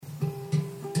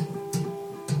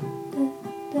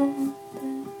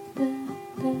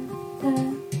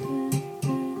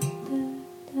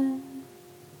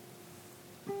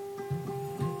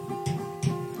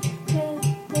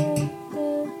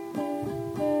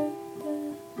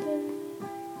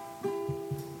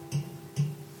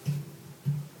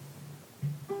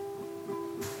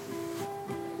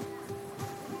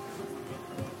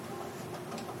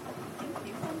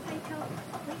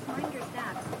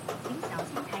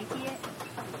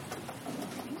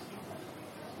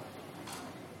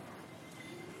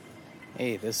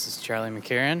Hey, this is Charlie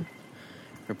McCarran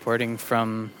reporting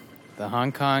from the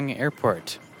Hong Kong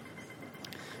airport,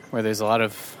 where there's a lot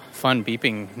of fun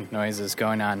beeping noises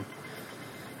going on.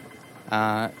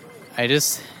 I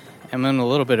just am in a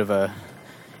little bit of a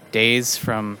daze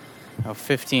from a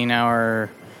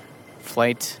 15-hour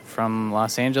flight from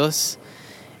Los Angeles,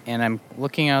 and I'm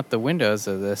looking out the windows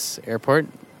of this airport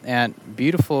at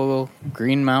beautiful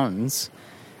green mountains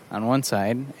on one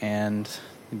side and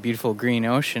the beautiful green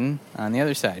ocean on the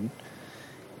other side.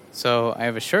 So I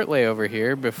have a short layover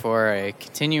here before I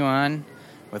continue on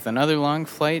with another long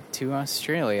flight to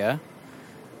Australia.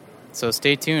 So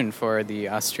stay tuned for the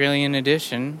Australian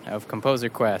edition of Composer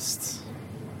Quests.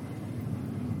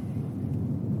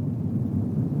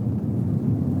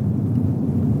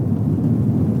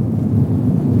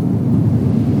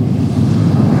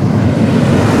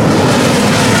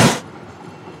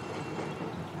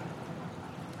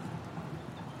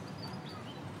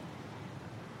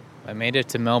 I made it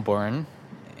to Melbourne,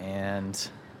 and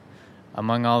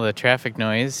among all the traffic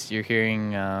noise, you're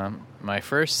hearing my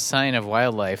first sign of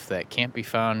wildlife that can't be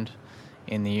found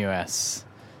in the U.S.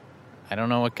 I don't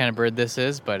know what kind of bird this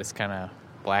is, but it's kind of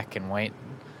black and white.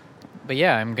 But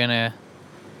yeah,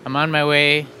 I'm on my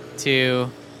way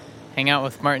to hang out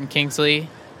with Martin Kingsley,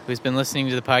 who's been listening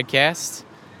to the podcast,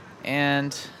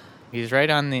 and he's right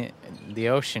on the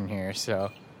ocean here.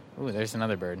 So, ooh, there's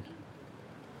another bird.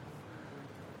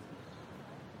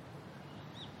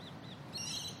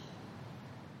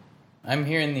 I'm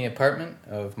here in the apartment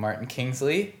of Martin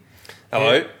Kingsley.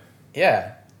 Hello.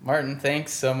 Yeah. Martin,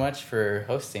 thanks so much for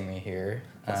hosting me here.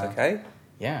 That's okay.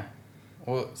 Yeah.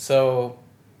 Well, so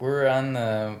we're on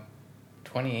the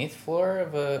 28th floor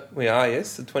of a... We are,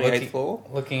 yes, the 28th floor.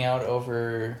 Looking out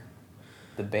over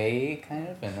the bay, kind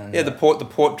of? And then the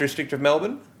port district of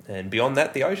Melbourne, and beyond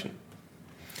that, the ocean.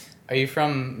 Are you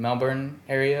from Melbourne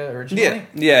area originally?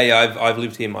 Yeah. I've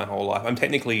lived here my whole life. I'm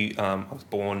technically, I was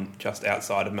born just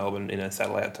outside of Melbourne in a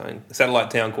satellite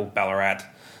town called Ballarat,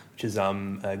 which is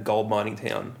a gold mining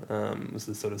town. It was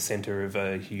the sort of centre of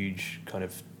a huge kind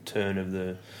of turn of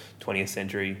the 20th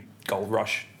century gold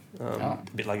rush. A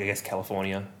bit like, I guess,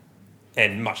 California.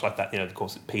 And much like that, of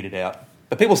course, it petered out.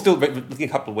 But people still, looking a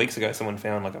couple of weeks ago, someone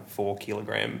found like a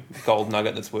 4-kilogram gold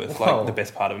nugget that's worth like the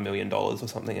best part of $1 million or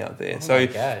something out there.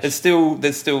 There's still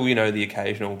the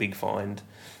occasional big find.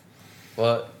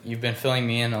 Well, you've been filling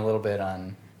me in a little bit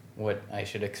on what I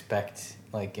should expect,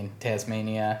 like in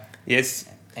Tasmania. Yes,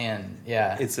 and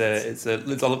yeah, it's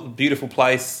a beautiful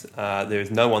place. There's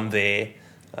no one there.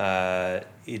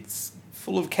 It's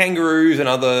full of kangaroos and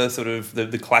other sort of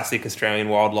the classic Australian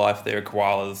wildlife. There are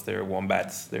koalas, there are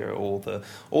wombats, there are all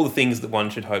the things that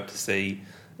one should hope to see.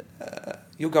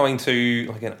 You're going to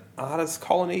like an artist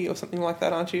colony or something like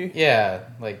that, aren't you? Yeah,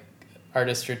 like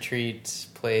artist retreat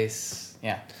place.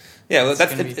 Yeah. Yeah, well,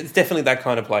 it's definitely that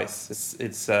kind of place.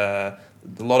 It's a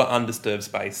lot of undisturbed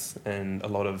space and a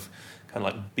lot of kind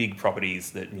of like big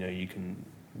properties that you can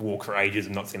walk for ages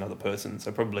and not see another person. So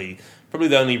probably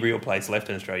the only real place left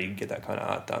in Australia you can get that kind of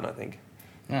art done, I think.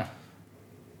 Yeah.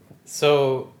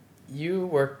 So you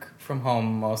work from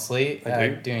home mostly. I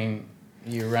do.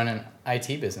 You run an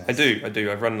IT business. I do.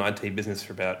 I've run an IT business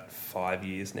for about 5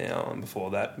 years now, and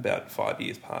before that, about 5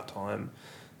 years part-time.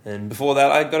 And before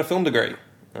that, I got a film degree,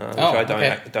 which I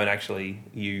don't actually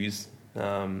use.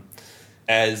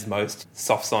 As most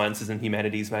soft sciences and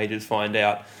humanities majors find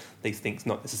out, these things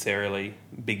not necessarily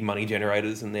big money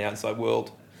generators in the outside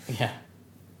world. Yeah.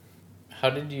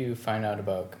 How did you find out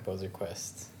about Composer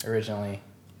Quests originally?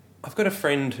 I've got a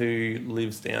friend who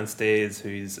lives downstairs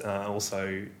who's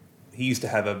he used to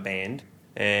have a band,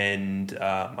 and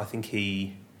I think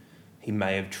he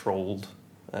may have trawled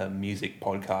a music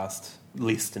podcast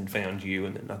list and found you,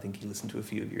 and then I think he listened to a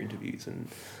few of your interviews and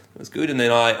it was good. And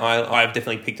then I've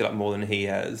definitely picked it up more than he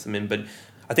has. But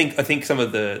I think some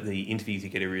of the interviews you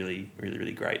get are really, really,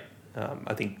 really great.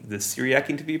 I think the Syriac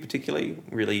interview particularly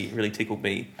really, really tickled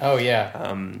me. Oh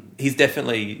yeah. He's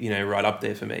definitely right up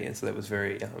there for me, and so that was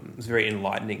very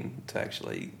enlightening to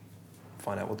actually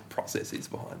find out what the process is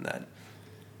behind that.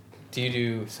 Do you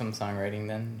do some songwriting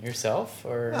then yourself,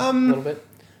 or a little bit?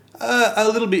 A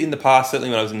little bit in the past. Certainly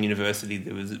when I was in university,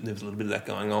 there was a little bit of that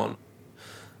going on.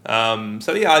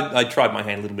 I tried my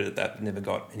hand a little bit at that, but never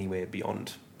got anywhere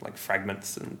beyond like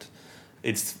fragments, and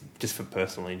it's just for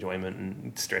personal enjoyment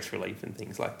and stress relief and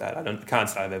things like that. I can't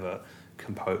say I've ever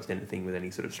composed anything with any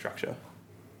sort of structure.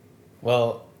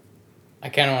 Well, I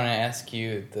kind of want to ask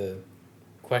you the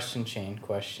question chain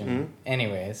question. Mm-hmm.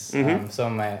 Anyways, Mm-hmm. So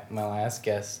my last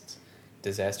guest,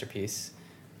 Disasterpiece,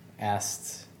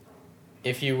 asked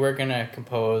if you were going to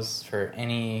compose for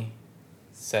any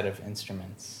set of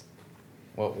instruments,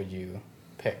 what would you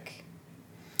pick?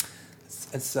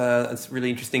 It's really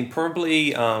interesting.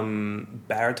 Probably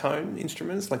baritone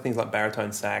instruments, like things like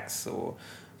baritone sax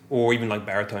or even like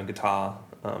baritone guitar.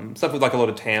 Stuff with like a lot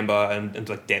of timbre and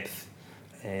like depth.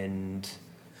 And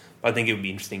I think it would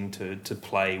be interesting to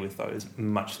play with those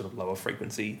much sort of lower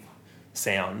frequency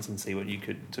sounds and see what you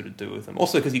could sort of do with them.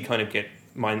 Also, because you kind of get,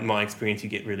 my experience, you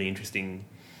get really interesting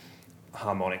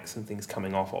harmonics and things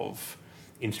coming off of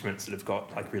instruments that have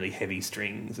got like really heavy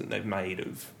strings and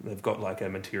they've got like a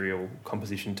material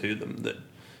composition to them that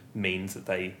means that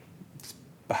they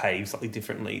behave slightly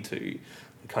differently to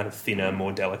the kind of thinner,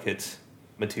 more delicate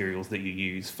materials that you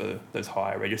use for those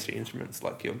higher registry instruments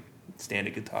like your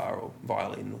standard guitar or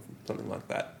violin or something like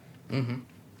that. Mm-hmm.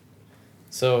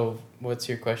 So what's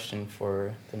your question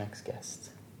for the next guest?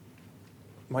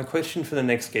 My question for the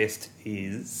next guest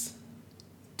is,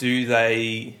 do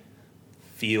they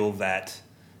feel that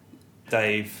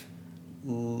they've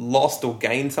lost or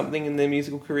gained something in their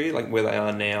musical career, like where they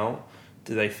are now?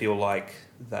 Do they feel like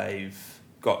they've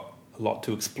got a lot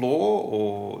to explore,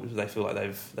 or do they feel like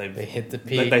they've hit the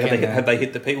peak? Have they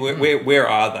hit the peak? Where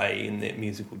are they in their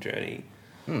musical journey?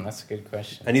 That's a good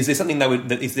question. And is there something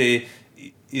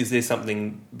is there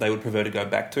something they would prefer to go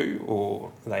back to,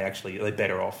 or are they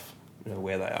better off,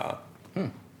 where they are?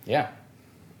 Yeah.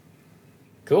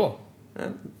 Cool.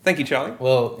 Thank you, Charlie.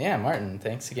 Well, yeah, Martin,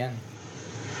 thanks again.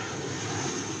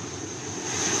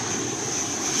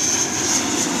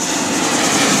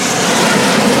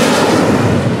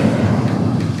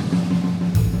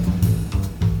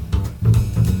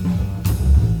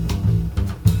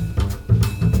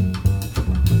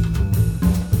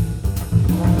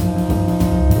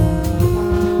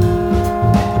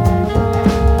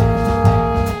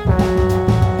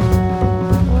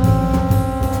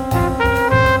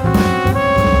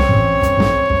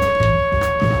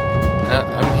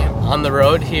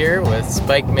 Here with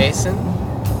Spike Mason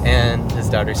and his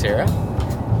daughter Sarah.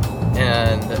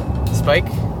 And Spike,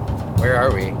 where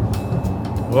are we?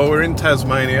 Well, we're in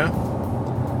Tasmania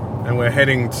and we're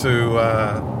heading to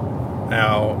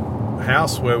our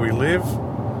house where we live,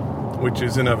 which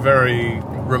is in a very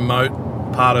remote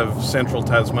part of central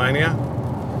Tasmania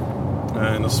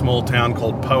in a small town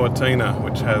called Poatina,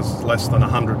 which has less than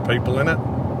 100 people in it.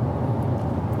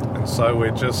 And so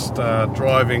we're just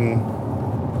driving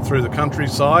through the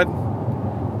countryside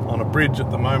on a bridge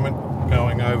at the moment,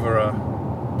 going over a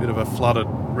bit of a flooded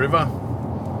river.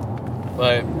 Well,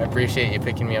 I appreciate you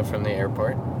picking me up from the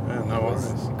airport. Yeah, no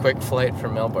worries. A quick flight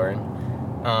from Melbourne.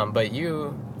 But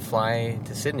you fly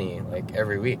to Sydney like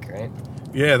every week, right?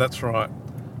 Yeah, that's right.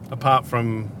 Apart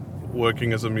from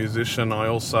working as a musician, I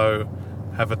also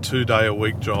have a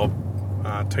 2-day-a-week job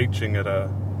teaching at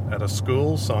a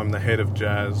school. So I'm the head of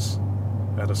jazz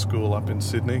at a school up in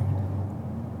Sydney.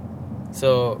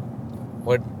 So,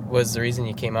 what was the reason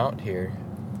you came out here?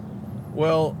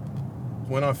 Well,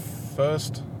 when I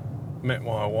first met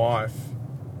my wife,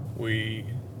 we,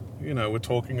 were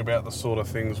talking about the sort of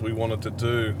things we wanted to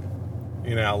do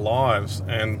in our lives,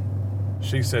 and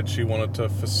she said she wanted to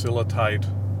facilitate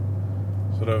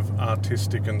sort of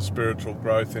artistic and spiritual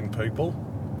growth in people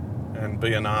and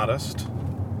be an artist.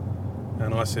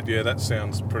 And I said, yeah, that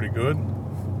sounds pretty good.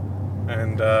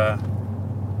 And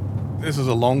this is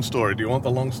a long story. Do you want the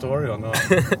long story or not?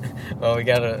 Well, we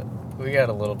got a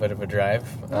little bit of a drive.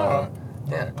 All right.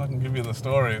 Yeah, I can give you the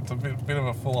story. It's a bit of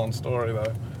a full-on story,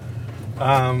 though.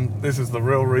 This is the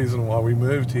real reason why we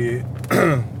moved here.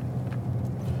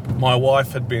 My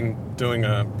wife had been doing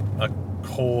a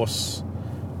course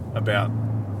about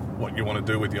what you want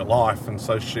to do with your life, and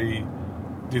so she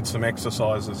did some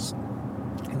exercises,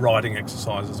 writing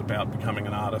exercises about becoming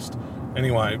an artist.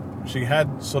 Anyway, she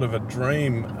had sort of a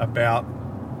dream about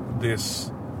this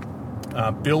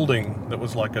building that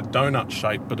was like a donut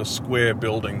shape, but a square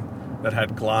building that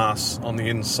had glass on the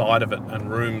inside of it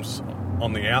and rooms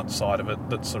on the outside of it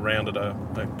that surrounded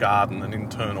a garden, an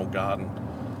internal garden.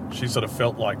 She sort of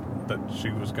felt like that she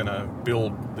was going to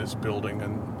build this building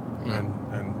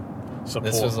and support.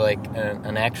 This was like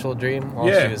an actual dream while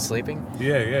she was sleeping?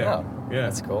 Yeah. Oh, yeah.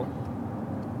 That's cool.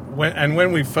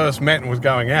 When we first met and was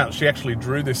going out, she actually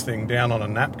drew this thing down on a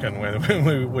napkin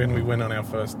when we went on our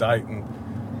first date and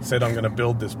said, I'm going to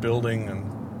build this building.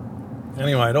 And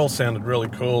anyway, it all sounded really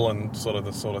cool and sort of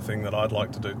the sort of thing that I'd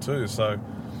like to do too. So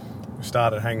we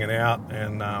started hanging out,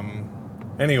 and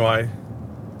anyway,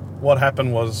 what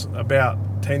happened was about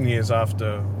 10 years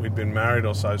after we'd been married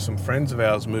or so, some friends of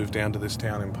ours moved down to this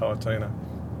town in Poatina,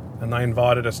 and they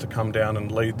invited us to come down and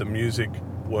lead the music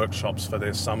workshops for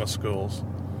their summer schools.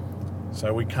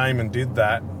 So we came and did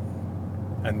that,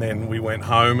 and then we went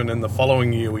home, and then the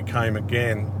following year we came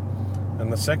again,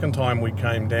 And the second time we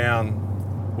came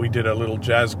down, we did a little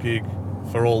jazz gig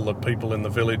for all the people in the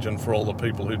village and for all the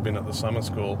people who'd been at the summer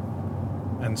school.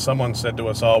 And someone said to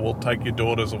us, we'll take your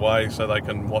daughters away so they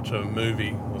can watch a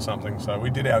movie or something. So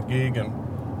we did our gig,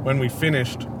 and when we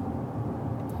finished,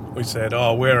 we said,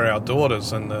 where are our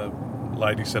daughters? And the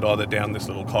lady said, they're down this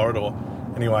little corridor.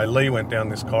 Anyway, Lee went down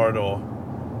this corridor,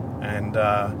 and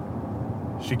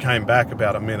she came back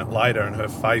about a minute later, and her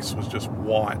face was just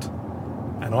white.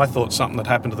 And I thought something had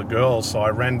happened to the girls, so I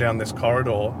ran down this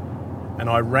corridor, and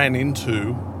I ran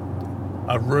into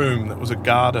a room that was a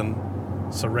garden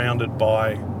surrounded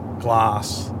by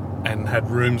glass and had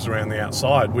rooms around the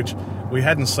outside, which we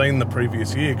hadn't seen the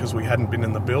previous year because we hadn't been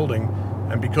in the building,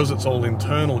 and because it's all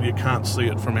internal, you can't see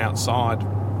it from outside.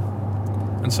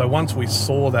 And so once we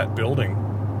saw that building,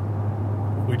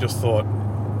 we just thought,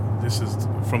 this is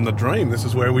from the dream, this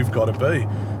is where we've got to be.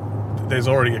 There's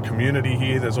already a community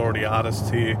here, there's already artists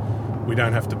here, we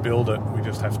don't have to build it, we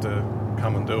just have to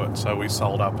come and do it. So we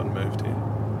sold up and moved here.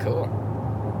 Cool.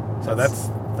 So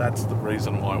that's the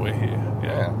reason why we're here.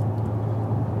 Yeah.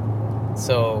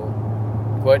 So,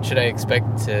 what should I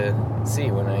expect to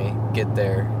see when I get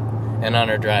there? And on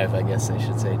our drive, I guess I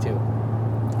should say, too.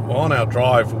 Well, on our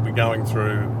drive, we'll be going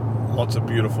through lots of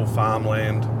beautiful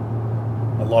farmland.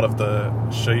 A lot of the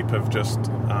sheep have just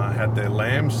had their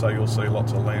lambs, so you'll see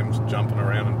lots of lambs jumping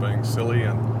around and being silly.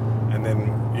 And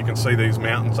then you can see these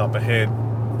mountains up ahead.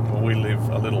 Well, we live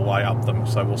a little way up them,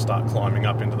 so we'll start climbing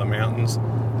up into the mountains.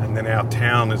 And then our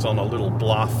town is on a little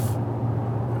bluff.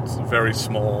 It's very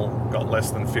small, got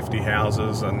less than 50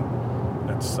 houses, and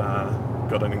it's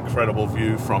got an incredible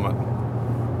view from it.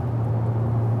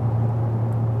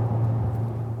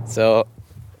 So,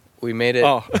 we made it.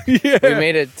 Oh, yeah. We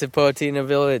made it to Poatina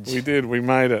Village. We did, we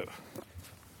made it.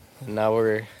 And now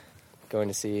we're going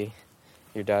to see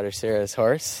your daughter Sarah's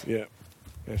horse. Yeah.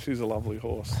 Yeah, she's a lovely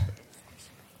horse.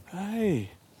 Hey.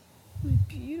 My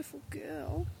beautiful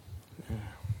girl. Yeah.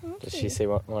 Okay. Does she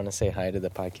want to say hi to the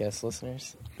podcast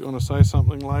listeners? Do you want to say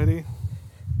something, lady?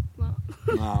 No.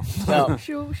 No. No.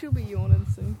 She'll be yawning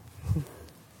soon.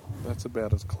 That's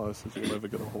about as close as you'll ever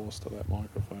get a horse to that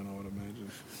microphone, I would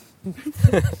imagine.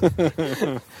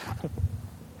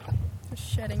 Just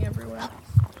shedding everywhere.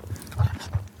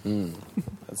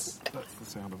 That's the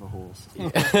sound of a horse.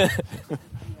 Yeah.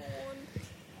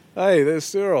 Hey, there's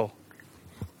Cyril.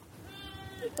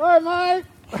 Hi, mate.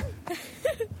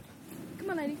 Come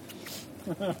on, lady.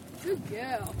 Good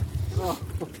girl. What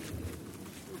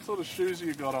sort of shoes have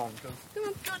you got on? Come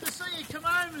on. Good to see you come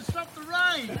home and stop the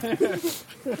rain.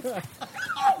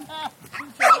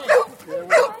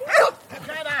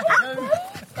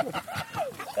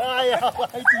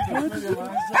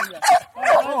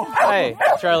 Hey,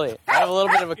 Charlie, I have a little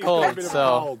bit of a cold,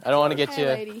 so I don't want to get Hey, you...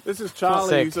 lady. This is Charlie.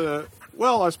 Sick. He's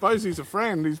I suppose he's a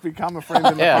friend. He's become a friend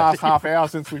in the Yeah. past half hour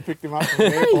since we picked him up from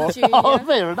the airport. Junior. Oh,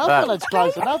 fair enough. Well, that's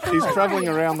close enough. He's travelling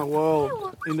around the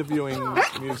world interviewing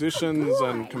musicians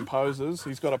and composers.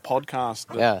 He's got a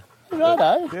podcast. Yeah.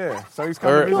 Righto. Yeah, so he's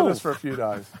come to visit us for a few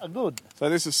days. Oh, good. So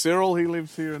this is Cyril. He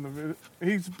lives here in the...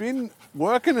 He's been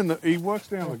working he works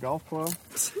down the golf club.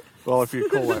 Well, if you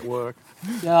call that work.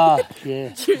 Yeah,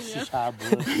 it's just hard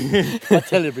work. I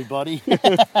tell everybody.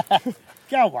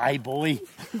 Go away, boy.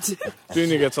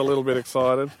 Junior gets a little bit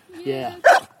excited. Yeah.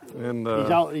 And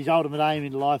His ultimate aim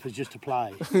in life is just to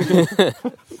play.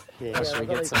 Yeah. Should we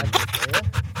get some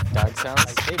dog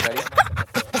sounds? Hey, buddy.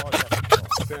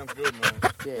 sounds good, man.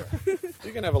 Yeah.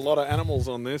 You can have a lot of animals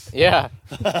on this. Yeah.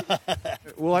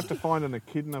 We'll have to find an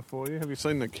echidna for you. Have you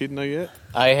seen an echidna yet?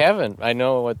 I haven't. I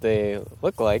know what they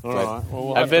look like, All but right. Well,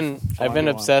 we'll I've have to been find you one.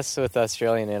 obsessed with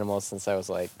Australian animals since I was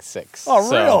like 6. Oh,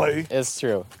 So really? it's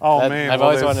true. Oh, man. I've Well,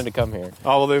 always there's- wanted to come here.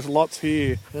 Oh, well, there's lots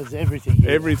here. There's everything here.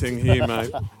 Everything here,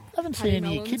 mate. I haven't seen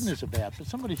any Watermelons. echidnas about, but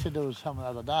somebody said there was some the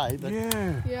other day, but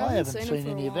Yeah. Yeah, I haven't them seen for a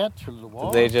any while. about for a little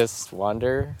while. They just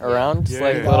wander around Yeah.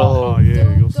 like Oh, little yeah,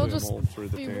 They'll- you'll see they'll them just all through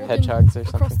the be town. walking hedgehogs or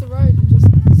across something. the road and just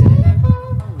sitting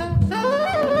there.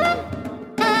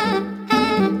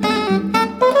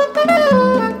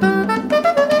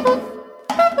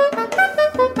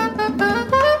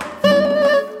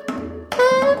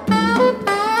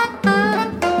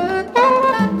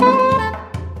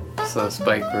 So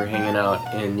Spike, we're hanging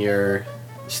out in your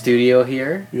studio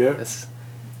here. Yeah.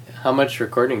 How much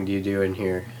recording do you do in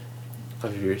here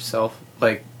of yourself?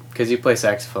 Like, because you play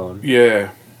saxophone. Yeah.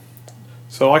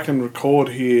 So I can record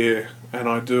here, and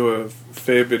I do a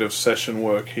fair bit of session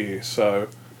work here. So,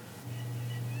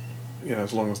 you know,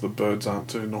 as long as the birds aren't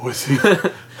too noisy.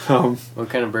 What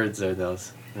kind of birds are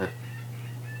those?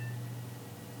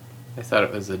 I thought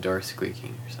it was a door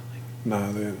squeaking or something.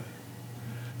 No,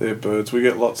 they're birds. We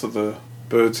get lots of the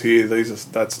birds here.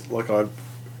 That's like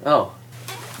Oh,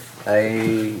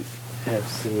 I have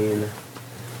seen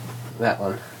that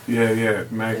one. Yeah,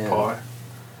 magpie.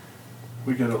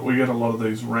 We get a lot of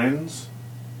these wrens.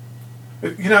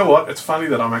 You know what? It's funny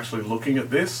that I'm actually looking at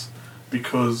this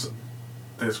because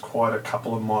there's quite a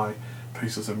couple of my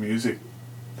pieces of music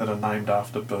that are named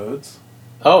after birds.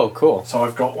 Oh, cool. So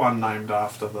I've got one named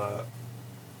after the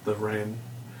wren,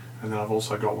 and then I've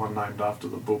also got one named after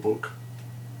the bubuk.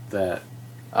 The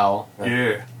owl.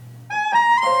 Yeah.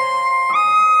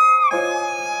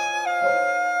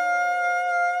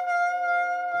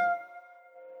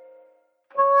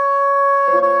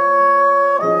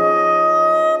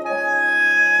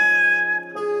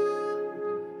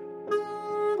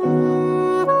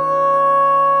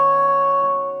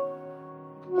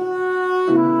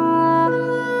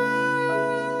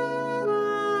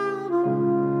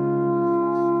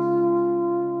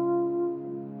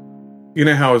 You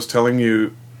know how I was telling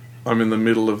you I'm in the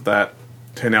middle of that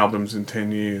 10 albums in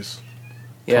 10 years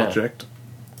project?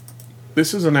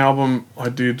 This is an album I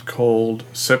did called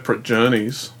Separate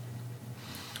Journeys.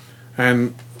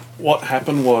 And what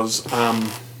happened was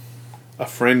a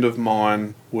friend of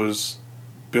mine was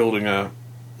building a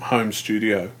home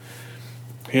studio.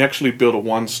 He actually built a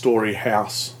one-story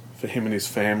house for him and his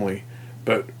family,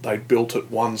 but they built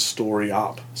it one story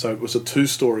up. So it was a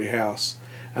two-story house,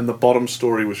 and the bottom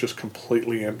story was just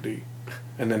completely empty.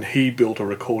 And then he built a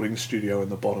recording studio in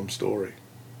the bottom story.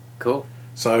 Cool.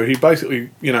 So he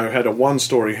basically, had a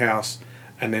one-story house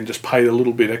and then just paid a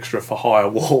little bit extra for higher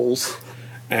walls.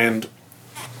 And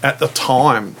at the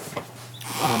time,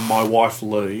 my wife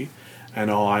Lee and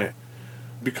I,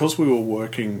 because we were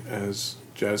working as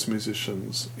jazz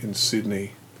musicians in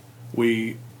Sydney,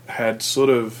 we had sort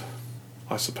of,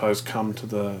 I suppose, come to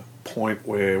the point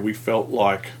where we felt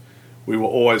like we were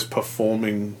always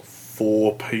performing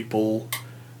for people.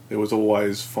 There was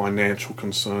always financial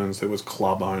concerns, there was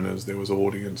club owners, there was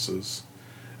audiences.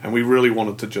 And we really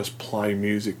wanted to just play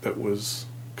music that was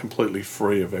completely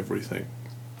free of everything.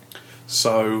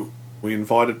 So we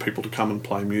invited people to come and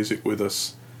play music with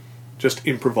us, just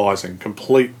improvising,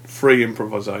 complete free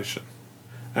improvisation.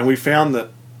 And we found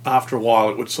that after a while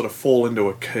it would sort of fall into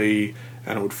a key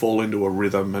and it would fall into a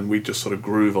rhythm, and we'd just sort of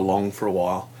groove along for a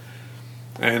while.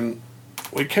 And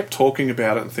we kept talking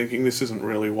about it and thinking, this isn't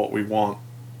really what we want.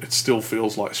 It still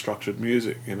feels like structured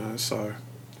music, so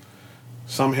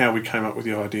somehow we came up with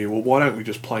the idea, well, why don't we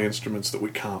just play instruments that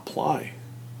we can't play?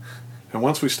 And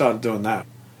once we started doing that,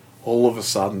 all of a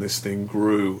sudden this thing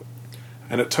grew,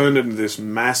 and it turned into this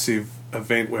massive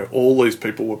event where all these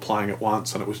people were playing at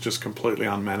once, and it was just completely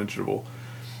unmanageable.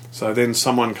 So then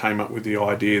someone came up with the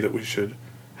idea that we should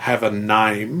have a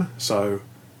name. So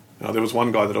there was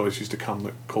one guy that always used to come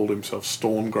that called himself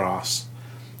Stormgrass,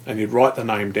 and you'd write the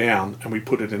name down and we'd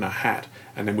put it in a hat,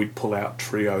 and then we'd pull out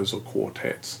trios or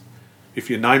quartets. If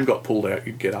your name got pulled out,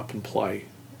 you'd get up and play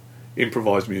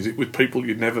improvised music with people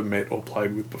you'd never met or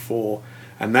played with before.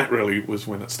 And that really was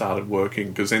when it started working,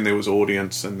 because then there was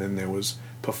audience and then there was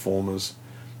performers,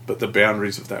 but the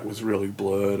boundaries of that was really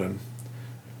blurred. And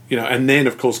and then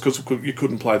of course, because you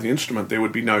couldn't play the instrument, there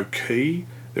would be no key,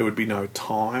 there would be no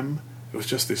time. It was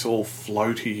just this all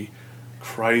floaty,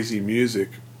 crazy music.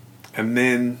 And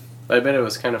then I bet it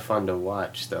was kind of fun to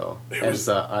watch, though, as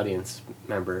an audience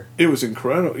member. It was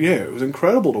incredible. Yeah, it was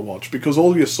incredible to watch, because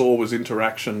all you saw was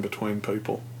interaction between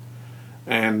people.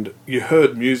 And you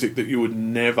heard music that you would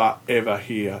never, ever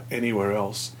hear anywhere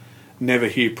else, never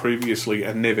hear previously,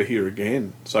 and never hear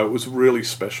again. So it was really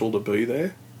special to be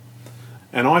there.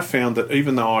 And I found that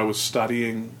even though I was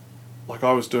studying, like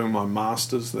I was doing my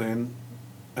master's then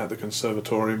at the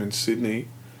Conservatorium in Sydney,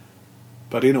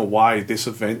 but in a way, this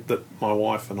event that my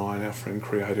wife and I and our friend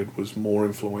created was more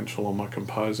influential on my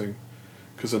composing,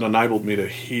 because it enabled me to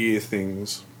hear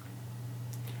things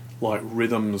like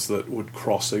rhythms that would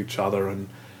cross each other, and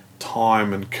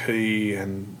time and key,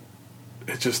 and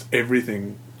it's just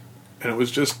everything. And it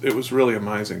was really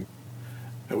amazing.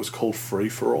 It was called Free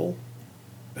For All,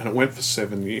 and it went for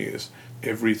 7 years,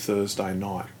 every Thursday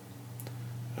night.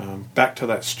 Back to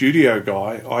that studio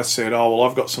guy, I said,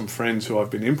 I've got some friends who I've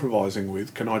been improvising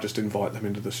with. Can I just invite them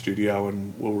into the studio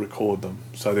and we'll record them?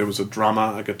 So there was a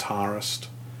drummer, a guitarist,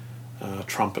 a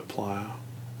trumpet player,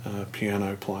 a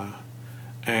piano player.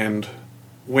 And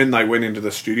when they went into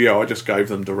the studio, I just gave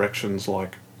them directions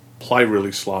like play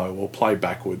really slow or play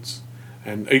backwards.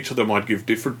 And each of them I'd give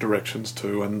different directions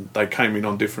to, and they came in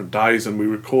on different days, and we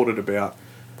recorded about,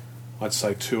 I'd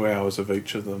say, 2 hours of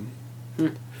each of them.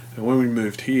 And when we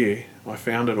moved here, I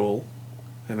found it all,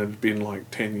 and it had been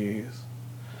like 10 years.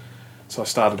 So I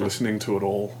started listening to it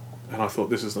all, And I thought,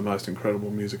 this is the most incredible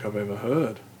music I've ever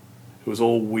heard. It was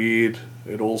all weird.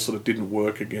 It all sort of didn't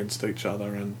work against each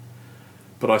other.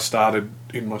 But I started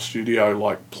in my studio,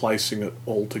 like, placing it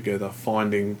all together,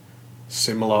 finding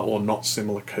similar or not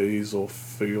similar keys or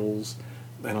feels.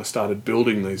 And I started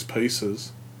building these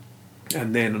pieces.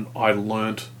 And then I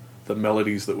learnt the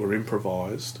melodies that were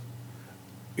improvised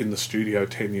in the studio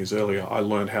 10 years earlier. I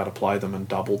learned how to play them and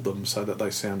doubled them so that they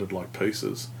sounded like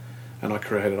pieces. And I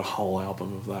created a whole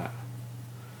album of that.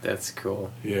 That's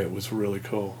cool. Yeah, it was really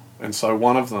cool. And so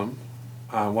one of them,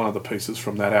 one of the pieces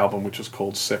from that album, which is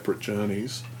called Separate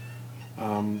Journeys,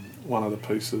 one of the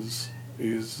pieces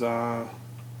is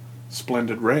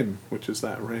Splendid Wren, which is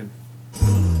that wren.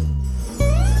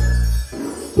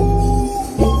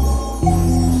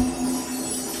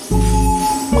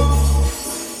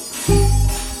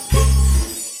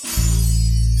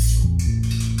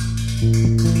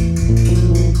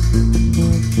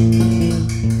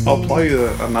 I'll play you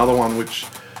another one, which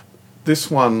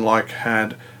this one like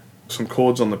had some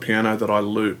chords on the piano that I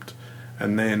looped,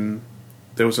 and then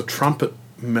there was a trumpet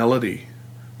melody,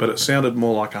 but it sounded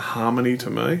more like a harmony to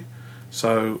me,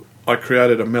 so I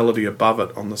created a melody above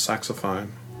it on the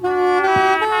saxophone.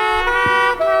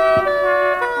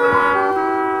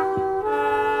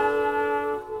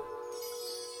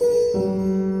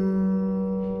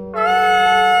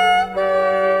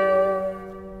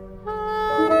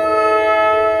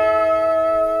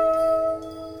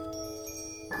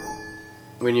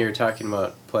 When you were talking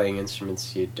about playing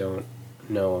instruments you don't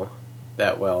know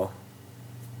that well,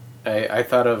 I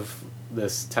thought of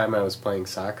this time I was playing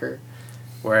soccer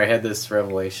where I had this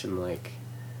revelation, like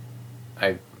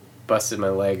I busted my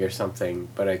leg or something,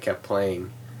 but I kept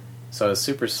playing. So I was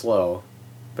super slow,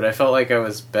 but I felt like I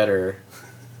was better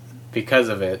because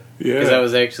of it. Yeah. Because I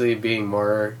was actually being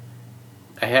more...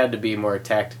 I had to be more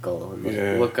tactical and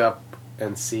Yeah. look up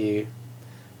and see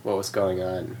what was going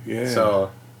on. Yeah.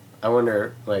 So I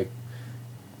wonder, like,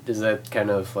 is that kind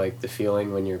of like the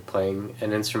feeling when you're playing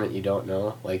an instrument you don't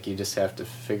know? Like you just have to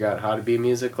figure out how to be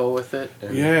musical with it?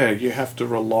 And Yeah, you have to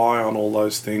rely on all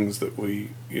those things that we,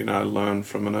 learn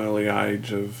from an early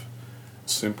age of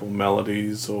simple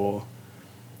melodies, or,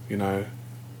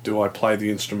 do I play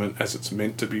the instrument as it's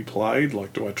meant to be played?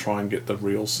 Like, do I try and get the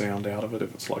real sound out of it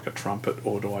if it's like a trumpet,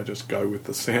 or do I just go with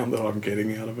the sound that I'm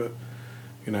getting out of it?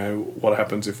 What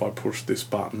happens if I push this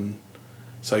button?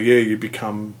 So yeah, you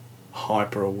become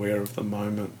hyper aware of the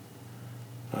moment,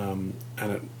 and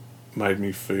it made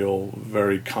me feel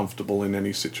very comfortable in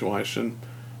any situation,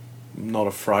 not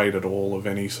afraid at all of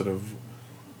any sort of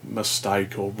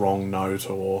mistake or wrong note,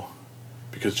 or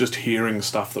because just hearing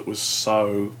stuff that was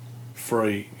so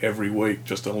free every week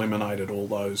just eliminated all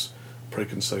those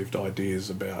preconceived ideas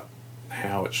about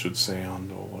how it should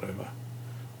sound or whatever.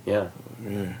 Yeah.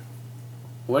 Yeah.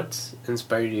 What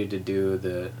inspired you to do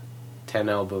the 10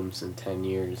 albums in 10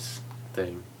 years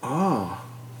thing?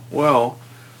 Well,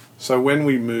 so when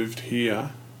we moved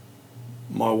here,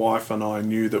 my wife and I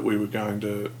knew that we were going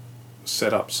to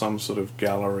set up some sort of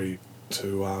gallery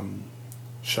to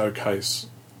showcase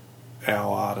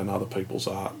our art and other people's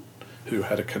art who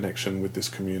had a connection with this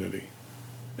community.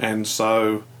 And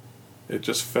so it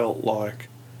just felt like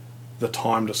the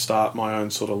time to start my own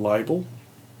sort of label.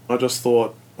 I just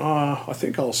thought, I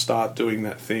think I'll start doing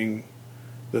that thing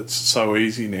that's so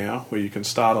easy now, where you can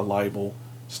start a label,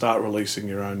 start releasing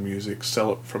your own music,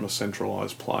 sell it from a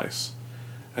centralised place.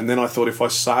 And then I thought, if I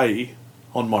say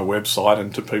on my website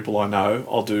and to people I know,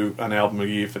 I'll do an album a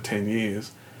year for 10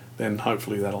 years, then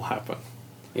hopefully that'll happen.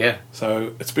 Yeah.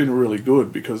 So it's been really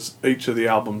good, because each of the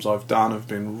albums I've done have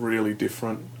been really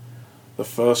different. The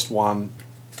first one,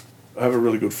 I have a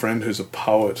really good friend who's a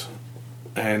poet,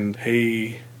 and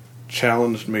he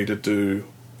challenged me to do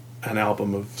an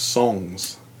album of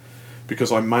songs,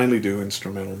 because I mainly do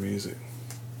instrumental music.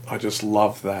 I just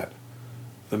love that,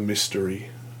 the mystery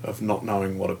of not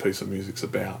knowing what a piece of music's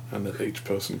about, and that each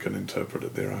person can interpret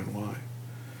it their own way.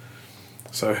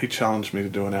 So he challenged me to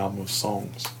do an album of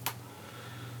songs,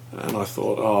 and I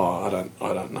thought, I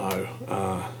don't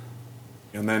know.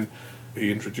 And then he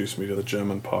introduced me to the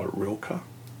German poet Rilke,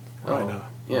 Rainer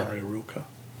Maria Rilke.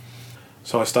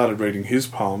 So I started reading his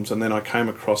poems, and then I came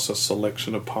across a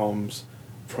selection of poems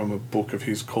from a book of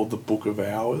his called The Book of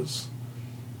Hours.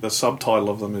 The subtitle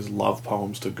of them is Love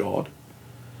Poems to God,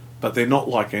 but they're not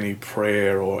like any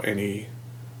prayer or any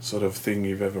sort of thing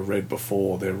you've ever read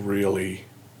before. They really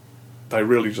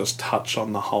just touch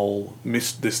on the whole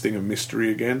this thing of mystery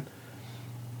again.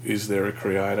 Is there a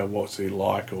creator? What's he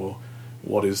like? Or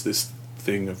what is this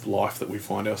thing of life that we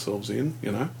find ourselves in,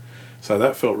 So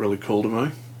that felt really cool to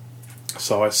me.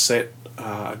 So I set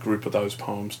a group of those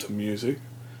poems to music.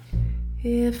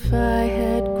 If I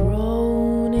had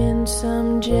grown in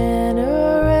some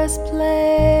generous place,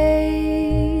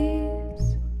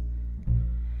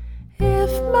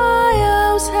 if my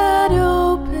house had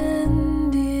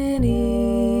opened in ease,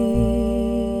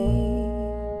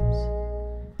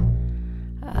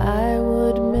 I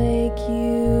would make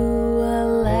you a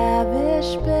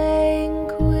lavish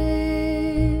banquet.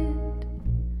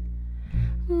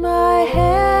 My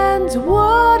hands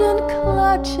wouldn't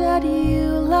clutch at you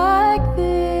like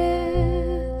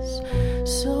this,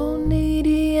 so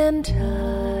needy and tight.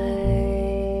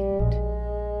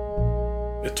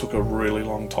 It took a really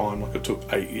long time. Like, it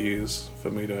took 8 years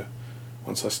for me to,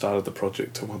 once I started the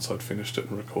project to once I'd finished it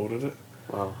and recorded it.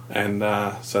 Wow. And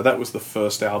so that was the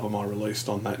first album I released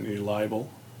on that new label.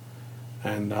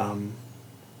 And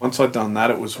once I'd done that,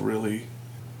 it was really,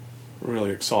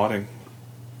 really exciting.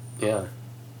 Yeah.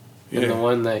 Yeah. And the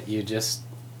one that you just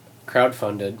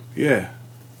crowdfunded, Yeah,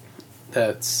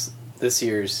 that's this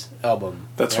year's album.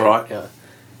 that's right. Yeah.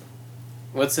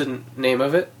 What's the name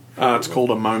of it? It's called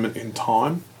A Moment in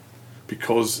Time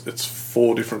because it's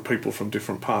 4 different people from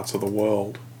different parts of the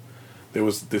world. There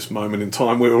was this moment in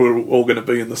time where we were all going to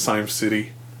be in the same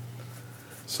city.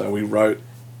 So we wrote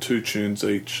 2 tunes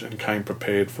each and came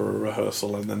prepared for a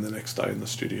rehearsal, and then the next day in the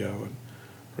studio and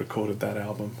recorded that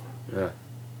album. Yeah.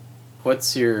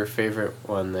 What's your favorite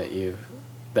one that you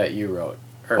wrote?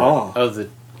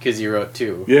 Because you wrote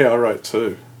 2. Yeah, I wrote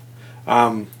 2.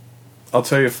 I'll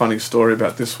tell you a funny story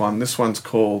about this one. This one's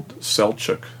called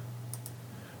Selçuk,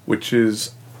 which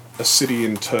is a city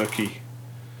in Turkey.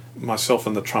 Myself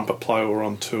and the trumpet player were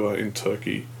on tour in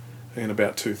Turkey in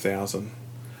about 2000,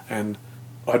 and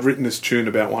I'd written this tune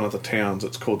about one of the towns.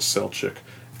 It's called Selçuk,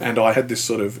 and I had this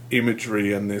sort of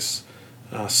imagery and this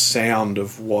sound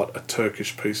of what a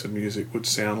Turkish piece of music would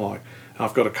sound like. And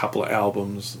I've got a couple of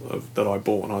albums that I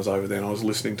bought when I was over there, and I was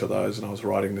listening to those and I was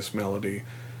writing this melody,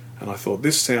 and I thought,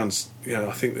 this sounds,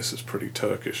 I think this is pretty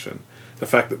Turkish. And the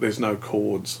fact that there's no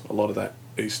chords, a lot of that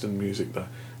Eastern music,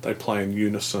 they play in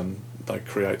unison, they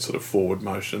create sort of forward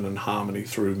motion and harmony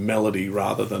through melody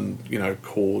rather than,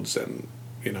 chords and,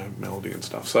 melody and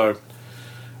stuff. So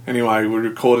anyway, we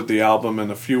recorded the album,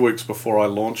 and a few weeks before I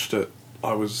launched it,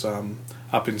 I was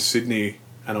up in Sydney,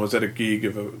 and I was at a gig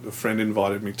a friend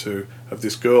invited me to, of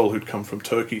this girl who'd come from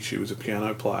Turkey. She was a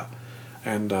piano player,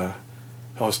 and I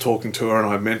was talking to her, and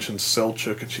I mentioned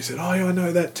Selçuk, and she said, "Oh, yeah, I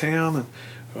know that town." And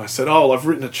I said, "Oh, I've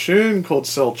written a tune called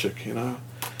Selçuk, And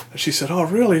she said, "Oh,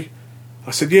 really?"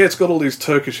 I said, "Yeah, it's got all these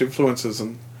Turkish influences."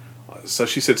 And so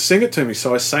she said, "Sing it to me."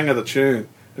 So I sang her the tune,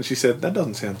 and she said, "That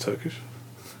doesn't sound Turkish."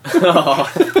 I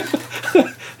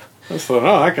thought,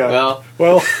 oh, okay.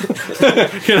 Well,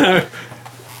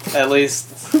 At least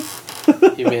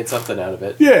you made something out of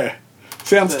it. Yeah,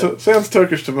 sounds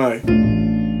Turkish to me.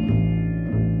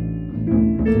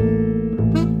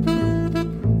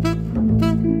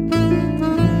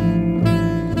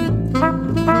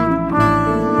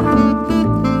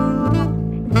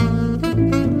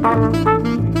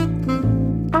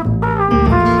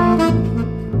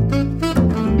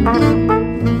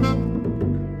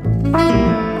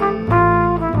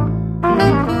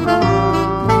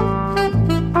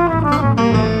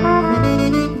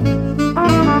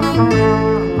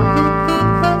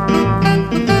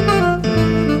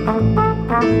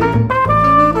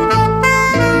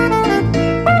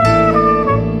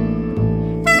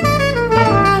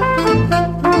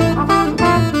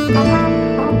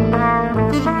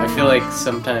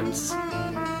 Sometimes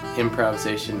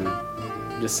improvisation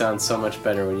just sounds so much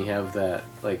better when you have that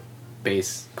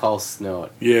bass pulse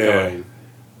note going.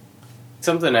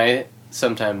 Something I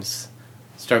sometimes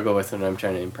struggle with when I'm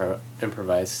trying to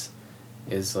improvise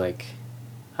is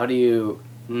how do you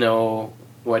know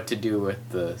what to do with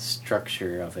the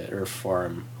structure of it or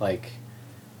form? A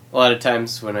lot of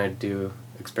times when I do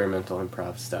experimental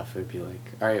improv stuff, it'd be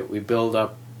alright, we build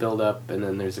up, and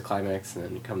then there's a climax, and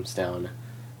then it comes down.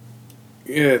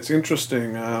 Yeah, it's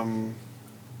interesting.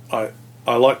 I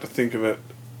like to think of it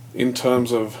in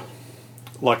terms of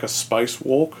like a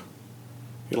spacewalk.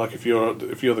 If you're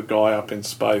the guy up in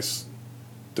space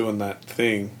doing that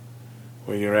thing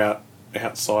where you're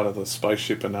outside of the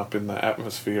spaceship and up in the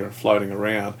atmosphere and floating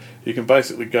around, you can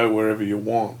basically go wherever you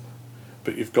want,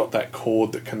 but you've got that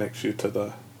cord that connects you to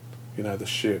the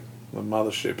ship, the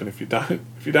mothership. And if you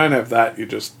don't have that, you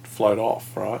just float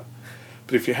off, right?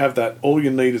 But if you have that, all you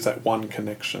need is that one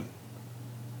connection,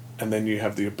 and then you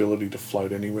have the ability to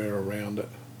float anywhere around it.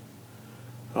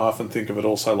 I often think of it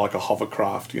also like a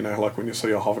hovercraft, like when you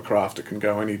see a hovercraft, it can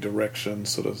go any direction,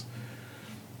 sort of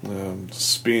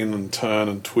spin and turn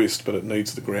and twist, but it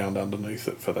needs the ground underneath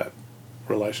it for that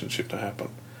relationship to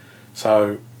happen.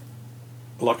 So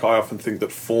like I often think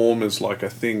that form is like a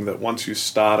thing that once you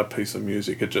start a piece of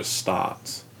music, it just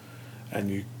starts, and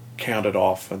you count it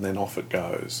off, and then off it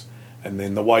goes. And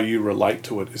then the way you relate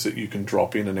to it is that you can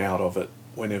drop in and out of it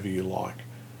whenever you like.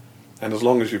 And as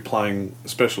long as you're playing,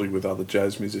 especially with other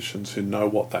jazz musicians who know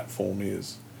what that form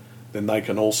is, then they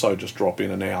can also just drop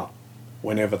in and out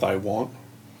whenever they want.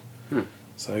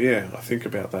 So yeah, I think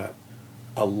about that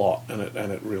a lot, and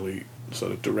it really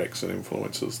sort of directs and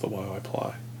influences the way I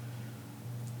play.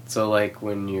 So, like,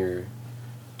 when you're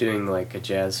doing, like, a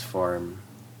jazz form,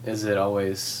 is it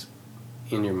always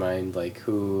in your mind, like,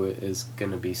 who is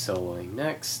going to be soloing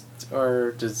next?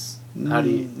 Or how do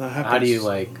you,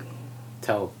 like,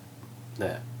 tell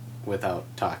that without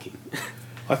talking?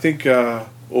 I think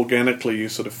organically you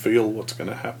sort of feel what's going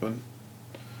to happen.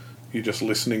 You're just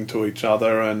listening to each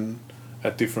other, and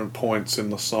at different points in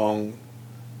the song,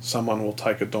 someone will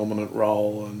take a dominant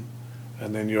role,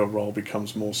 and then your role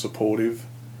becomes more supportive.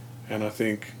 And I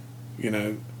think,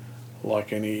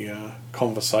 like any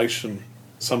conversation,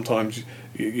 sometimes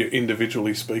you're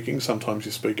individually speaking, sometimes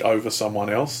you speak over someone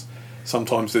else,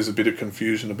 sometimes there's a bit of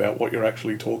confusion about what you're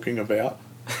actually talking about.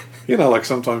 Like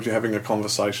sometimes you're having a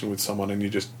conversation with someone and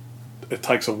it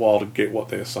takes a while to get what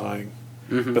they're saying.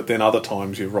 Mm-hmm. But then other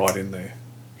times you're right in there.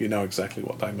 You know exactly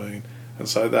what they mean. And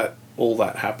so all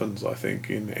that happens, I think,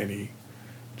 in any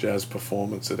jazz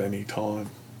performance at any time.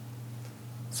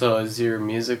 So is your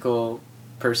musical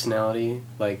personality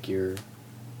like your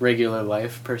regular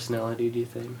life personality, do you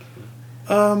think?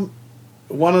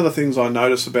 One of the things I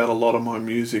notice about a lot of my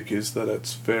music is that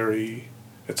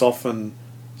it's often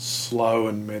slow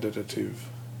and meditative.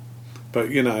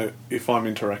 But, if I'm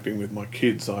interacting with my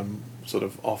kids, I'm sort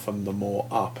of often the more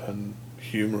up and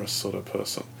humorous sort of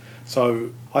person.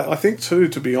 So I think too,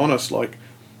 to be honest, like,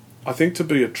 I think to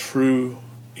be a true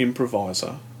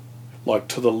improviser, like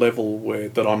to the level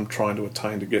that I'm trying to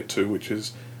attain to get to, which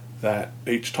is that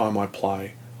each time I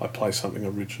play something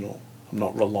original. I'm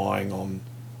not relying on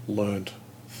learnt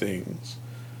things.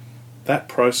 That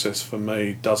process for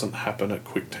me doesn't happen at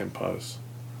quick tempos.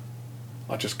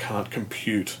 I just can't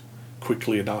compute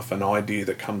quickly enough an idea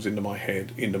that comes into my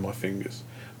head, into my fingers.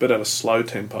 But at a slow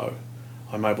tempo,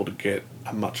 I'm able to get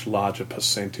a much larger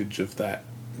percentage of that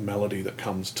melody that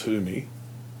comes to me.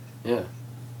 Yeah.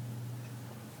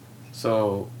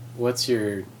 So, what's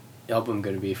your album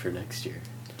going to be for next year?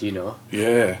 Do you know?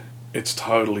 Yeah, it's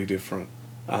totally different.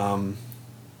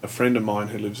 A friend of mine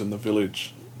who lives in the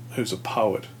village, who's a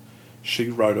poet, she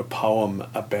wrote a poem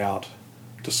about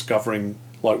discovering,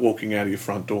 like walking out of your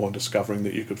front door and discovering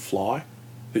that you could fly,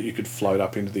 that you could float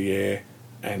up into the air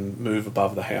and move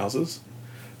above the houses.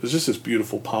 It was just this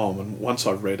beautiful poem, and once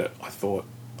I read it, I thought,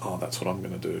 oh, that's what I'm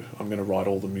going to do. I'm going to write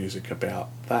all the music about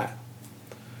that.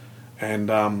 And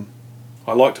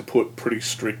I like to put pretty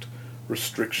strict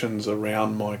restrictions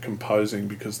around my composing,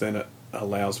 because then it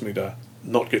allows me to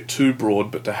not get too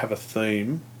broad, but to have a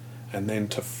theme and then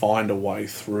to find a way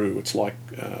through. It's like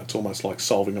it's almost like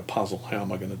solving a puzzle. How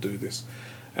am I going to do this?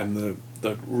 And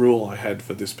the rule I had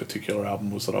for this particular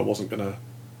album was that I wasn't going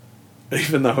to,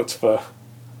 even though it's for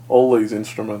all these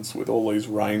instruments with all these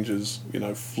ranges,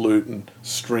 flute and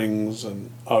strings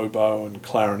and oboe and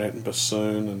clarinet and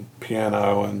bassoon and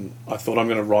piano, and I thought I'm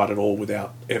going to write it all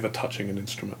without ever touching an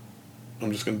instrument.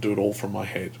 I'm just going to do it all from my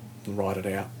head and write it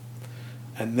out.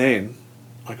 And then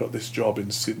I got this job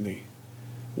in Sydney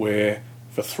where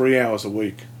for 3 hours a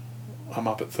week I'm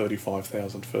up at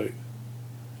 35,000 feet.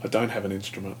 I don't have an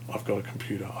instrument, I've got a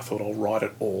computer. I thought I'll write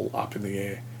it all up in the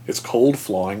air. It's called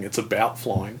flying, it's about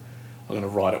flying. I'm going to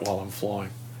write it while I'm flying.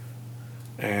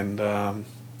 And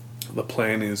the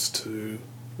plan is to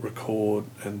record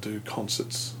and do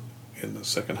concerts in the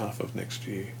second half of next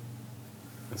year.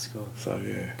 That's cool. So,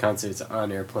 yeah. Concerts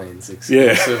on airplanes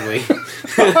exclusively.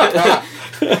 Yeah.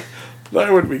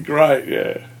 That would be great,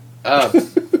 yeah.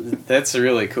 That's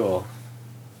really cool.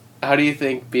 How do you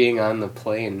think being on the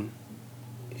plane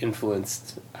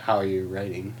influenced how you're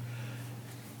writing?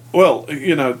 Well,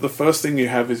 the first thing you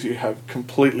have is you have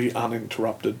completely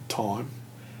uninterrupted time.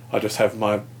 I just have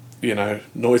my,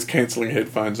 noise-cancelling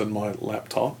headphones and my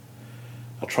laptop.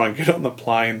 I'll try and get on the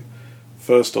plane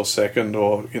first or second,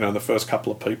 or, the first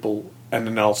couple of people, and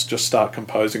then I'll just start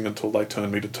composing until they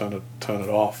turn me to turn it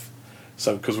off.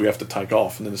 So, because we have to take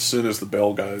off, and then as soon as the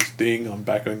bell goes ding, I'm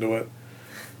back into it.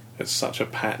 It's such a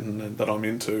pattern that I'm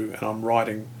into, and I'm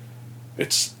writing.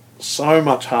 It's so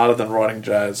much harder than writing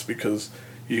jazz, because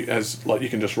you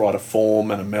can just write a form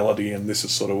and a melody, and this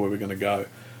is sort of where we're going to go.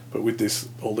 But with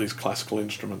all these classical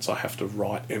instruments, I have to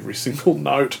write every single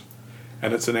note,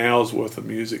 and it's an hour's worth of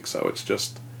music, so it's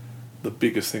just the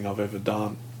biggest thing I've ever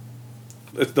done.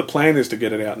 the plan is to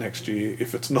get it out next year.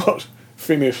 If it's not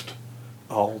finished,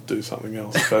 I'll do something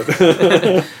else, but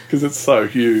because it's so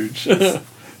huge.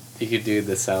 You could do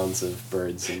the sounds of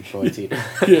birds and pointing.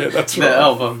 Yeah, that's The right.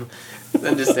 album.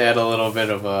 Then just add a little bit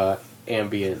of a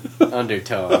ambient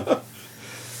undertone.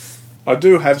 I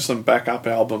do have some backup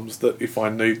albums that if I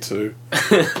need to,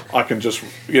 I can just,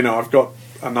 I've got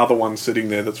another one sitting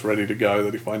there that's ready to go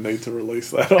that if I need to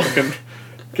release that, I can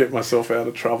get myself out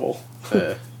of trouble.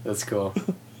 That's cool.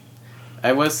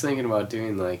 I was thinking about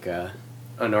doing like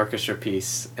an orchestra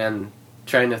piece and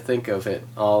trying to think of it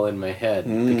all in my head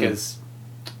because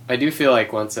I do feel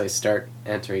like once I start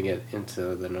entering it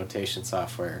into the notation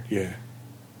software, Yeah.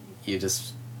 you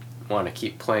just want to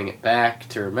keep playing it back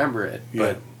to remember it,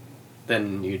 Yeah. but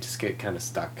then you just get kind of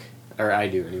stuck. Or I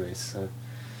do anyways. So.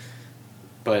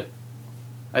 But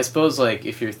I suppose like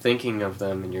if you're thinking of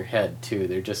them in your head too,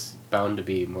 they're just bound to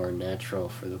be more natural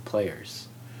for the players.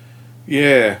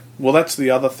 Yeah, well, that's the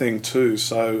other thing too.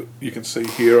 So you can see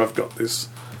here I've got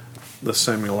the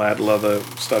Samuel Adler, the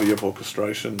study of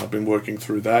orchestration. I've been working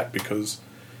through that because,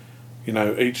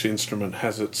 each instrument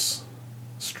has its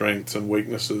strengths and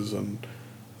weaknesses, and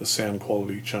the sound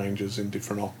quality changes in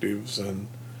different octaves. And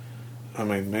I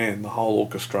mean, man, the whole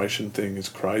orchestration thing is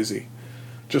crazy.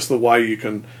 Just the way you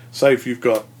can, say if you've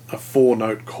got a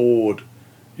 4-note chord,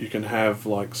 you can have,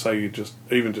 like, say you're just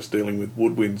dealing with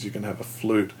woodwinds, you can have a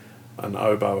flute, an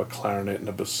oboe, a clarinet and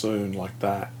a bassoon like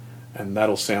that, and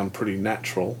that'll sound pretty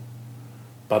natural.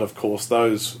 But of course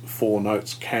those 4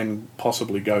 notes can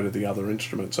possibly go to the other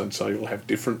instruments, and so you'll have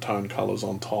different tone colours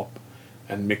on top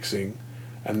and mixing,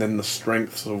 and then the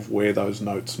strengths of where those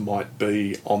notes might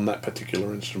be on that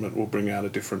particular instrument will bring out a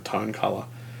different tone colour.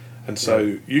 And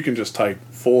so you can just take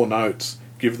 4 notes,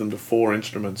 give them to 4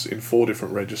 instruments in 4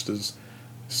 different registers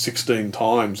 16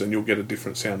 times, and you'll get a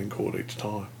different sounding chord each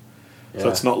time. So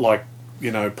it's not like,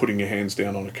 putting your hands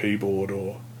down on a keyboard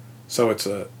or... So it's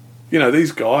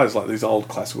these guys, like these old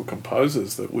classical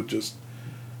composers that would just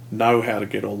know how to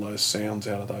get all those sounds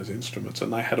out of those instruments,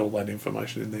 and they had all that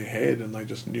information in their head and they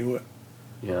just knew it.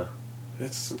 Yeah.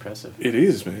 It's impressive. It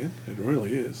is, man. It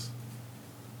really is.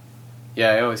 Yeah,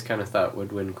 I always kind of thought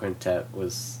Woodwind Quintet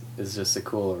is just a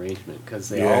cool arrangement because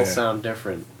they all sound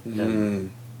different,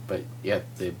 but yet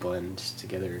they blend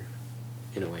together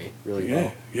in a way really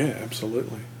well. Yeah,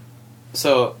 absolutely.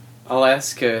 So I'll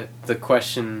ask the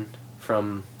question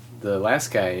from the last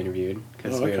guy I interviewed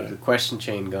because we have the question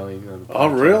chain going on the podcast. Oh,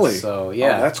 really? So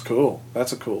yeah, that's cool.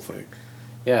 That's a cool thing.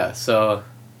 Yeah. So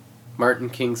Martin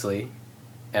Kingsley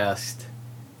asked,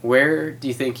 "Where do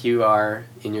you think you are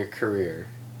in your career,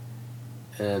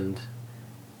 and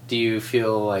do you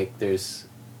feel like there's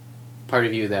part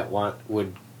of you that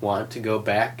would want to go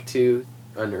back to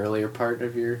an earlier part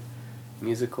of your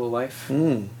musical life?"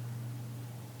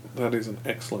 That is an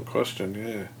excellent question,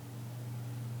 yeah.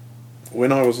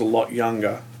 When I was a lot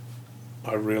younger,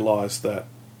 I realised that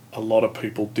a lot of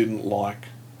people didn't like,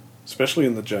 especially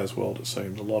in the jazz world it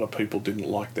seems, a lot of people didn't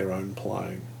like their own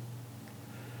playing.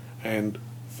 And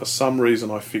for some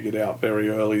reason I figured out very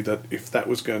early that if that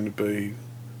was going to be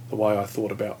the way I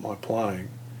thought about my playing,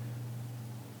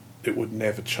 it would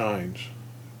never change.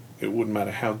 It wouldn't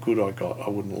matter how good I got, I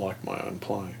wouldn't like my own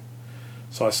playing.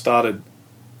 So I started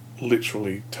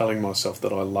literally telling myself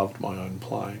that I loved my own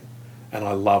playing, and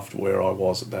I loved where I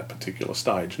was at that particular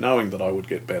stage, knowing that I would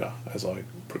get better as I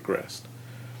progressed.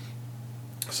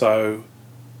 So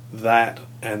that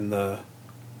and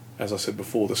as I said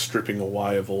before, the stripping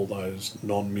away of all those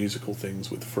non-musical things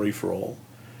with free-for-all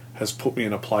has put me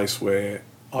in a place where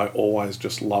I always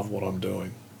just love what I'm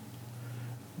doing.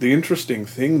 The interesting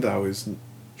thing though is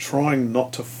trying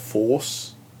not to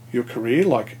force your career.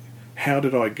 Like, how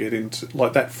did I get into,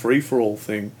 like, that free-for-all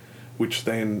thing, which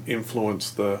then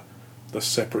influenced the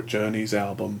Separate Journeys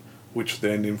album, which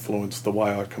then influenced the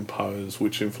way I compose,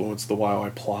 which influenced the way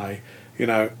I play.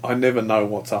 I never know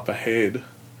what's up ahead,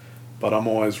 but I'm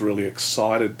always really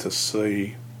excited to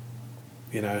see,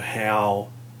 how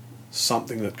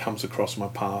something that comes across my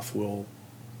path will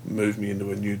move me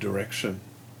into a new direction.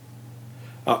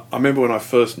 I remember when I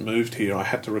first moved here, I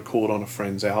had to record on a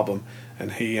friend's album,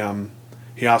 and he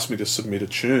asked me to submit a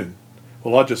tune.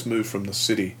 Well, I just moved from the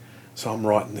city, so I'm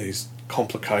writing these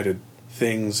complicated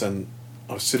things, and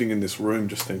I was sitting in this room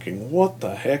just thinking, what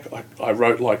the heck? I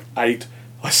wrote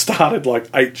I started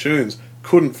 8 tunes,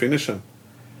 couldn't finish them.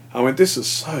 I went, this is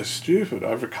so stupid,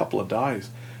 over a couple of days.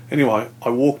 Anyway, I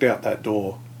walked out that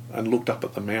door and looked up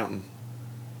at the mountain,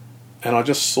 and I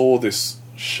just saw this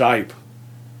shape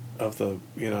of the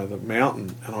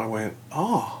mountain, and I went,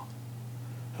 oh.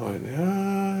 I went,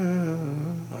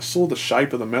 I saw the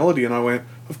shape of the melody, and I went,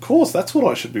 of course, that's what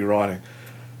I should be writing.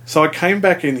 So I came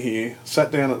back in here,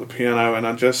 sat down at the piano, and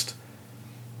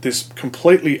this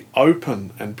completely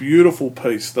open and beautiful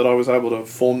piece that I was able to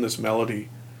form this melody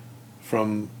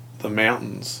from the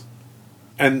mountains.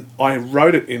 And I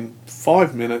wrote it in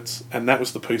 5 minutes, and that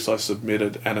was the piece I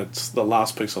submitted, and it's the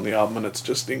last piece on the album, and it's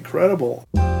just incredible.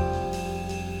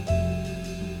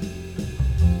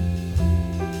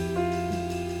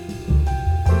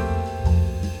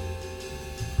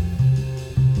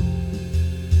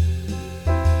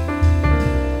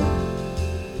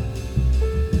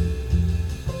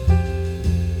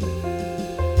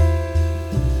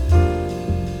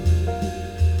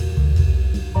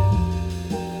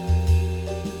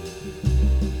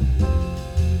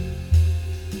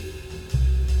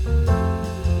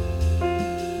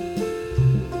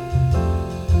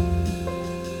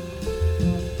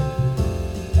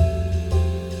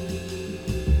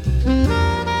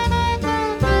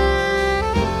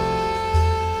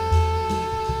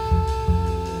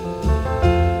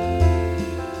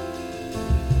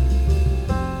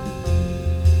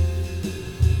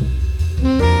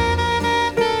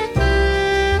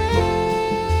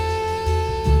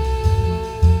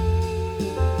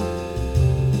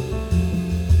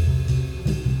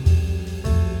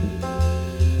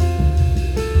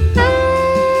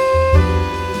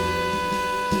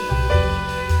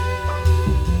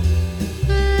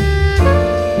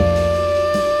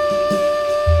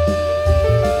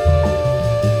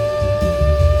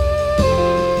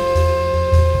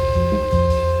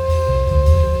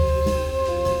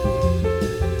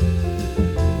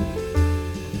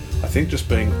 I think just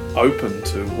being open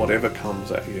to whatever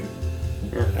comes at you.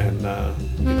 Yeah. And I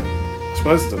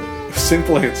suppose the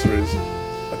simple answer is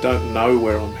I don't know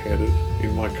where I'm headed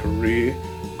in my career,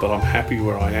 but I'm happy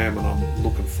where I am, and I'm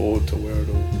looking forward to where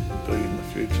it'll be in the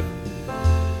future.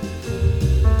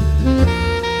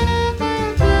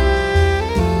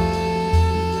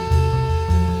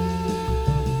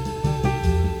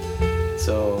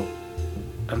 So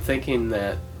I'm thinking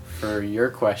that for your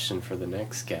question for the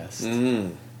next guest,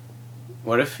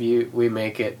 what if we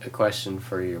make it a question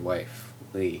for your wife,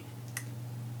 Lee?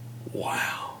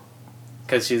 Wow.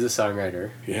 Because she's a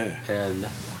songwriter. Yeah. And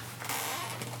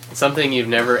something you've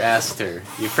never asked her.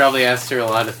 You've probably asked her a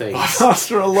lot of things. I've asked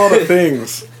her a lot of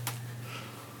things.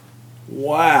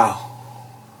 Wow.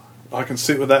 I can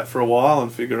sit with that for a while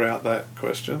and figure out that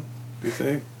question, do you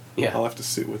think? Yeah. I'll have to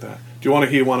sit with that. Do you want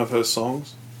to hear one of her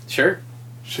songs? Sure.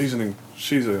 She's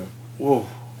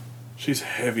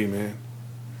heavy, man.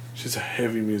 She's a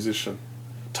heavy musician.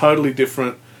 Totally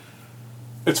different.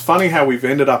 It's funny how we've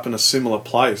ended up in a similar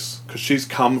place, because she's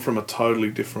come from a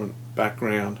totally different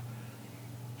background.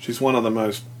 She's one of the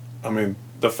most...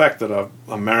 the fact that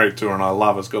I'm married to her and I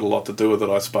love her has got a lot to do with it,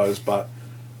 I suppose, but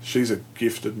she's a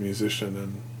gifted musician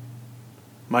and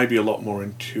maybe a lot more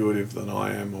intuitive than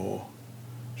I am, or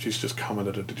she's just come at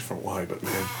it a different way, but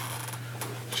man,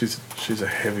 she's a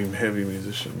heavy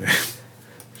musician, man.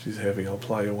 She's heavy. I'll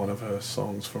play you one of her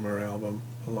songs from her album,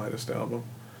 the latest album.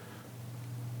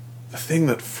 The thing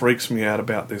that freaks me out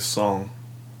about this song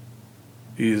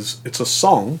is it's a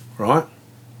song, right?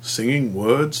 Singing,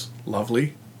 words,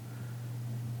 lovely.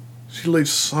 She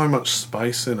leaves so much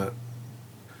space in it,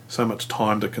 so much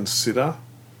time to consider,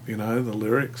 the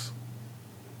lyrics.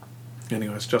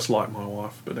 Anyway, it's just like my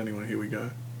wife, but anyway, here we go.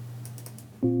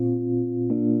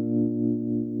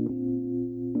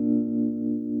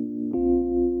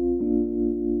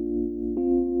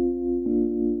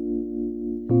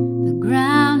 The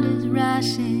ground is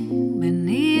rushing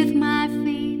beneath my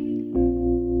feet,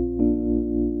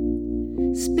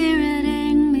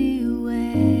 spiriting me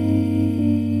away.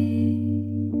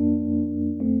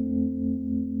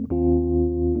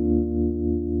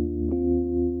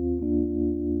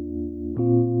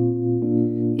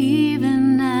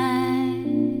 Even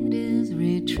night is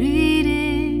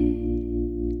retreating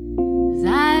as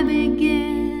I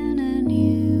begin a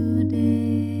new day.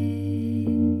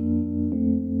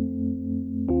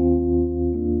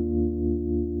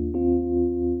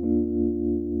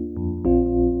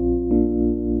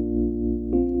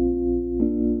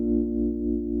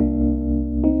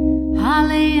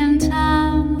 Holly and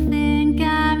Tom think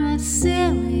I'm a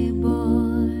silly boy,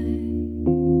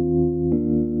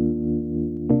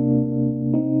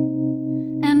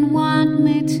 and want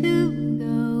me to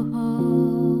go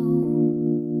home.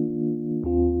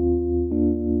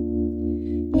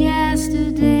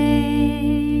 Yesterday,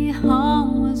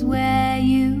 home was where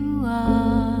you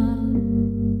are.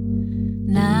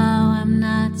 Now I'm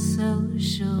not so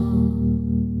sure.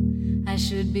 I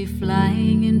should be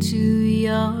flying into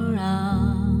your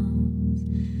arms,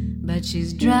 but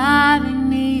she's driving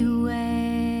me away.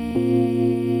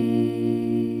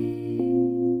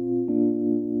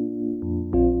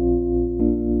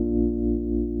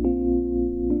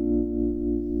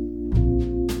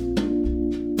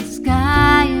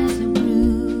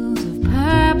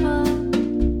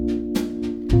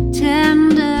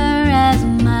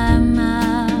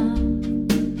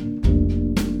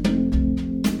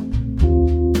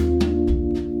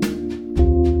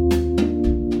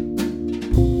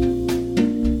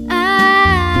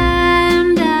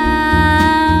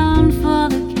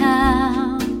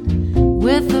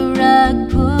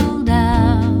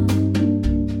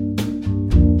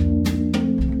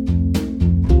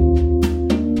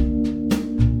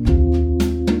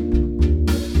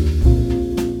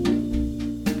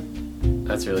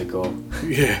 That's really cool.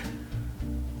 Yeah.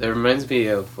 It reminds me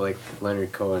of like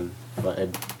Leonard Cohen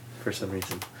vibe for some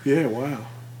reason. Yeah, wow.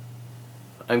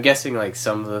 I'm guessing like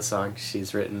some of the songs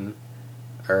she's written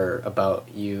are about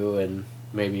you and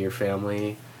maybe your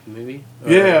family, maybe? Or-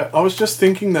 Yeah, I was just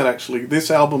thinking that actually. This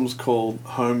album's called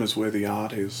Home is Where the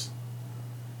Art Is.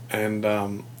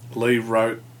 And Lee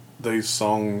wrote these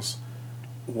songs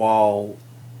while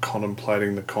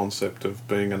contemplating the concept of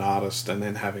being an artist and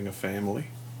then having a family.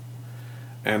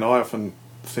 And I often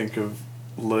think of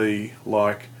Lee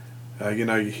like, you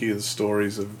hear the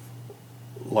stories of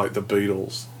like the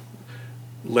Beatles.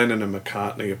 Lennon and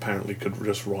McCartney apparently could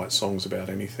just write songs about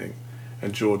anything.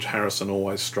 And George Harrison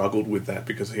always struggled with that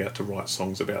because he had to write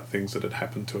songs about things that had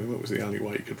happened to him. It was the only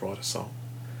way he could write a song.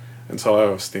 And so I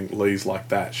always think Lee's like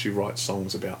that. She writes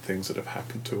songs about things that have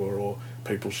happened to her or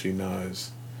people she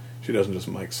knows. She doesn't just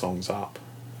make songs up,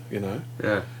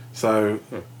 Yeah. So...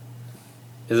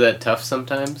 Is that tough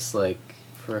sometimes? Like,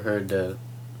 for her to...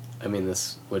 I mean,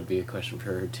 this would be a question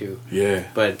for her, too. Yeah.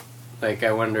 But, like,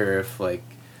 I wonder if, like...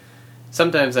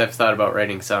 Sometimes I've thought about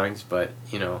writing songs, but,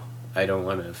 I don't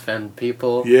want to offend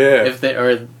people. Yeah. If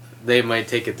they might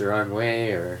take it the wrong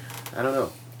way, or... I don't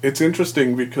know. It's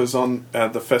interesting because on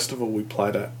the festival we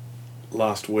played at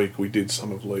last week, we did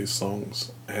some of Lee's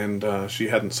songs, and she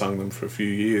hadn't sung them for a few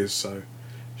years, so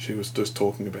she was just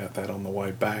talking about that on the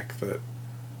way back, that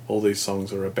all these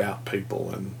songs are about people.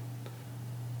 And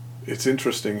it's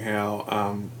interesting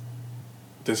how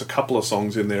there's a couple of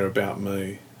songs in there about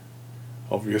me,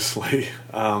 obviously.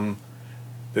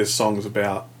 There's songs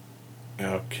about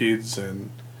our kids and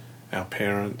our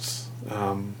parents.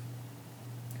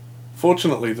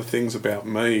 Fortunately, the things about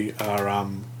me are,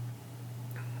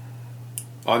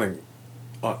 I think,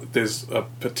 there's a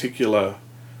particular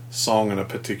song and a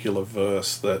particular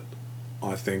verse that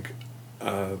I think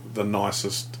are the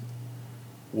nicest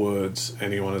words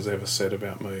anyone has ever said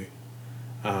about me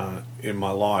in my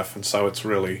life. And so it's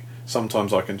really,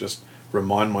 sometimes I can just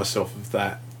remind myself of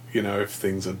that, if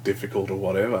things are difficult or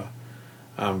whatever,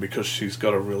 because she's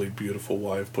got a really beautiful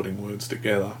way of putting words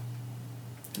together.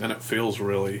 And it feels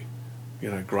really...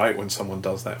 great when someone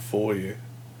does that for you.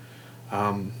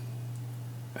 And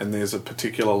there's a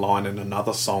particular line in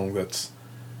another song that's,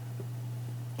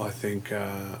 I think,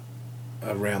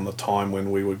 around the time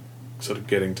when we were sort of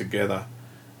getting together,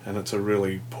 and it's a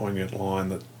really poignant line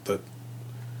that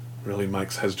really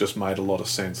has just made a lot of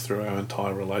sense through our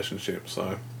entire relationship.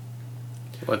 So,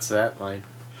 what's that line?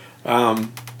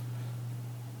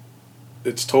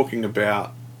 It's talking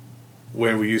about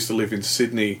when we used to live in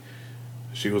Sydney.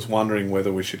 She was wondering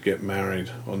whether we should get married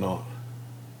or not.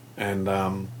 And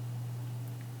I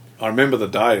remember the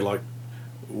day,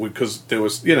 because there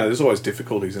was, there's always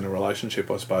difficulties in a relationship,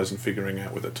 I suppose, in figuring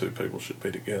out whether two people should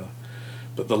be together.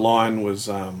 But the line was,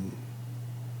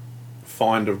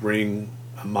 find a ring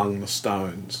among the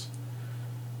stones,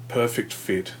 perfect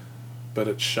fit, but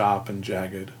it's sharp and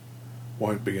jagged,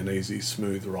 won't be an easy,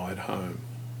 smooth ride home.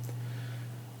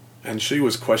 And she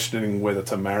was questioning whether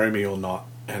to marry me or not.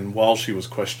 And while she was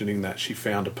questioning that, she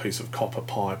found a piece of copper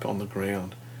pipe on the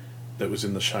ground that was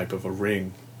in the shape of a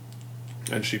ring.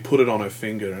 And she put it on her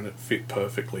finger and it fit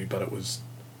perfectly, but it was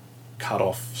cut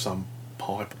off some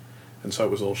pipe. And so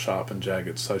it was all sharp and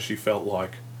jagged. So she felt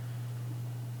like,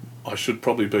 I should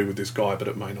probably be with this guy, but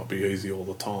it may not be easy all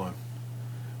the time.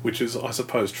 Which is, I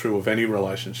suppose, true of any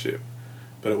relationship.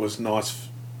 But it was nice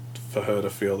for her to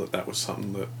feel that was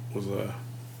something that was a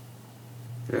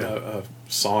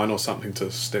sign or something to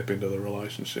step into the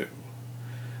relationship.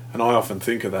 And I often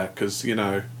think of that because,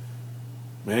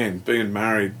 man, being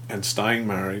married and staying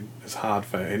married is hard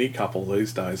for any couple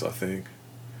these days, I think.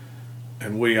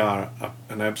 And we are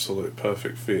an absolute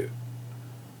perfect fit.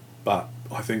 But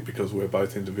I think because we're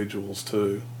both individuals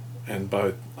too, and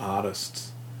both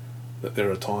artists, that there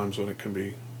are times when it can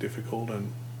be difficult,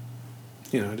 and,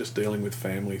 just dealing with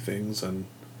family things and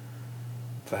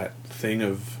that thing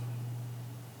of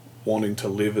wanting to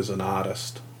live as an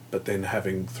artist, but then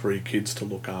having 3 kids to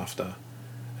look after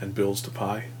and bills to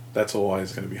pay. That's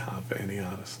always going to be hard for any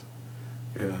artist,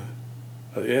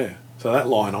 But yeah, so that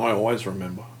line I always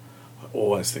remember. I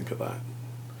always think of that.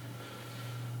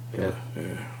 Yeah.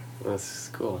 Yeah. That's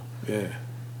cool. Yeah.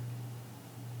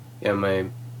 Yeah, my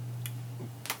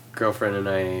girlfriend and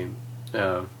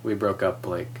I, we broke up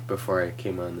before I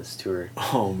came on this tour.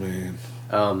 Oh man.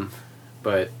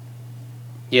 But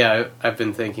yeah, I've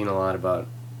been thinking a lot about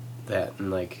that,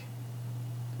 and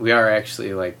we are actually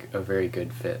a very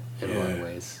good fit in a lot of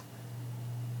ways.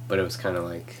 But it was kind of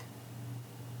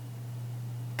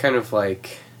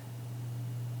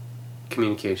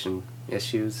communication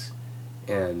issues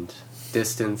and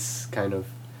distance kind of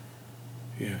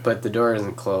Yeah. But the door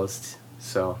isn't closed,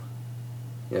 so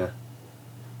yeah.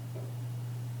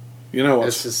 You know what?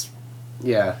 It's just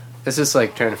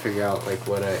like trying to figure out like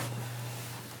what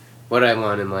I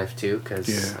want in life too, because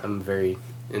Yeah. I'm a very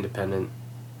independent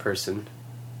person,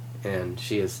 and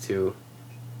she is too.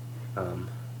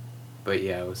 But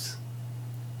yeah,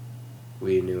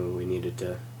 we knew we needed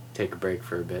to take a break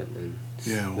for a bit, and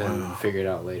Yeah, then wow. figure it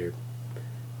out later.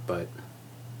 But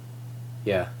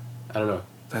yeah, I don't know.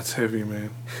 That's heavy, man.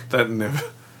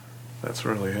 That's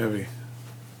really heavy.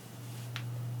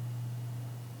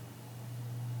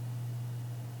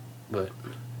 But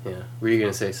yeah, were you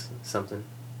gonna say something?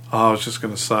 I was just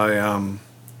going to say,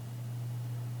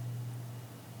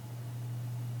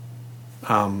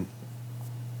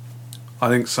 I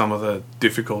think some of the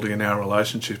difficulty in our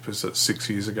relationship is that 6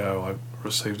 years ago I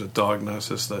received a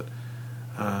diagnosis that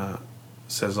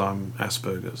says I'm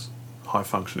Asperger's, high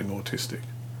functioning autistic.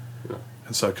 Yeah.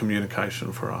 And so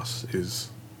communication for us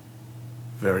is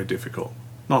very difficult.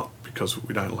 Not because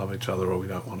we don't love each other or we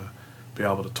don't want to be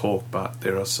able to talk, but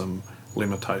there are some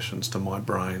limitations to my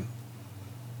brain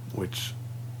which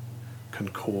can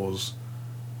cause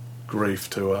grief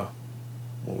to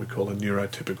what we call a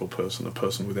neurotypical person, a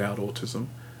person without autism,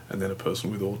 and then a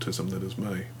person with autism that is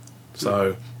me.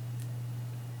 So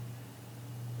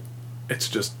it's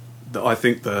just, I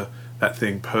think that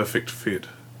thing, perfect fit,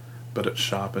 but it's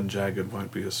sharp and jagged,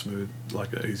 won't be a smooth,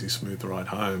 like an easy, smooth ride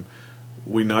home.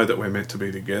 We know that we're meant to be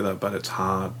together, but it's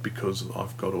hard because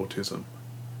I've got autism.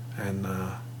 And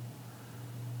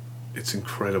it's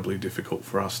incredibly difficult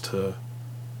for us to,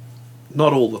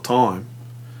 not all the time.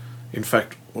 In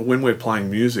fact, when we're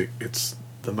playing music, it's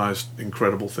the most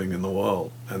incredible thing in the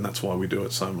world, and that's why we do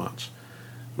it so much.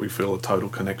 We feel a total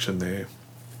connection there.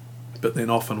 But then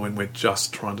often when we're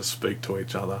just trying to speak to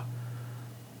each other,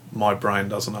 my brain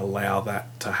doesn't allow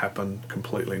that to happen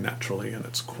completely naturally, and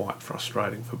it's quite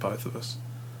frustrating for both of us.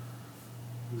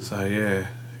 So yeah,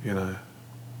 you know.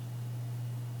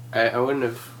 I wouldn't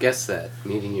have guessed that,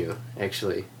 meeting you,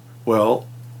 actually. Well,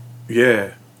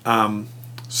 yeah.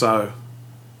 So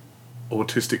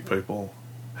autistic people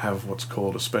have what's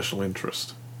called a special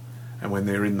interest, and when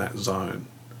they're in that zone,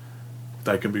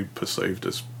 they can be perceived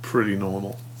as pretty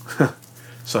normal.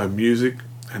 So music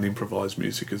and improvised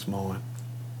music is mine.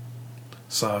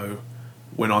 So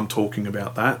when I'm talking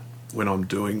about that, when I'm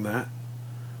doing that,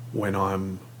 when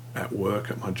I'm at work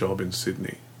at my job in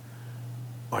Sydney,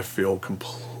 I feel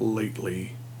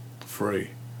completely free.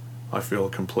 I feel a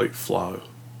complete flow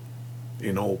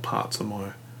in all parts of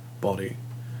my body.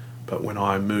 But when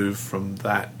I move from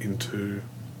that into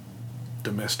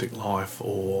domestic life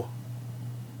or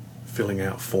filling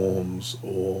out forms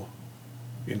or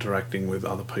interacting with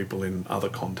other people in other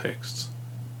contexts,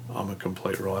 I'm a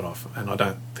complete write-off. And I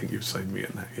don't think you've seen me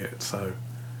in that yet. So,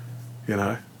 you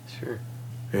know, Sure.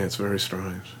 yeah, it's very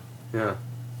strange. Yeah.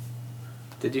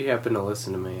 Did you happen to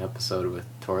listen to my episode with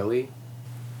Torley?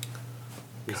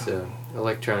 He's an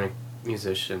electronic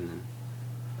musician,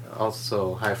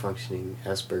 also high-functioning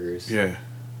Asperger's. Yeah,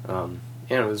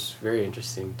 Yeah, it was very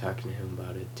interesting talking to him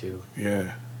about it, too.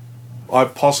 yeah. I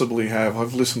possibly have.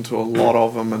 I've listened to a lot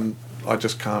of them and I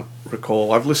just can't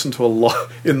recall. I've listened to a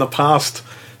lot in the past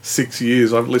 6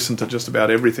 years. I've listened to just about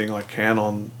everything I can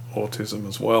on autism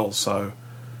as well. So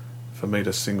for me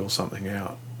to single something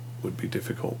out would be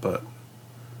difficult, but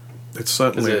it's Is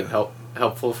certainly... it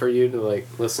helpful for you to, like,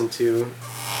 listen to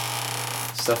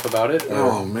stuff about it? Or?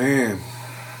 Oh, man.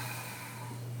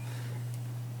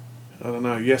 I don't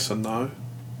know, yes and no.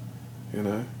 You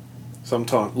know?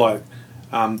 Sometimes, like,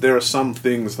 there are some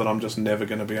things that I'm just never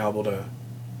going to be able to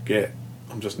get.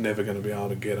 I'm just never going to be able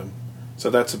to get them. So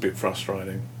that's a bit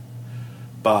frustrating.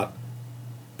 But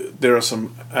there are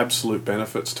some absolute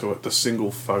benefits to it. The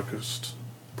single-focused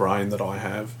brain that I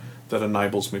have that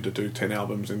enables me to do 10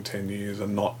 albums in 10 years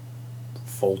and not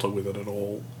falter with it at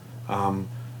all.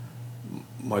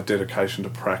 My dedication to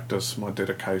practice, my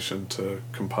dedication to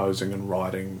composing and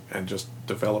writing and just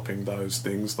developing those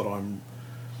things that I'm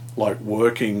like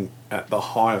working at the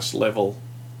highest level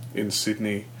in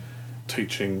Sydney,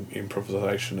 teaching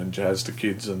improvisation and jazz to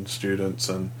kids and students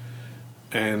and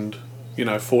you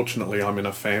know, fortunately I'm in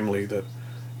a family that,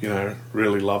 you know,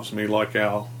 really loves me, like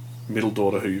our middle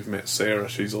daughter who you've met, Sarah,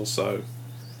 she's also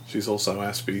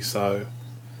Aspie, so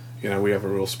you know, we have a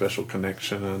real special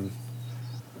connection. And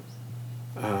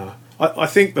I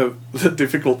think the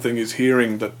difficult thing is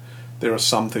hearing that there are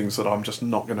some things that I'm just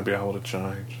not going to be able to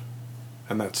change,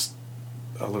 and that's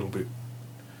a little bit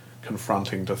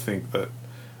confronting to think that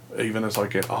even as I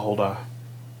get older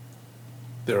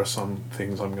there are some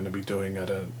things I'm going to be doing at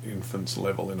an infant's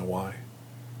level in a way,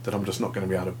 that I'm just not going to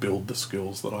be able to build the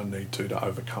skills that I need to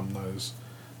overcome those.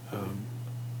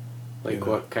 Like you know.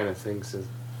 what kind of things is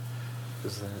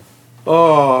that?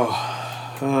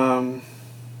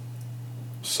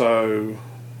 So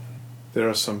there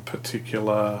are some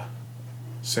particular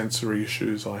sensory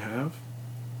issues I have,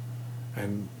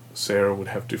 and Sarah would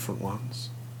have different ones,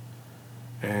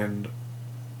 and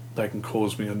they can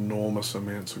cause me enormous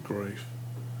amounts of grief.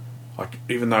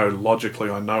 Even though logically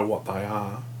I know what they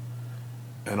are,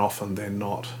 and often they're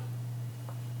not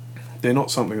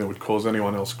something that would cause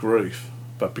anyone else grief,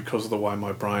 but because of the way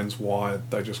my brain's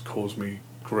wired, they just cause me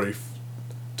grief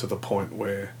to the point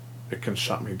where it can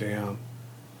shut me down,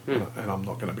 and I'm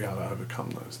not going to be able to overcome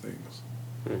those things.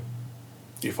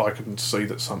 If I can see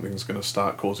that something's going to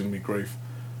start causing me grief,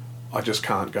 I just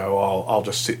can't go, I'll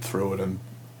just sit through it and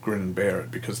grin and bear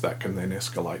it, because that can then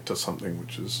escalate to something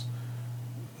which is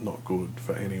not good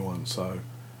for anyone. So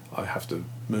I have to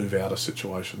move out of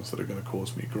situations that are going to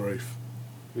cause me grief.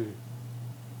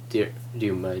 Do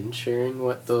you mind sharing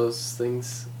what those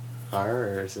things are,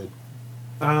 or is it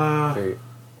very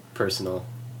personal?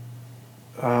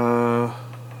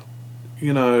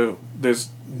 You know, there's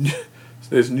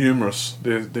numerous.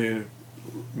 There are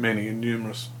many and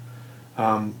numerous.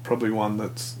 Probably one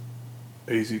that's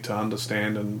easy to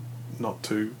understand and not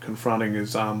too confronting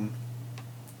is I've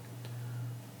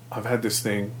had this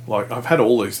thing, like I've had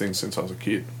all these things since I was a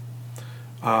kid.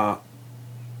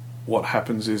 What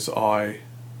happens is I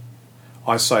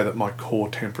say that my core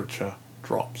temperature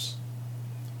drops.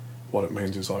 What it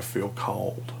means is I feel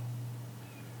cold.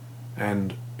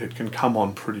 And it can come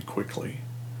on pretty quickly.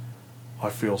 I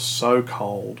feel so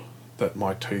cold that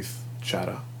my teeth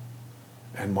chatter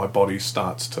and my body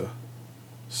starts to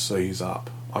seize up.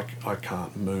 I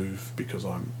can't move because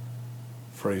I'm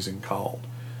freezing cold.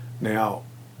 Now,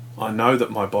 I know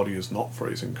that my body is not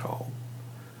freezing cold,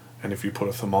 and if you put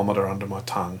a thermometer under my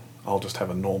tongue, I'll just have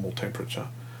a normal temperature.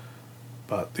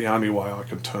 But the only way I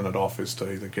can turn it off is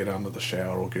to either get under the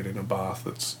shower or get in a bath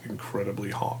that's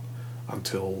incredibly hot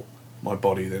until my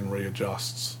body then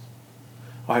readjusts.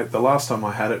 The last time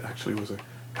I had it actually was a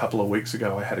couple of weeks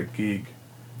ago. I had a gig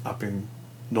up in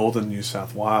northern New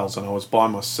South Wales, and I was by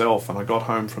myself, and I got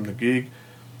home from the gig,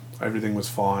 everything was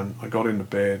fine, I got into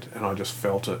bed and I just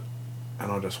felt it,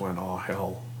 and I just went, oh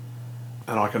hell.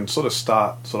 And I can sort of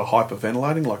start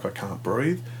hyperventilating, like I can't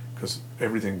breathe, because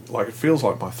everything, like it feels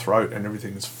like my throat and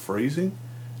everything is freezing.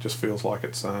 It just feels like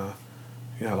it's,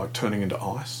 like turning into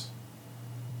ice.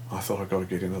 I thought I'd got to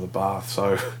get into the bath,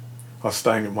 so I was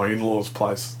staying at my in-laws'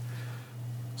 place.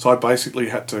 So I basically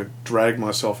had to drag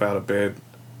myself out of bed,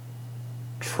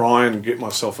 try and get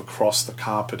myself across the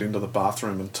carpet into the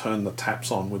bathroom and turn the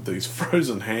taps on with these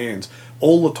frozen hands,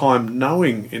 all the time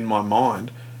knowing in my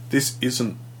mind, this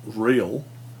isn't real.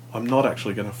 I'm not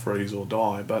actually going to freeze or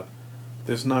die, but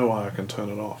there's no way I can turn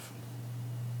it off.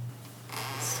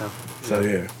 So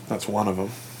yeah, that's one of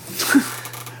them.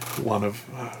 One of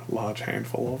a large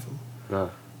handful of them.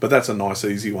 No. But that's a nice,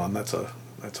 easy one.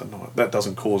 That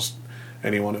doesn't cause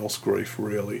anyone else grief,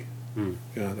 really.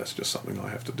 That's just something I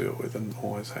have to deal with and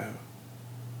always have.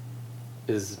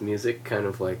 Is music kind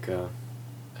of like a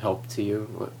help to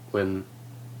you when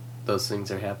those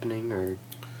things are happening, or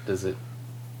does it?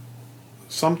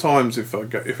 Sometimes if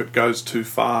it goes too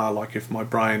far, like if my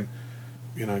brain,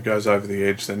 goes over the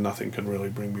edge, then nothing can really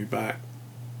bring me back.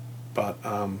 But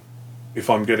if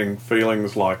I'm getting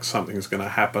feelings like something's going to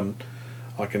happen,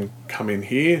 I can come in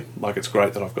here. Like, it's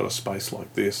great that I've got a space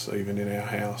like this, even in our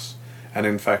house. And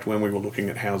in fact, when we were looking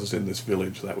at houses in this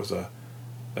village, that was an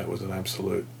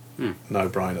absolute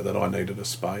no-brainer that I needed a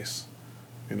space,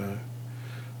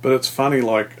 But it's funny,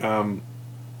 like,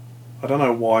 I don't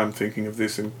know why I'm thinking of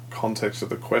this in context of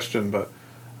the question, but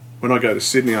when I go to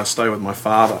Sydney, I stay with my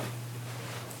father.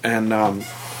 And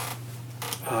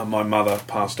my mother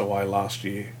passed away last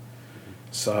year,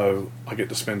 so I get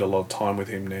to spend a lot of time with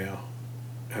him now.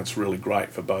 And it's really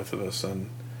great for both of us.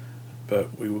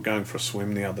 But we were going for a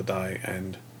swim the other day,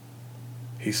 and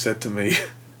he said to me,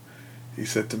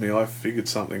 I figured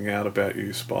something out about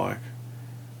you, Spike.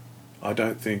 I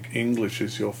don't think English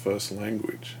is your first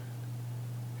language.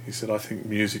 He said, I think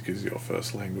music is your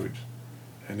first language,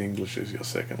 and English is your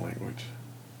second language.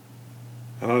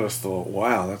 And I just thought,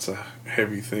 wow, that's a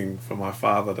heavy thing for my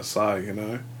father to say,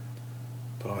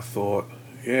 But I thought,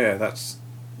 yeah, that's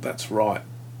right.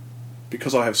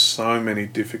 Because I have so many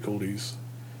difficulties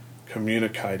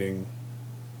communicating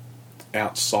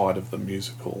outside of the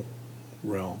musical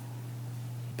realm.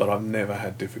 But I've never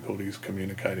had difficulties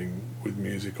communicating with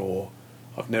music, or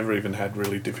I've never even had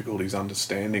really difficulties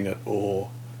understanding it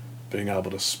or being able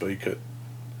to speak it.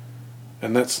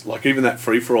 And that's like even that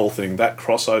free-for-all thing, that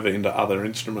crossover into other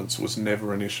instruments was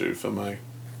never an issue for me.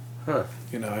 Huh.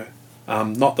 You know,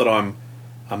 not that I'm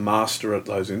a master at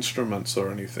those instruments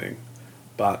or anything,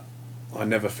 but I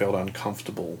never felt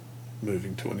uncomfortable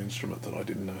moving to an instrument that I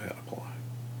didn't know how to play.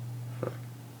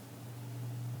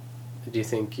 Do you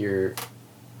think your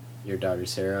daughter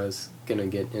Sarah's gonna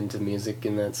get into music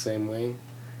in that same way?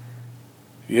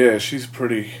 Yeah, she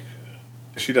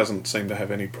doesn't seem to have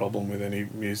any problem with any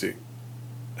music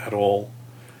at all.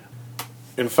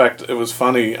 In fact, it was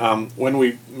funny, when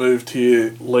we moved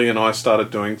here, Lee and I started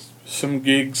doing some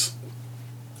gigs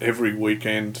every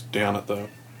weekend down at the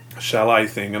chalet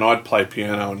thing, and I'd play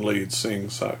piano and Lee'd sing,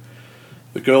 so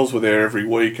the girls were there every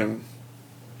week, and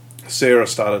Sarah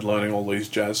started learning all these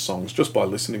jazz songs just by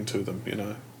listening to them, you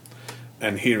know,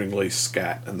 and hearing Lee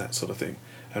scat and that sort of thing.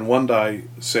 And one day,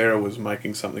 Sarah was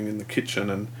making something in the kitchen,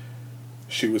 and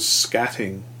she was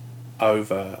scatting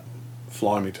over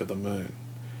Fly Me to the Moon.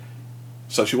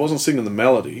 So she wasn't singing the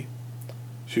melody,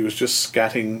 she was just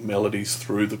scatting melodies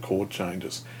through the chord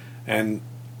changes. And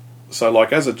so,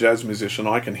 like, as a jazz musician,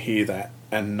 I can hear that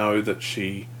and know that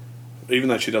she, even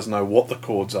though she doesn't know what the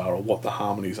chords are or what the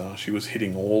harmonies are, she was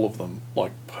hitting all of them,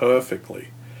 like, perfectly,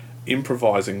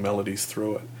 improvising melodies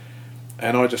through it.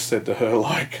 And I just said to her,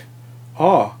 like,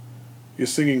 "Oh, you're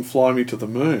singing Fly Me to the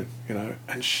Moon," you know,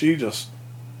 and she just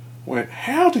went,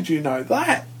 "How did you know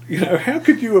that? You know, how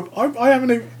could you have, I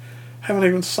haven't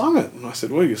even sung it." And I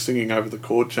said, "Well, you're singing over the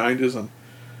chord changes," and,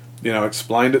 you know,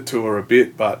 explained it to her a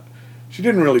bit, but she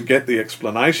didn't really get the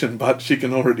explanation, but she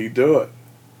can already do it,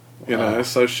 you know,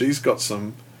 so she's got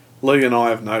some, Lee and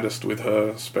I have noticed with her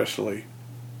especially,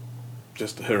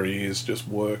 just her ears just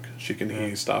work, she can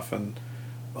hear stuff, and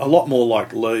a lot more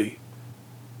like Lee.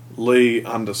 Lee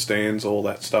understands all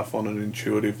that stuff on an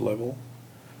intuitive level.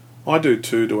 I do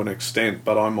too, to an extent,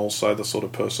 but I'm also the sort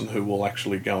of person who will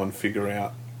actually go and figure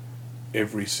out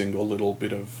every single little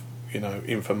bit of, you know,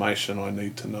 information I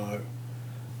need to know.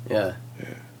 Yeah.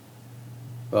 Yeah.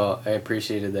 Well, I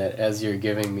appreciated that. As you're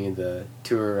giving me the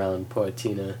tour around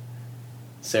Poatina,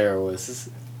 Sarah was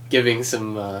giving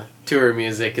some tour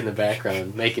music in the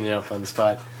background, making it up on the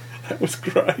spot. That was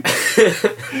great.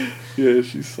 Yeah,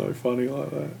 she's so funny like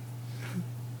that.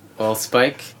 Well,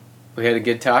 Spike, we had a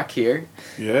good talk here.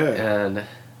 Yeah. And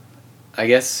I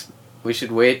guess we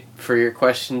should wait for your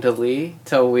question to Lee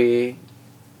till we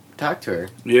talk to her.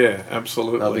 Yeah,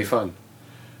 absolutely. That'll be fun.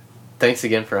 Thanks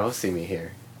again for hosting me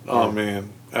here. Oh,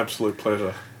 man. Absolute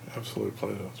pleasure. Absolute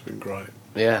pleasure. It's been great.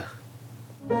 Yeah.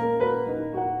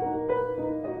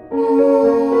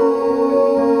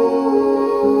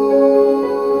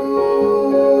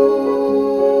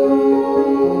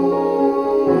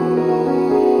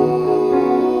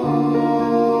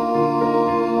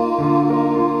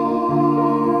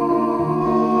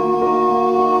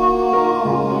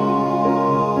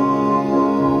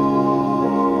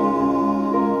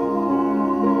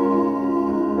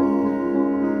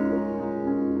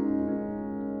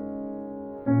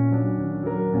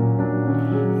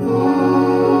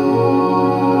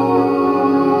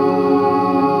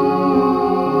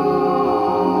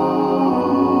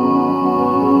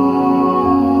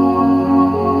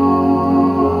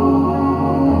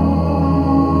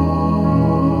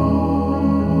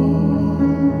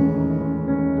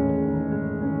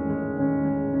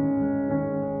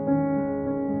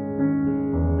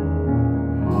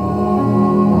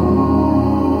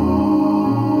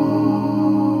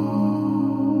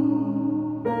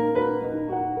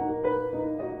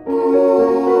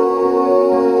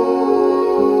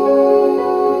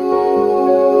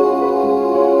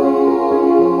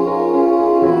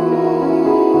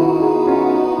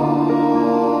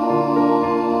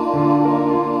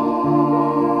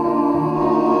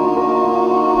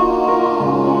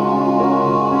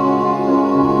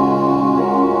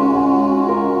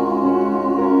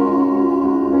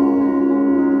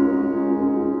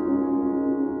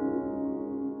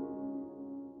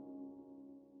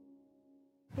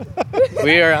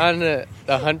 We are on the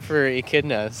hunt for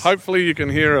echidnas. Hopefully you can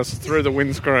hear us through the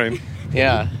windscreen.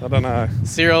 Yeah. I don't know.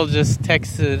 Cyril just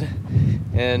texted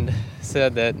and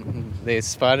said that they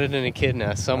spotted an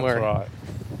echidna somewhere. That's right.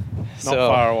 So,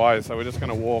 Not far away, so we're just going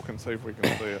to walk and see if we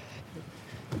can see it.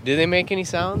 do they make any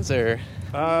sounds or?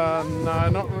 No,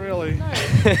 not really. No,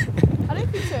 I don't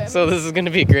think so. So this is going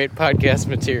to be great podcast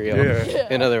material. Yeah.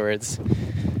 In other words.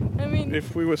 I mean,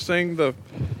 If we were seeing the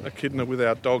echidna with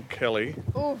our dog Kelly,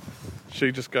 oof.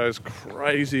 she just goes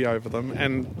crazy over them,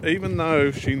 and even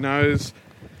though she knows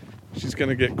she's going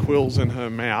to get quills in her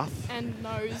mouth And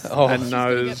nose. Oh. and She's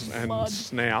gonna nose get and blood.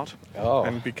 snout Oh.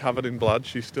 and be covered in blood.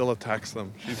 She still attacks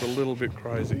them. She's a little bit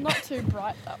crazy. Not too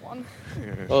bright, that one.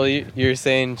 Yeah. Well, you're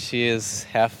saying she is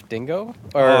half dingo?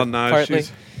 Or Oh no, partly?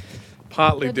 she's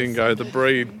partly They're dingo. The descended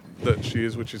breed from- that she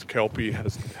is, which is Kelpie,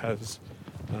 has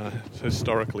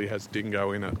historically has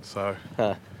dingo in it. So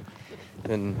Huh.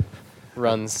 And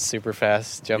runs super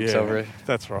fast, jumps yeah, over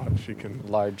that's right. She can.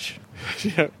 large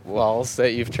Yeah, walls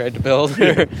that you've tried to build.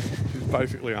 yeah. She's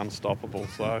basically unstoppable.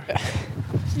 So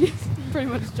You pretty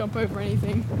much jump over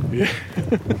anything. yeah,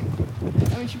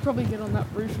 I mean, she'd probably get on that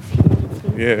roof if she wanted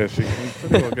to. yeah, she can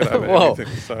pretty well get over Whoa, anything.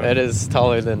 So that is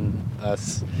taller than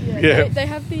us. Yeah. They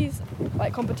have these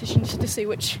like competitions to see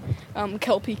which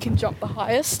Kelpie can jump the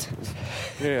highest.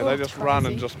 yeah, Oh, they it's just run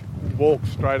and crazy. just walk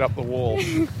straight up the wall.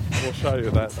 We'll show you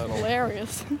that. That'll,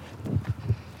 Hilarious.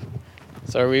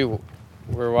 So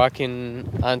we're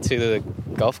walking onto the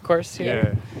golf course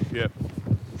here? yeah,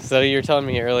 So you're telling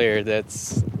me earlier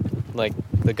that's like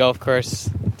the golf course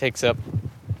takes up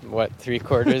what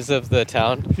 3/4 of the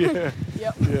town? yeah,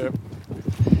 Yep. yeah.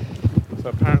 So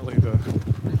apparently the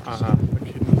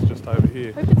echidna's just over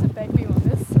here. Hope it's a baby one.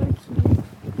 That's so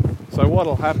cute. So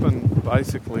what'll happen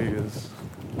basically is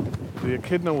the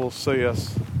echidna will see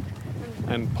us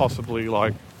and possibly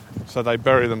so they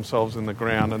bury themselves in the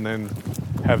ground and then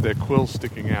have their quills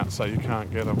sticking out so you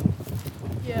can't get them.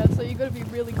 Yeah, so you got to be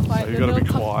really quiet. So you've got to be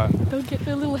quiet. They'll get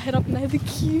their little head up and they have the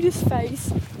cutest face.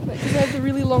 Because they have the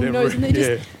really long They're nose and they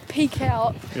yeah. just peek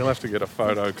out. You'll have to get a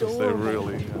photo because they're Adorable.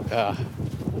 really, Ah,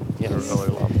 they're yes. really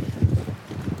lovely.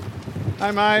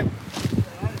 Hey mate,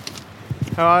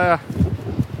 how are ya?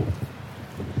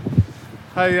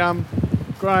 Hey,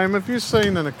 Graham, have you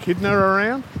seen an echidna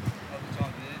around?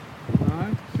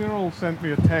 No. Cyril sent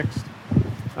me a text.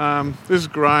 This is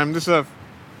Graham. This is a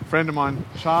friend of mine,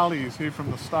 Charlie, is here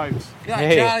from the States.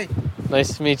 Hey,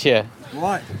 nice to meet you.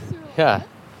 Right. Yeah.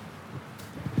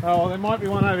 Oh, there might be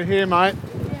one over here, mate.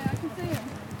 Yeah, I can see him.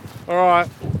 All right.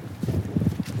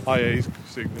 Oh yeah, he's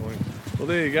signalling. Well,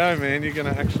 there you go, man. You're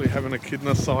going to actually have an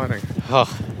echidna sighting, Oh,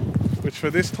 which for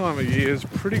this time of year is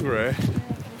pretty rare.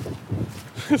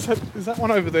 Is that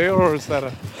one over there, or is that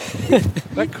a?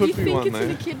 That could you be think one it's there.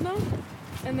 an echidna,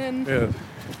 and then Yeah.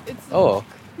 it's oh,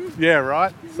 Yeah,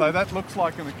 right. So that looks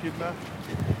like an echidna.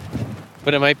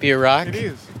 but it might be a rock. It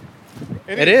is.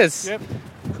 It is? Yep,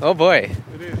 Oh boy.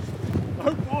 it is.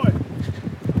 Oh boy.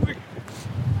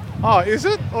 Oh, is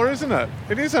it or isn't it?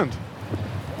 It isn't.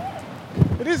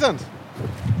 It isn't.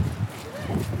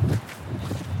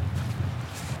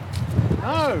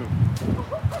 No.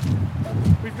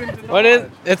 We've been denied. What is?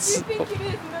 you It's think it is,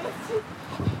 and then it's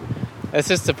it's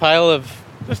just a pile of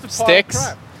Just a pile sticks.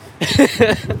 of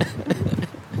crap.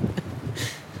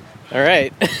 All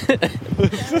right.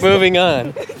 Moving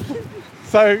on.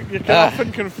 So you can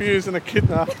often confuse an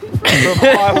echidna for a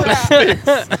pile of sticks.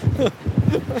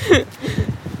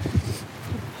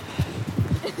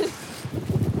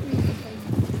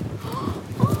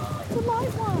 oh, it's a light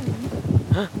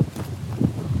one.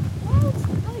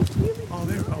 Oh, it's really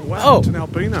cute. Oh, wow, Oh. it's an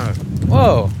albino.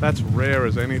 Whoa. That's rare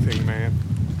as anything, man.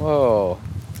 Whoa.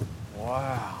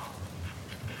 Wow.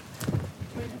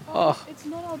 Oh. It's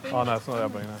not albino. Oh, no, it's not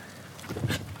albino.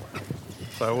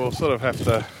 So we'll sort of have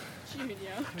to... Junior.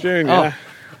 Junior. Oh.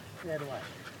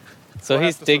 So We'll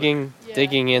he's have to sort of- digging, Yeah.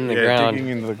 digging in the yeah, ground.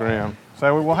 digging into the ground.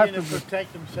 So we will have To to...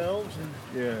 protect themselves and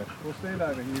Yeah, we'll stand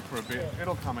over here for a bit.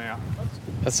 It'll come out.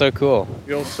 That's so cool.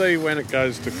 You'll see when it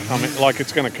goes to come in, like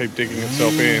it's going to keep digging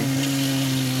itself in.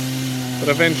 But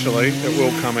eventually it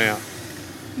will come out.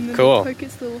 And then Cool. it'll poke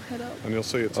its little head up. And you'll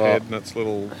see its Oh. head and its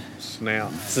little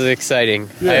snout. This is exciting.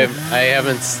 Yeah. I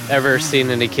haven't ever seen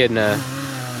an echidna.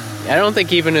 I don't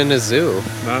think even in a zoo.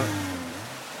 No?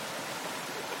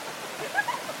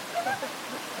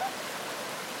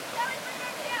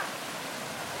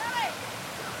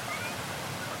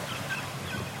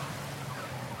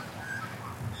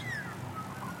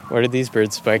 Where did these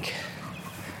birds spike?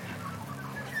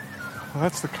 Well,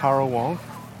 that's the Currawong.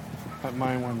 That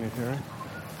main one you're hearing.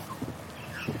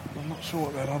 I'm not sure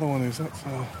what that other one is. That's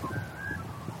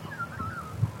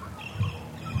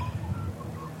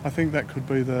I think that could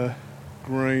be the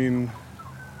green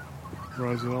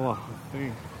rosella, I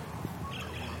think.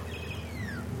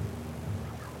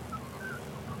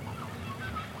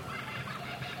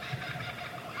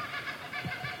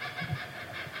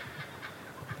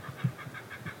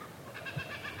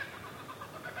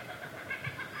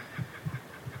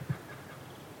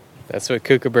 That's what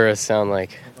kookaburras sound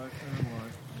like.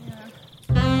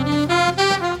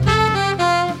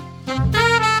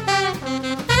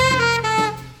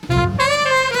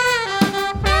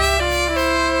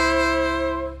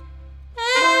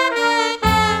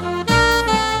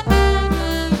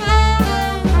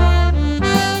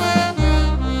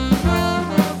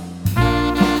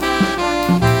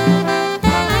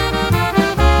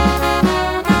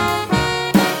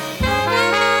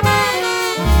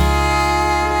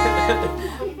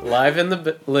 live in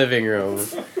the living room.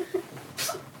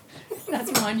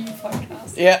 That's my new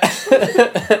podcast. Yeah.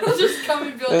 I'll just come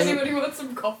and be like, anybody want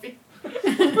some coffee? we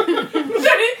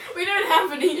don't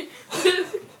have any.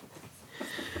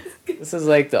 This is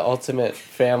like the ultimate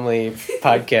family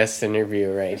podcast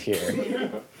interview right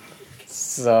here.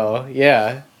 So,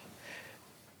 yeah.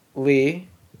 Lee,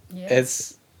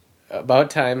 it's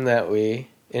about time that we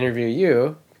interview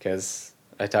you, because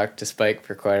I talked to Spike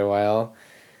for quite a while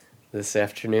this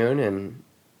afternoon, and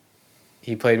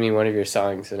he played me one of your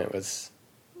songs, and it was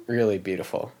really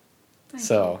beautiful. Thank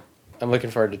you. I'm looking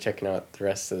forward to checking out the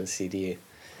rest of the CD.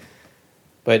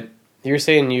 But you were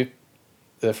saying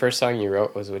the first song you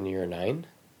wrote was when you were 9?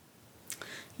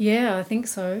 Yeah, I think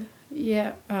so.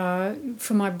 Yeah,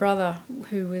 for my brother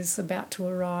who was about to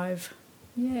arrive.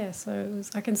 Yeah, so it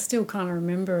was. I can still kind of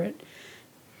remember it,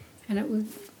 and it was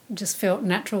just felt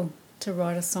natural to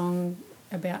write a song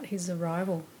about his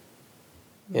arrival.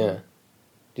 Yeah.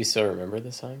 Do you still remember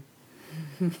the song?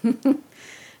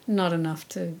 Not enough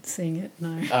to sing it,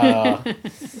 no.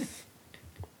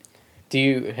 Do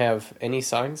you have any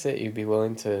songs that you'd be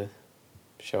willing to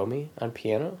show me on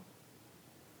piano?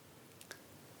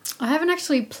 I haven't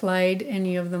actually played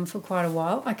any of them for quite a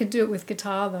while. I could do it with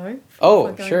guitar, though. Oh,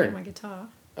 if I go sure. And get my guitar.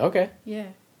 Okay. Yeah.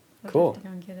 I'd Cool. have to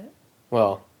go and get it.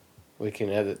 Well, we can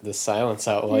edit the silence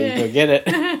out while you go get it.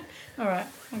 All right,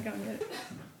 I'll go and get it.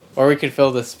 Or we could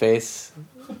fill the space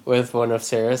with one of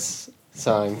Sarah's We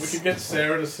songs. could get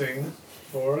Sarah to sing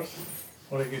for us.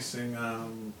 Why don't you sing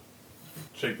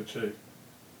Cheek to Cheek?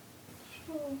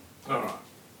 Sure. Alright.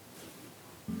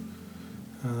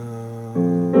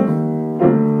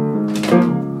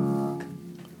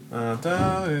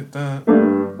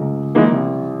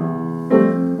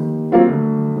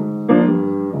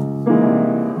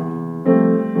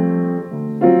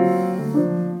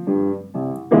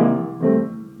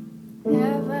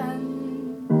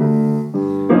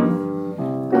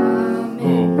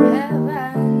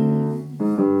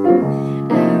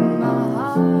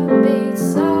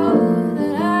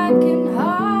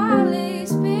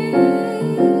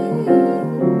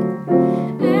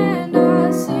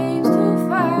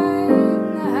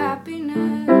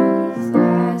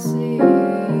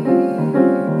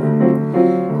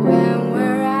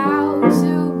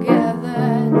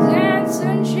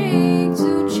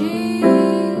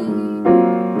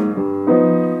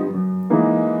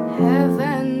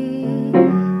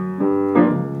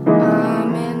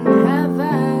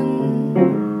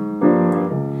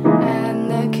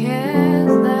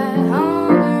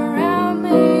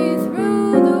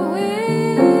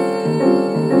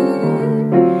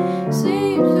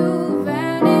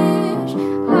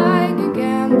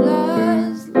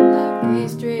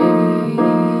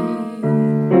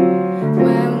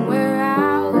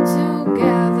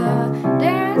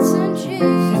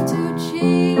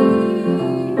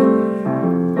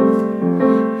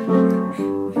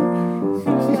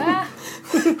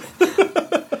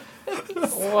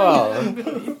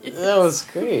 That was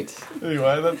great.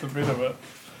 Anyway, that's a bit of it.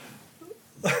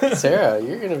 Sarah,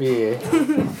 you're going to be a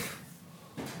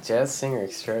jazz singer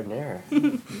extraordinaire.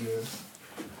 Yes.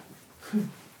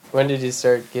 When did you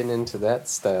start getting into that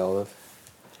style of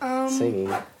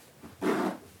singing?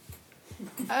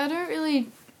 I don't really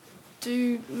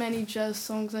do many jazz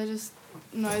songs. I just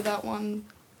know that one.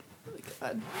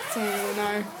 I don't really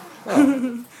know.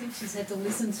 I think she's had to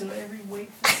listen to it every week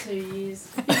for 2 years.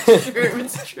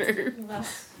 It's true.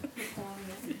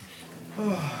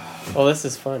 Well, this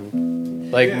is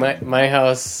fun. Like, my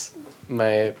house,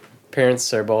 my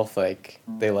parents are both like,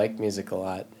 they like music a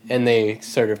lot. And they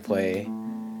sort of play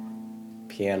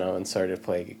piano and sort of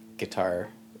play guitar.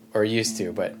 Or used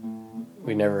to, but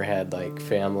we never had like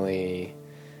family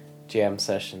jam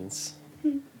sessions.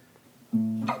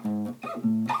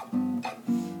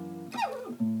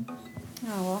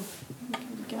 Oh well, give it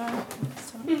a go.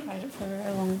 So I played it for a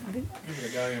very long bit. Give it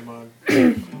a go, you mug.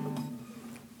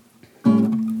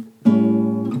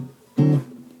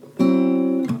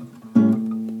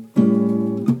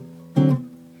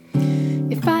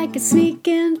 If I could sneak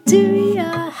into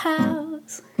your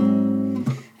house,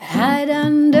 hide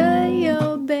under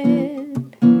your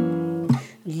bed,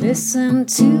 listen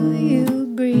to you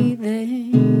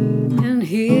breathing and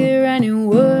hear any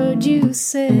word you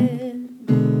said.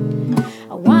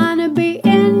 I wanna be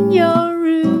in your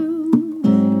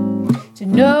room to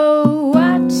know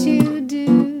what you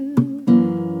do,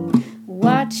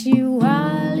 watch you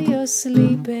while you're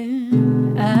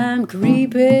sleeping. I'm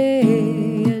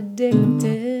creepy,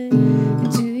 addicted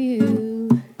to you,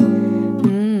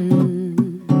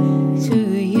 to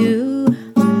you.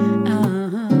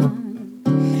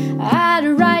 I'd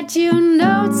write you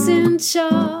notes in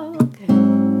chalk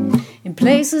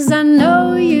places I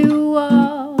know you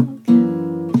walk,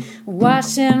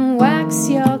 wash and wax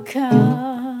your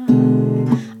car,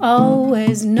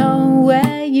 always know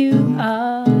where you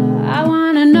are. I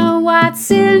wanna know what's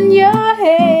in your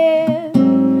head,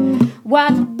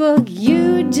 what book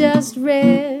you just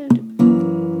read,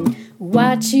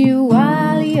 watch you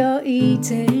while you're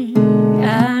eating.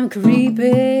 I'm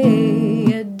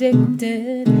creepy,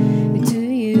 addicted to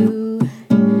you,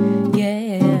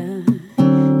 yeah,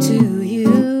 to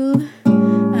you.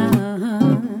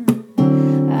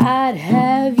 I'd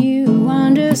have you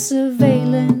under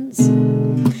surveillance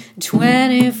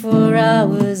 24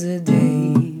 hours a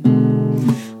day,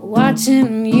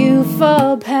 watching you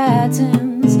for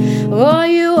patterns. Oh,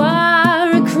 you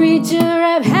are a creature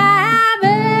of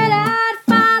habit. I'd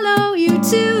follow you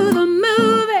to the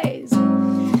movies,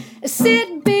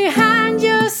 sit behind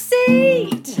your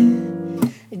seat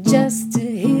just to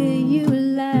hear you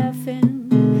laughing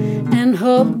and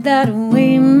hope that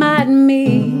we might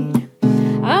meet.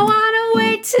 I wanna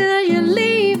wait till you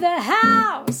leave the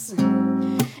house,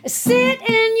 sit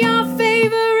in your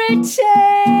favorite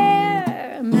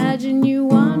chair, imagine you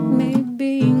want me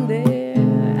being there.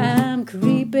 I'm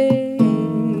creepy,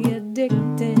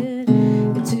 addicted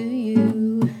to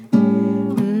you,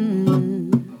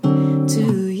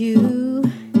 to you.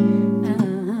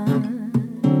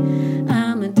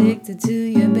 I'm addicted to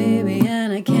you, baby,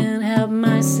 and I can't help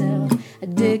myself.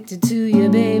 Addicted to you,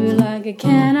 baby, like a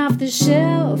can off the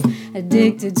shelf.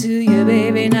 Addicted to you,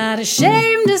 baby, not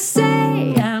ashamed to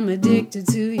say I'm addicted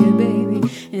to you, baby,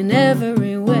 in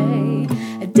every way.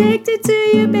 Addicted to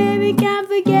you, baby, can't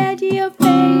forget your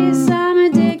face. I'm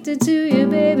addicted to you,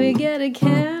 baby, get a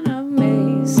can of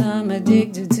mace. I'm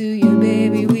addicted to you,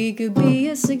 baby, we could be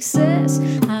a success.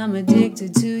 I'm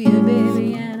addicted to you,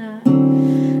 baby, and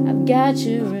I've got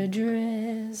your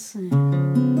address.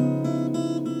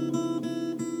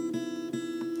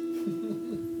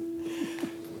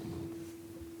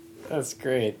 That's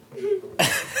great.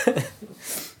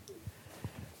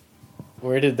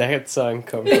 Where did that song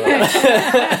come from?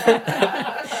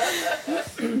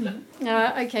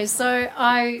 Okay, so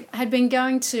I had been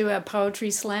going to a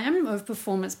poetry slam of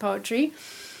performance poetry,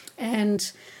 and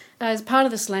as part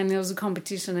of the slam there was a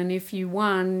competition, and if you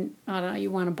won, I don't know, you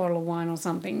won a bottle of wine or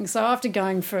something. So after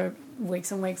going for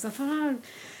weeks and weeks, I thought I'd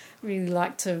really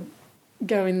like to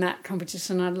go in that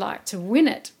competition. I'd like to win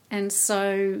it. And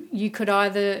so you could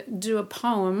either do a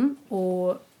poem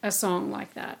or a song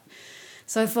like that.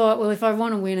 So I thought, well, if I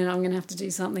want to win it, I'm going to have to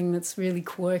do something that's really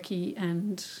quirky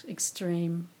and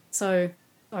extreme. So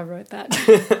I wrote that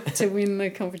to win the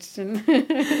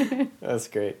competition. That's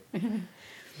great. Do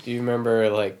you remember,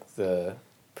 like, the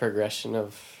progression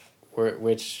of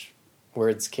which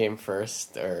words came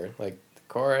first, or, like, the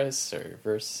chorus or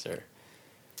verse, or...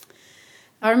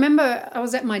 I remember I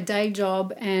was at my day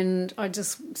job and I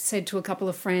just said to a couple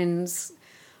of friends,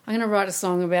 I'm going to write a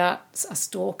song about a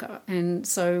stalker. And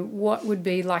so what would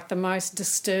be like the most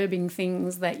disturbing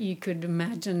things that you could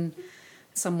imagine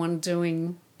someone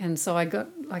doing? And so I got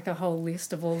like a whole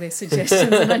list of all their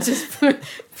suggestions and I just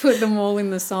put them all in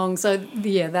the song. So,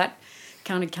 yeah, that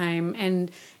kind of came.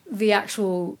 And the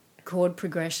actual chord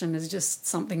progression is just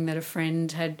something that a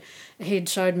friend had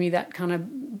showed me, that kind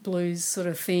of blues sort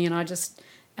of thing, and I just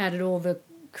added all the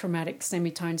chromatic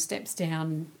semitone steps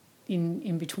down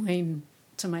in between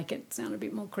to make it sound a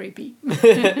bit more creepy.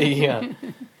 Yeah.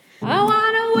 I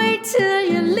want to wait till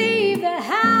you leave the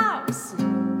house,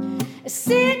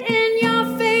 sit in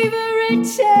your favorite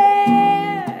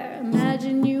chair,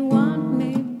 imagine you want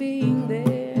me being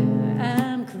there.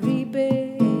 I'm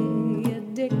creepy,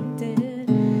 addicted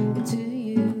to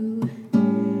you.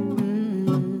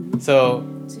 So,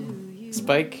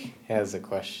 Spike has a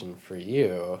question for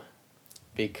you,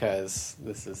 because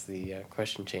this is the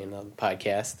question chain on the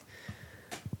podcast.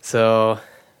 So,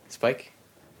 Spike?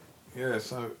 Yeah,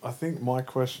 so I think my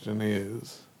question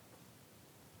is,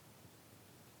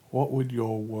 what would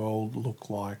your world look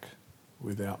like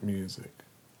without music?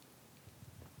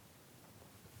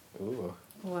 Ooh.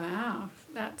 Wow,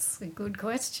 that's a good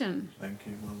question. Thank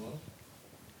you, my love.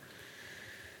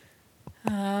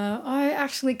 I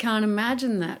actually can't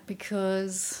imagine that,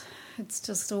 because it's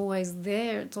just always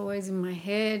there. It's always in my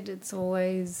head. It's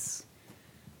always...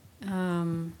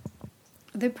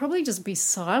 there'd probably just be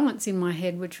silence in my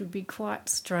head, which would be quite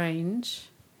strange.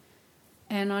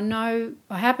 And I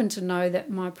happen to know that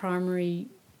my primary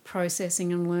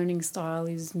processing and learning style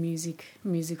is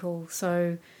musical.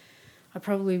 So I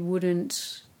probably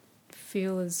wouldn't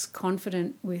feel as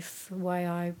confident with the way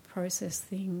I process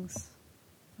things.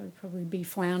 I'd probably be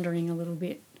floundering a little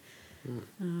bit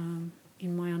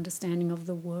in my understanding of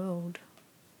the world.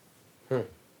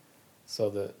 So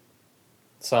the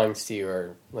songs to you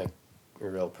are like a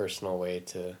real personal way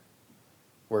to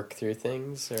work through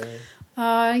things, or?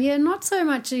 Yeah, not so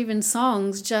much even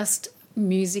songs, just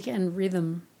music and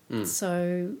rhythm.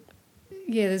 So,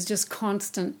 yeah, there's just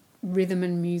constant rhythm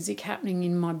and music happening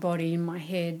in my body, in my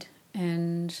head.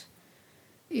 And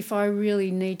if I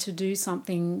really need to do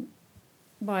something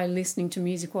by listening to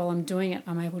music while I'm doing it,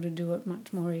 I'm able to do it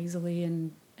much more easily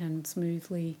and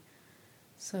smoothly.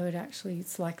 So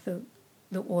it's like the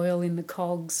oil in the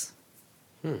cogs.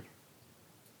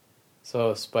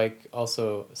 So Spike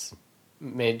also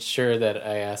made sure that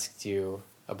I asked you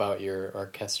about your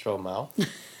orchestral mouth.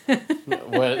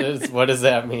 What does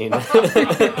that mean?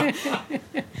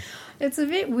 It's a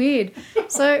bit weird.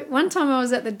 So one time I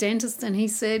was at the dentist and he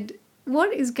said,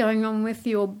 "What is going on with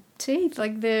your teeth?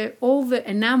 Like all the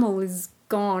enamel is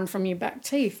gone from your back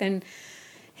teeth." And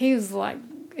he was like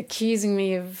accusing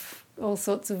me of all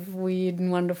sorts of weird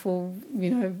and wonderful,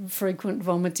 frequent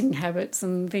vomiting habits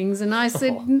and things. And I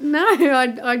said, "No,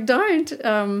 I don't."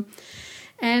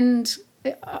 And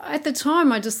at the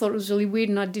time I just thought it was really weird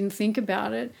and I didn't think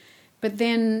about it. But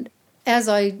then as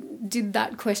I did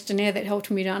that questionnaire that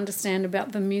helped me to understand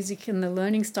about the music and the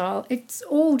learning style, it's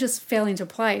all just fell into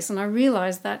place. And I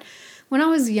realised that when I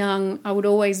was young, I would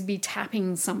always be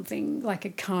tapping something like a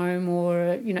comb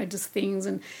or, just things.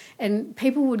 And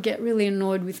people would get really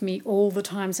annoyed with me all the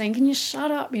time saying, "Can you shut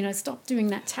up? Stop doing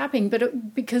that tapping." But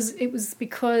it was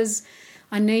because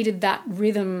I needed that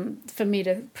rhythm for me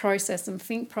to process and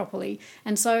think properly.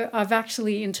 And so I've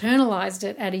actually internalized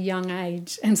it at a young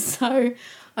age. And so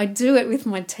I do it with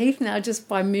my teeth now just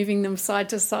by moving them side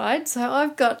to side. So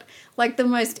I've got like the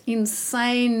most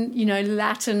insane,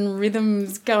 Latin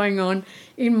rhythms going on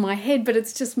in my head, but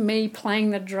it's just me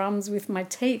playing the drums with my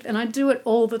teeth. And I do it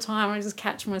all the time. I just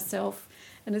catch myself.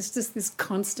 And it's just this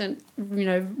constant,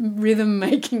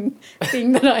 rhythm-making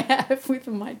thing that I have with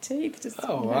my teeth. Just,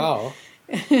 wow.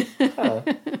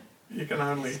 You can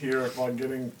only hear it by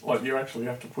getting, like, you actually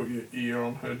have to put your ear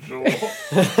on her jaw.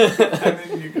 And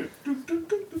then you go...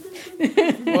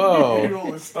 Whoa. You hear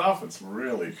all this stuff. It's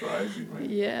really crazy, man.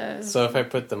 Yeah. So if I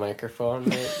put the microphone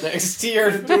right next to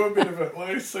your... do a bit of it,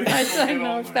 Lou. So I don't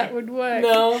know if that would work.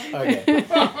 No? Okay.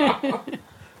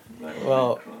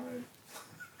 Well...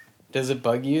 Does it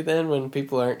bug you then when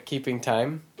people aren't keeping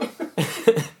time?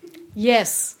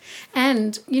 Yes.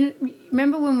 And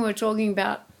remember when we were talking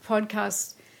about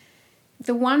podcasts,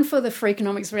 the one for the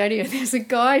Freakonomics Radio, there's a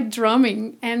guy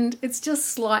drumming and it's just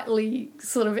slightly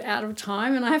sort of out of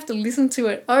time and I have to listen to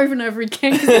it over and over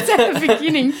again because it's at the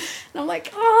beginning. And I'm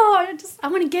like, I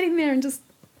want to get in there and just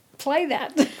play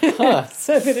that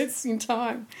so that it's in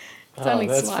time. It's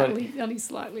only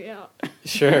slightly out.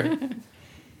 Sure.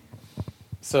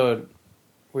 So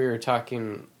we were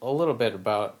talking a little bit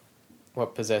about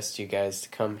what possessed you guys to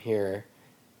come here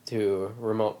to a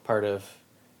remote part of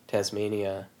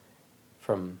Tasmania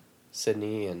from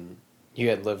Sydney, and you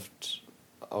had lived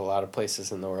a lot of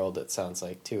places in the world, it sounds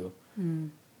like, too.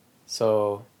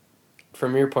 So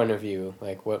from your point of view,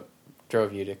 like, what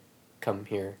drove you to come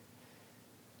here?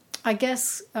 I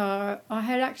guess I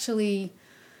had actually,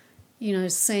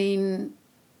 seen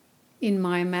in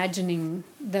my imagining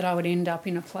that I would end up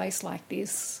in a place like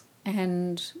this.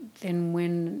 And then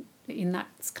when, in that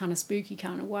kind of spooky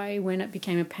kind of way, when it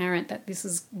became apparent that this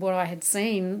is what I had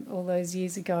seen all those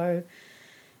years ago,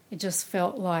 it just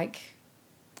felt like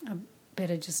I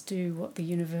better just do what the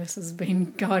universe has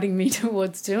been guiding me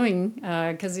towards doing.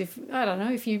 Because if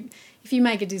you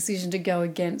make a decision to go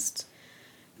against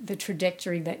the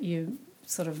trajectory that you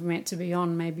sort of meant to be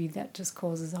on, maybe that just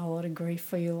causes a whole lot of grief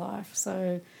for your life.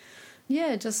 So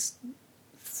yeah, just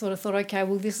sort of thought, okay,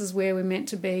 well, this is where we're meant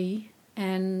to be.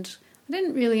 And I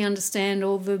didn't really understand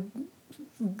all the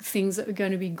things that were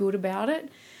going to be good about it.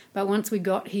 But once we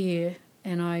got here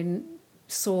and I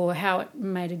saw how it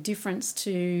made a difference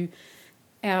to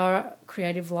our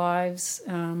creative lives,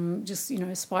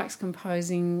 Spike's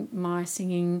composing, my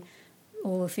singing,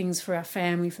 all the things for our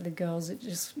family, for the girls,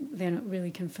 then it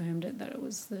really confirmed it that it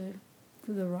was the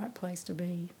right place to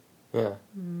be. Yeah.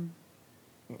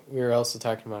 We were also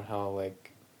talking about how,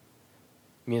 like,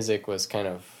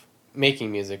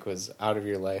 making music was out of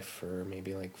your life for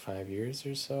maybe, like, 5 years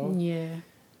or so. Yeah.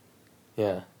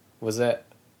 Yeah. Was that,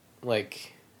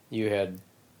 like, you had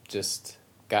just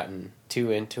gotten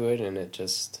too into it and you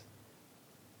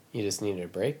just needed a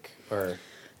break, or?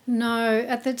 No,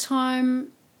 at the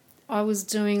time I was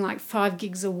doing, like, 5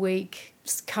 gigs a week,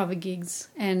 just cover gigs,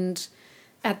 and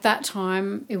at that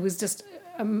time it was just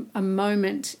a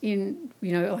moment in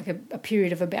like a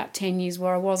period of about 10 years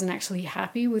where I wasn't actually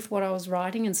happy with what I was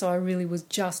writing, and so I really was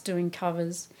just doing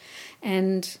covers.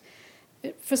 And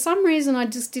for some reason, I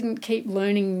just didn't keep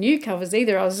learning new covers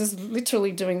either. I was just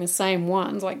literally doing the same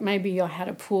ones. Like maybe I had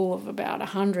a pool of about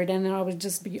 100, and then I would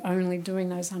just be only doing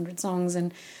those 100 songs.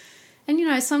 And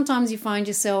sometimes you find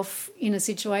yourself in a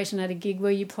situation at a gig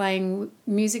where you're playing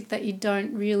music that you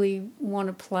don't really want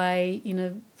to play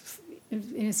in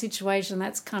a situation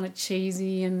that's kind of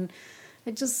cheesy, and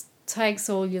it just takes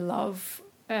all your love.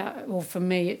 Or for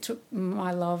me, it took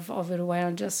my love of it away.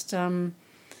 I just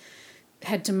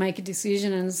had to make a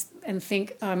decision and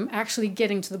think I'm actually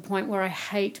getting to the point where I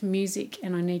hate music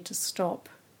and I need to stop,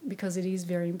 because it is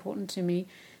very important to me.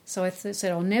 So I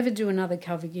said I'll never do another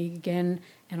cover gig again,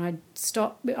 and I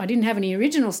stopped. I didn't have any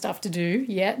original stuff to do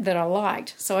yet that I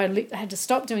liked, so I had to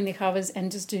stop doing the covers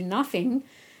and just do nothing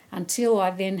until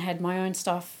I then had my own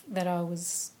stuff that I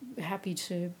was happy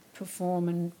to perform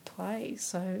and play.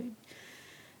 So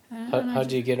how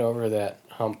do you get over that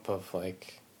hump of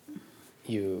like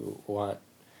you want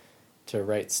to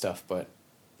write stuff, but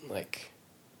like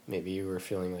maybe you were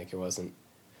feeling like it wasn't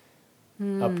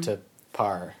up to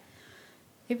par?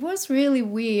 It was really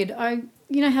weird.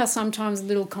 You know how sometimes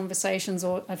little conversations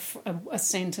or a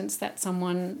sentence that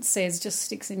someone says just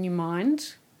sticks in your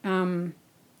mind? I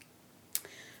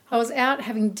was out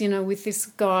having dinner with this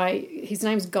guy. His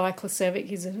name's Guy Klasevic.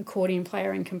 He's an accordion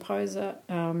player and composer.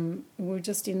 We were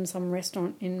just in some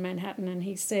restaurant in Manhattan, and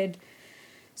he said,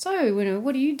 "So,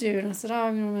 what do you do?" And I said, "Oh,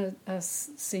 I'm a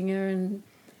singer." And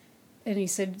he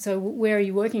said, "So where are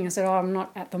you working?" I said, "Oh, I'm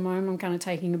not at the moment. I'm kind of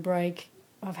taking a break.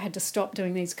 I've had to stop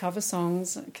doing these cover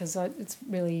songs because it's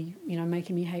really,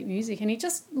 making me hate music." And he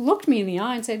just looked me in the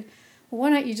eye and said, "Well, why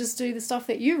don't you just do the stuff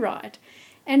that you write?"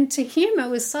 And to him, it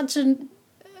was such an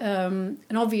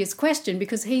obvious question,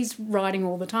 because he's writing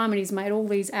all the time and he's made all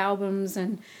these albums.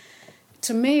 And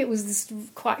to me, it was this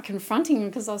quite confronting,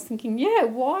 because I was thinking, yeah,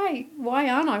 why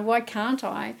aren't I? Why can't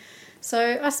I?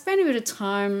 So I spent a bit of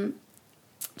time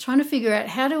trying to figure out,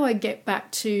 how do I get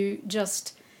back to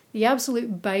just the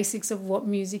absolute basics of what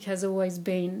music has always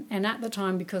been. And at the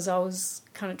time, because I was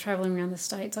kind of travelling around the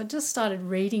States, I just started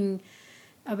reading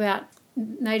about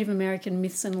Native American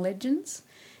myths and legends.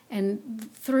 And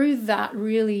through that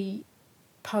really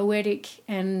poetic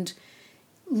and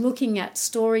looking at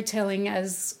storytelling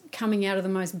as coming out of the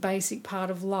most basic part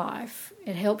of life,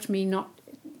 it helped me not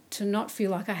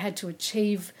feel like I had to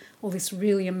achieve all this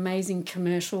really amazing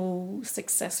commercial,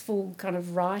 successful kind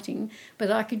of writing,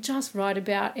 but I could just write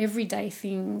about everyday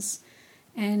things.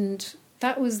 And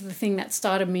that was the thing that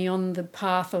started me on the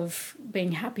path of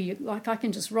being happy. Like, I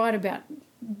can just write about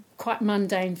quite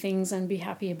mundane things and be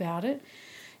happy about it.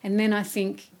 And then I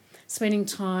think spending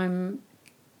time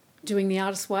doing The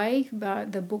Artist's Way,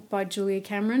 the book by Julia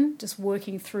Cameron, just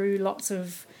working through lots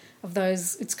of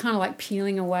those. It's kind of like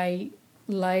peeling away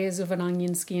layers of an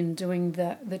onion skin, doing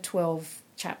the 12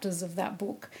 chapters of that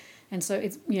book. And so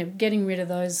it's, getting rid of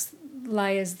those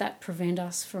layers that prevent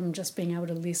us from just being able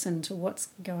to listen to what's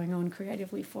going on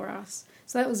creatively for us.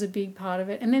 So that was a big part of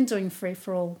it. And then doing Free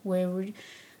For All, where we,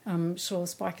 sure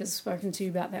Spike has spoken to you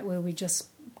about that, where we just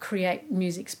create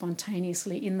music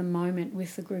spontaneously in the moment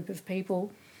with a group of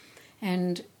people.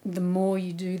 And the more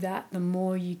you do that, the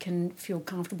more you can feel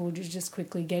comfortable to just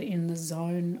quickly get in the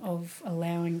zone of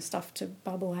allowing stuff to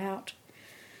bubble out.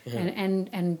 Yeah.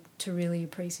 And to really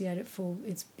appreciate it for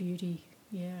its beauty.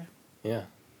 Yeah.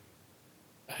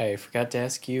 I forgot to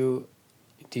ask you,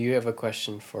 do you have a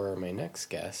question for my next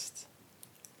guest?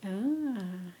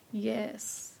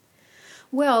 Yes.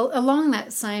 Well, along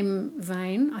that same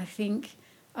vein, I think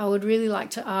I would really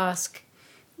like to ask,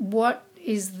 what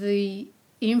is the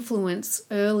influence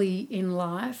early in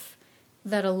life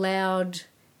that allowed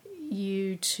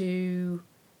you to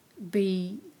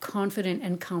be confident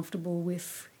and comfortable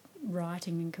with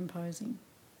writing and composing?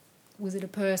 Was it a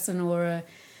person or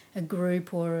a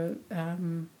group or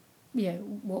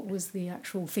what was the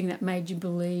actual thing that made you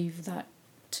believe that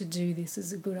to do this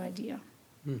is a good idea?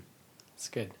 That's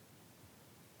good.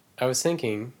 I was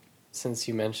thinking, since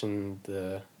you mentioned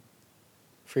the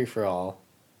Free For All,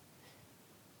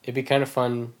 it'd be kind of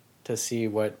fun to see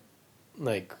what,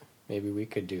 maybe we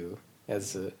could do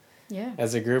as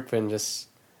a group and just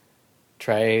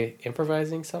try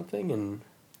improvising something. And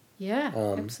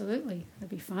absolutely, that'd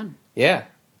be fun. Yeah.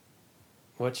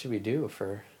 What should we do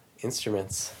for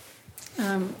instruments?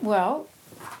 Well,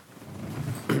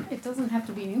 it doesn't have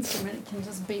to be an instrument. It can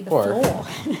just be the floor.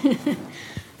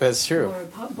 That's true. Or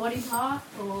a body part,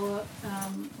 or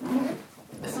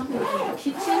something like a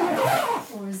kitchen,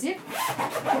 or a zip.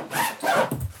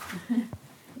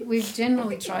 we've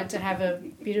generally tried to have a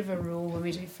bit of a rule when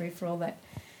we do free for all that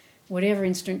whatever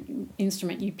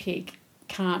instrument you pick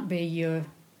can't be your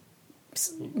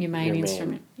main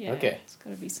instrument. Yeah, Okay. It's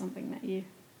got to be something that you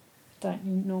don't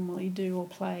normally do or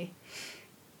play.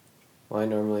 Well, I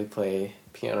normally play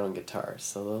piano and guitar,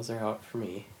 so those are out for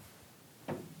me.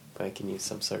 But I can use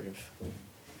some sort of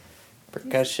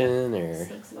percussion or...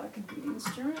 Looks like a good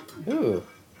instrument. Ooh.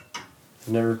 I've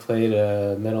never played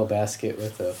a metal basket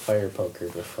with a fire poker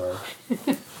before.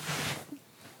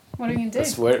 What are you going to do? I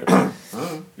swear.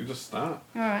 Oh, you just start.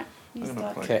 All right. I'm You gonna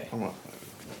start. play. Okay. I'm gonna play.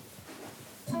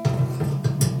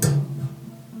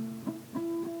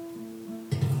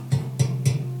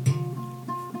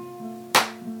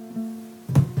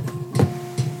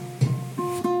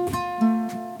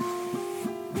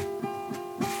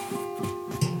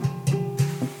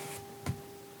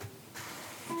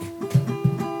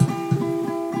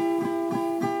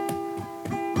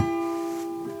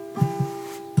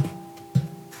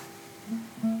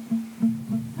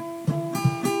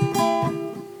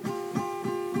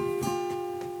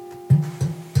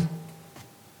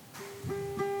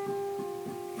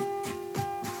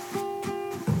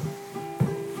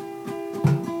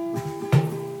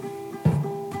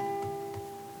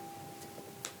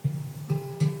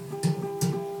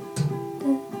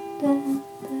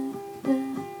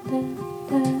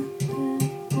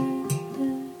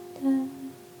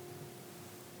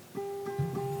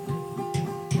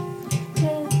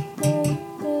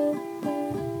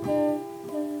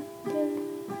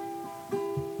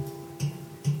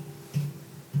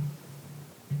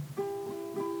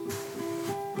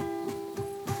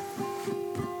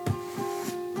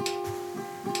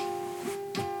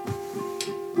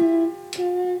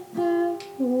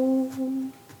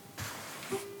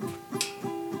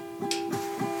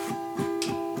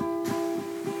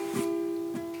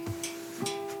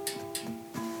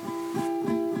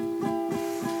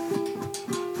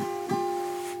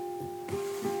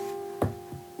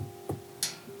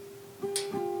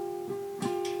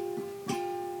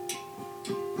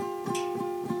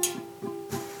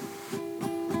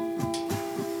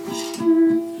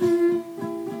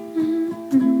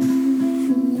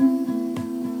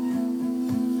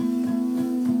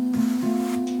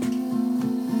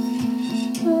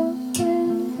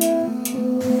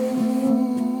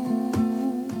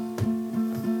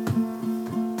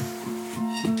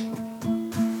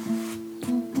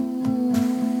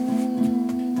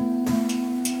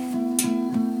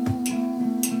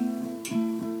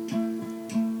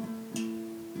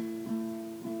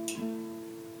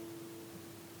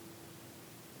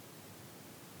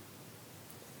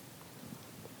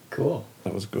 Cool.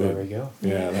 That was good. There we go.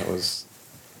 Yeah, that was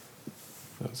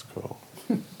cool.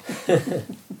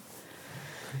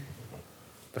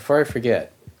 Before I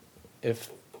forget, if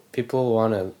people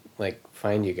want to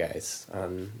find you guys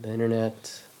on the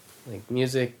internet,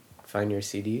 music, find your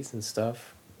CDs and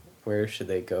stuff, where should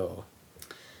they go?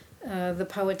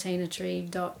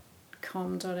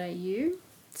 Thepoatinatree.com.au.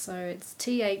 So it's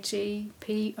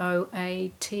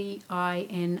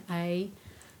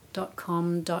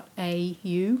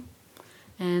thepoatina.com.au,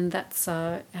 and that's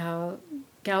our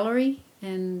gallery,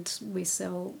 and we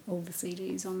sell all the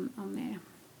CDs on there.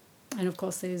 And of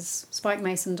course there's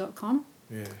spikemason.com.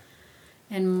 Yeah.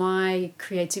 And my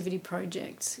creativity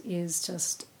project is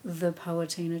just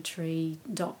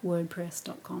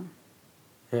thepoatinatree.wordpress.com.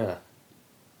 Yeah.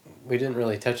 We didn't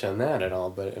really touch on that at all,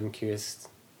 but I'm curious,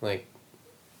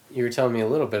 you were telling me a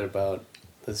little bit about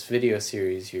this video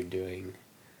series you're doing.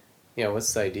 Yeah,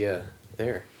 what's the idea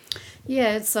there?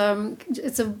 Yeah, it's a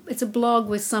blog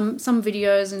with some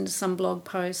videos and some blog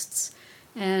posts,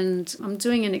 and I'm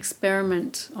doing an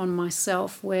experiment on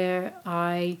myself where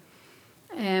I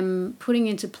am putting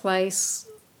into place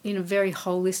in a very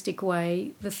holistic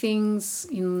way the things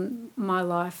in my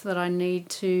life that I need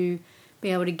to be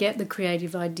able to get the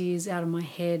creative ideas out of my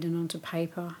head and onto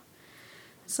paper.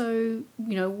 So,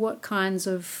 what kinds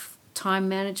of time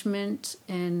management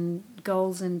and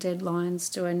goals and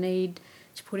deadlines do I need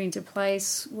to put into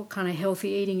place? What kind of healthy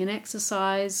eating and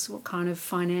exercise? What kind of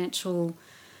financial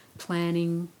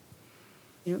planning?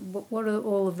 What are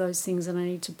all of those things that I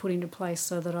need to put into place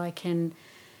so that I can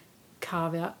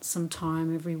carve out some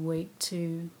time every week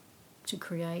to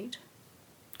create?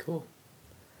 Cool.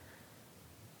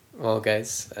 Well,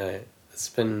 guys, it's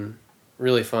been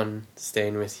really fun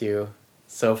staying with you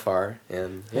so far,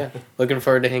 and looking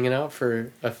forward to hanging out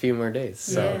for a few more days.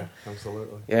 So, Yeah.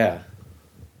 Absolutely. yeah.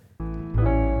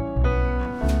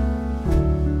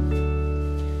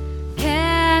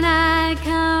 Can I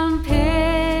come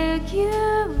pick you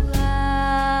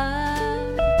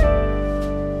up,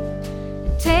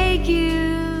 take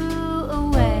you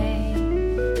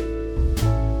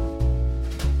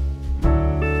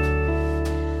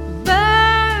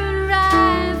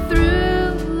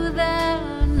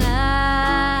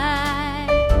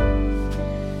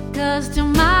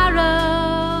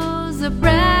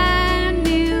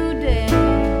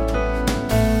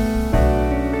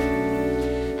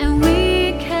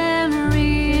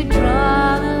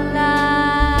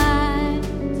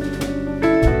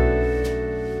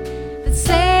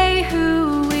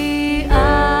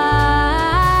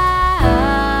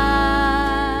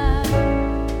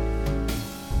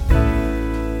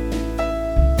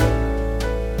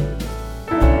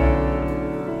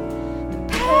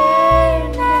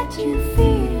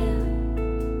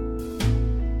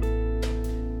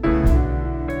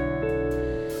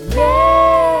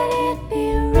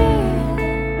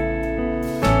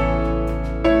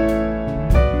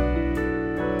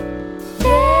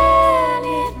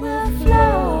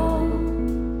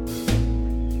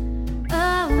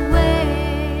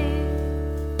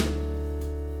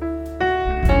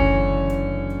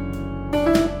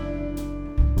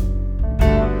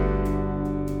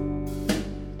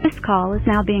call is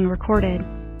now being recorded.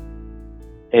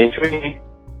 Hey, Tweety.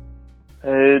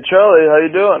 Hey, Charlie, how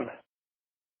you doing?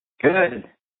 Good.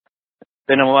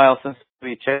 Been a while since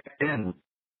we checked in.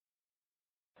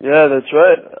 Yeah, that's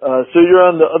right. So you're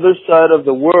on the other side of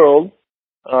the world.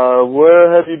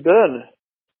 Where have you been?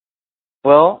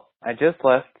 Well, I just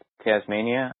left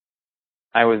Tasmania.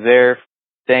 I was there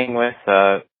staying with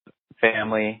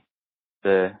family,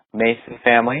 the Mason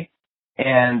family,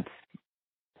 and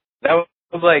that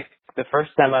was like the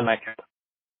first time on my trip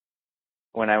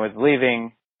when I was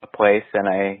leaving a place, and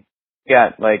I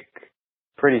got like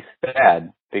pretty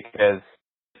sad because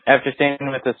after staying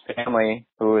with this family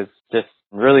who was just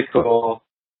really cool,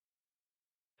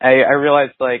 I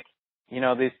realized, like, you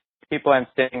know, these people I'm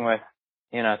staying with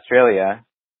in Australia,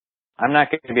 I'm not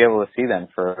going to be able to see them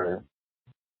for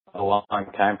a long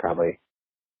time probably.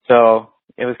 So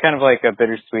it was kind of like a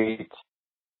bittersweet,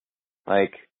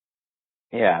 like,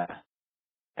 yeah.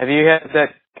 Have you had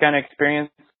that kind of experience?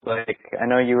 Like, I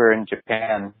know you were in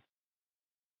Japan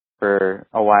for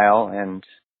a while, and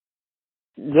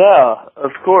yeah,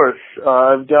 of course.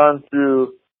 I've gone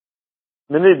through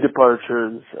many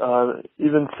departures,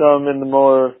 even some in the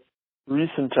more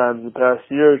recent times, the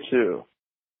past year or two,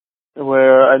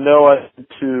 where I know I had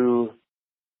to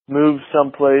move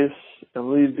someplace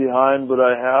and leave behind what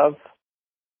I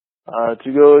have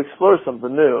to go explore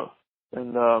something new.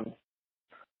 And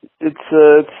it's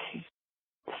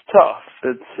tough.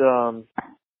 It's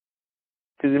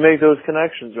because you make those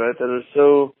connections, right, that are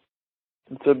so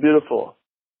beautiful.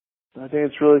 I think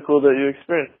it's really cool that you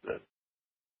experienced it.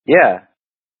 Yeah.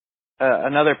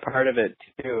 Another part of it,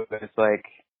 too, is like,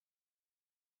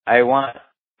 I want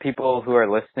people who are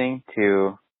listening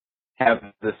to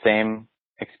have the same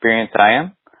experience I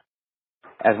am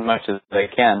as much as they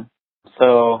can.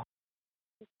 So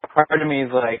part of me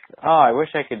is like, oh, I wish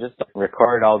I could just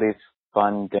record all these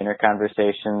fun dinner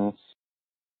conversations,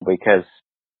 because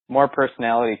more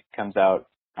personality comes out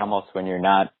almost when you're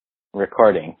not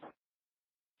recording.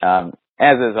 As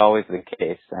is always the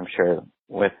case, I'm sure,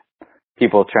 with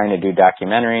people trying to do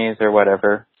documentaries or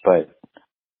whatever, but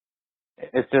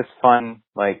it's just fun,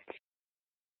 like,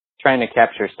 trying to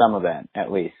capture some of that,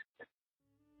 at least,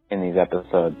 in these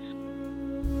episodes.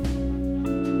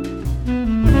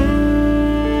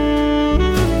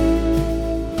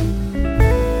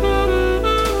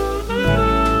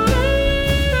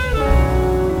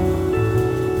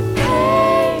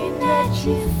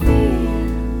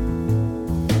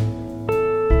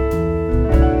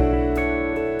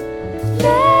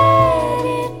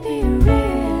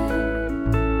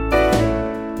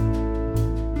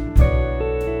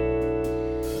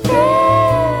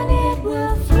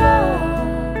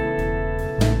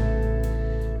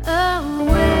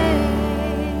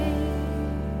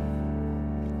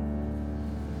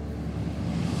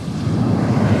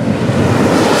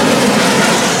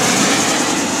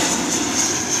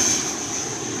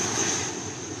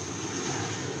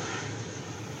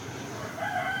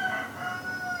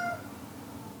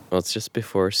 Well, it's just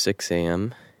before 6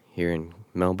 a.m. here in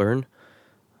Melbourne.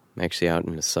 I'm actually out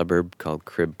in a suburb called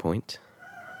Crib Point.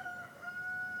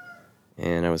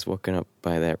 And I was woken up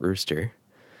by that rooster.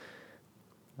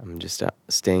 I'm just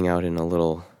staying out in a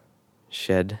little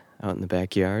shed out in the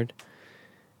backyard.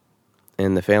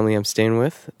 And the family I'm staying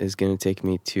with is going to take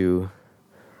me to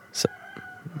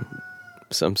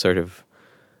some sort of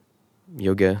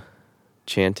yoga,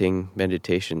 chanting,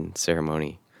 meditation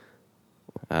ceremony.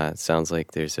 It sounds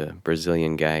like there's a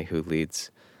Brazilian guy who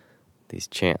leads these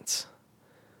chants.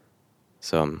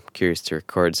 So I'm curious to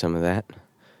record some of that,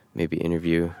 maybe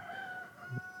interview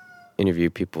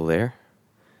people there,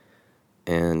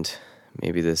 and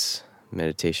maybe this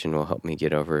meditation will help me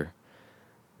get over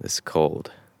this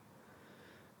cold.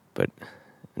 But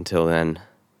until then,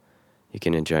 you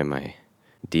can enjoy my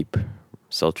deep,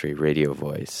 sultry radio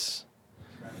voice.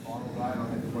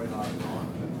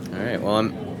 All right, well,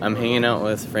 I'm hanging out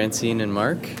with Francine and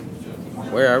Mark.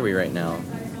 Where are we right now?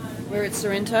 We're at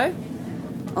Sorrento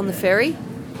on the ferry.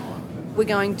 We're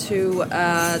going to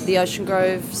the Ocean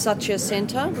Grove Satya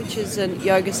Centre, which is a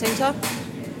yoga centre,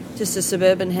 just a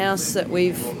suburban house that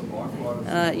we've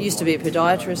used to be a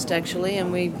podiatrist actually,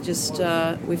 and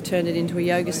we've turned it into a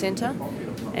yoga centre,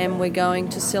 and we're going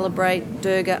to celebrate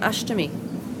Durga Ashtami,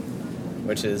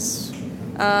 which is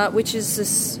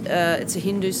this. It's a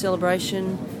Hindu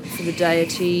celebration for the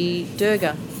deity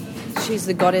Durga. She's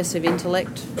the goddess of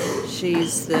intellect.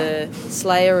 She's the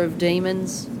slayer of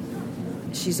demons.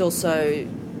 She's also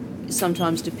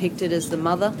sometimes depicted as the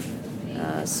mother,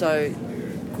 so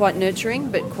quite nurturing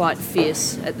but quite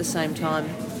fierce at the same time.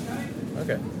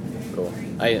 Okay, cool.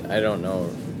 I don't know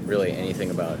really anything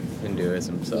about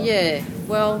Hinduism. So Yeah,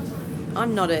 well,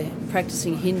 I'm not a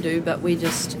practicing Hindu, but we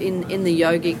just in the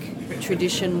yogic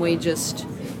tradition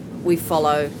we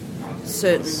follow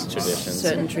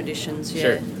certain traditions. Yeah.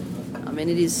 Sure. I mean,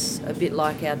 it is a bit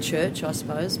like our church, I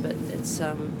suppose, but it's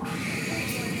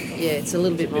it's a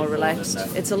little bit more relaxed.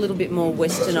 It's a little bit more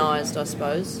westernized, I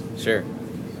suppose. Sure.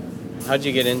 How'd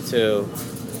you get into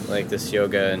like this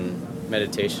yoga and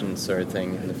meditation sort of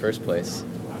thing in the first place?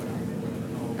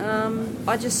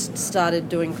 I just started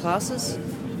doing classes,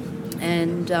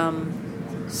 and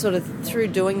sort of through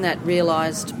doing that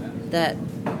realised that,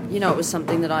 it was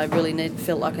something that I really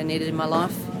felt like I needed in my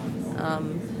life.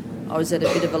 I was at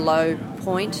a bit of a low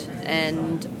point,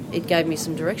 and it gave me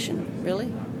some direction,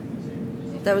 really.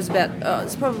 That was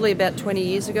it's probably about 20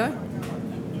 years ago.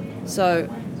 So,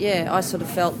 yeah, I sort of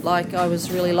felt like I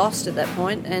was really lost at that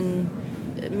point, and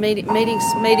meeting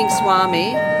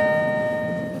Swami.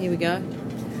 Here we go.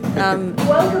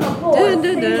 Welcome aboard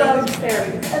Sea Road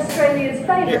Ferries, Australia's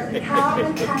favourite car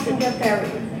and passenger ferry.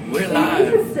 We're In live. the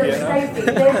interest of safety,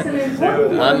 there's some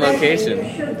important On information location. you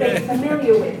should be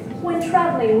familiar with when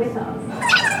travelling with us.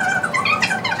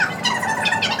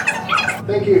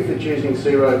 Thank you for choosing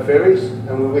Sea Road Ferries,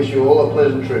 and we wish you all a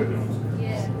pleasant trip.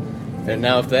 And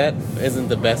now if that isn't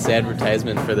the best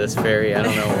advertisement for this ferry, I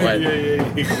don't know what.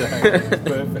 yeah, exactly.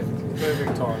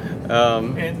 Perfect time.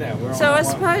 And now we're So on I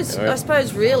the way.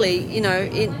 suppose really,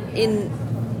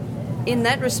 in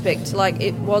that respect, like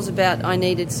it was about I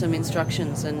needed some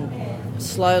instructions, and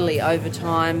slowly over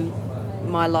time,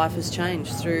 my life has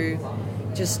changed through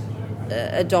just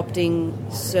adopting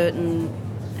certain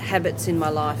habits in my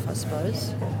life, I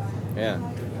suppose. Yeah.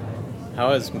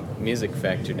 How has music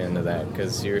factored into that?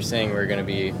 Because you were saying we're going to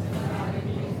be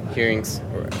hearing.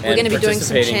 We're going to be doing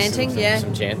some chanting, yeah.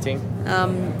 Some chanting.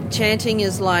 Chanting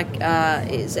is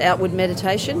is outward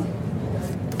meditation,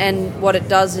 and what it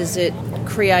does is it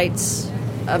creates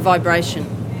a vibration.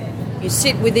 You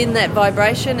sit within that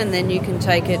vibration, and then you can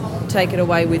take it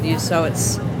away with you. So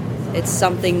it's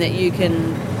something that you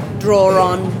can draw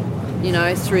on,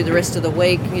 through the rest of the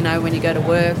week. When you go to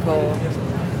work or.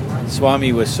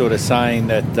 Swami was sort of saying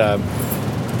that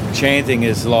chanting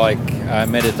is like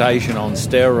meditation on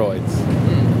steroids.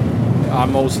 I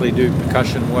mostly do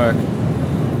percussion work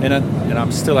in it, and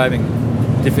I'm still having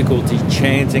difficulty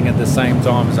chanting at the same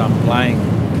time as I'm playing.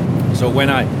 So when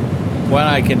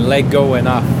I can let go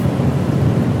enough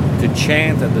to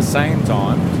chant at the same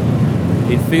time,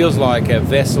 it feels like a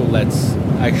vessel that's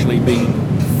actually been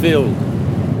filled.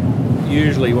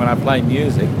 Usually when I play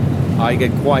music, I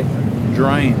get quite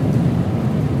drained,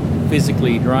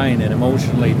 physically drained and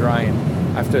emotionally drained.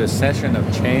 After a session of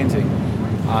chanting,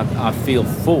 I feel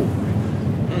full.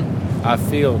 I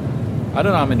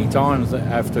don't know how many times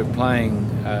after playing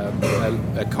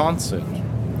a concert,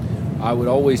 I would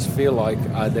always feel like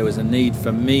there was a need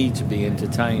for me to be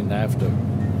entertained after.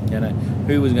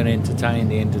 Who was going to entertain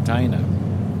the entertainer?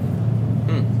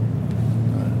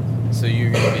 So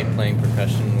you're going to be playing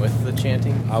percussion with the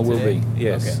chanting? I will today? be,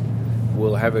 yes. Okay.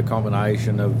 We'll have a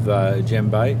combination of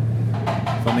djembe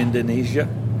from Indonesia,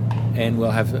 and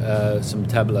we'll have some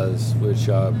tablas, which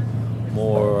are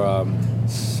more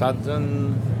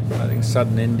southern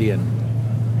Indian.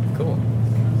 Cool.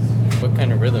 What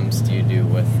kind of rhythms do you do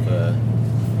with the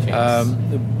chants?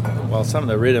 Well, some of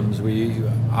the rhythms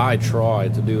I try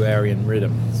to do Aryan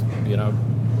rhythms,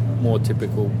 more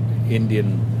typical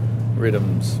Indian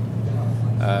rhythms.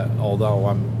 Although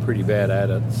I'm pretty bad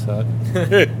at it, so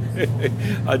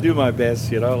I do my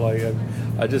best,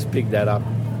 I just picked that up,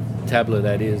 tabla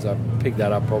that is, I picked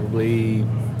that up probably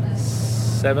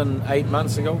 7-8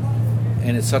 months ago,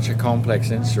 and it's such a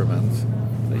complex instrument,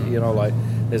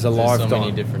 there's a lifetime. So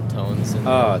many different tones in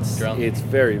the drum. It's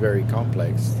very, very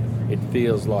complex. It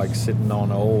feels like sitting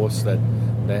on a horse that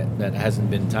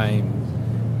hasn't been tamed.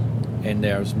 And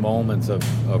there's moments of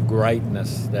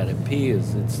greatness that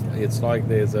appears. It's like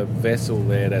there's a vessel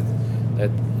there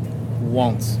that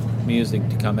wants music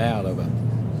to come out of it.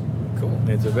 Cool.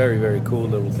 It's a very, very cool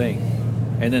little thing.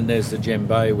 And then there's the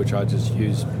djembe, which I just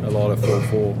use a lot of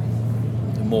for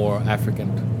the more African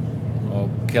or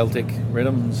Celtic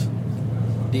rhythms.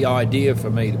 The idea for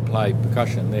me to play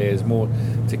percussion there is more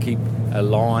to keep a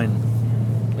line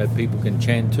that people can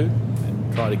chant to,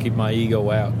 and try to keep my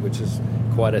ego out, which is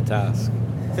quite a task.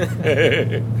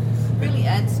 Really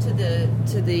adds to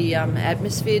the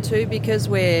atmosphere too, because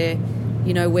we're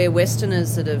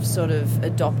Westerners that have sort of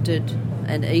adopted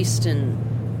an Eastern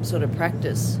sort of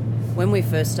practice. When we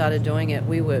first started doing it,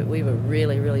 we were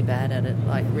really, really bad at it,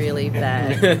 like really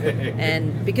bad.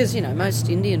 And because most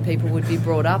Indian people would be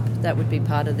brought up, that would be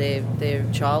part of their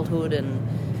childhood,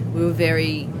 and we were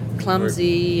very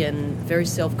clumsy and very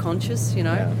self-conscious, you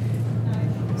know.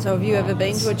 Yeah. So have you ever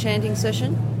been to a chanting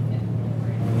session?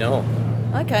 No.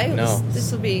 Okay, No.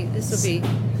 this will be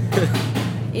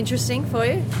interesting for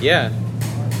you. Yeah.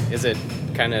 Is it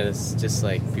kind of just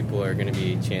like people are going to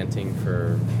be chanting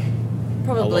for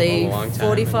Probably a long time?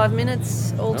 45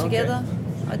 minutes altogether,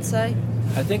 I'd say.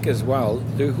 I think as well,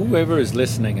 whoever is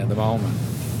listening at the moment,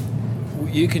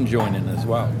 you can join in as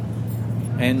well.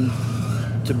 And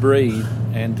to breathe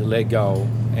and to let go,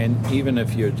 and even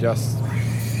if you're just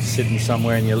sitting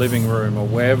somewhere in your living room or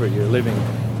wherever you're living,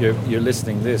 you're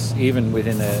listening this, even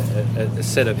within a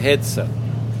set of headset,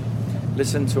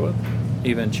 listen to it,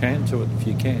 even chant to it if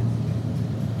you can,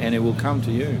 and it will come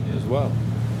to you as well.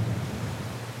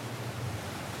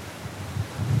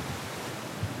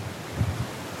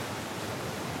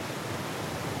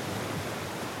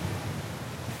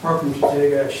 Welcome to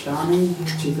Durga Ashtami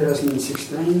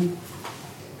 2016.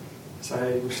 So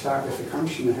we'll start with the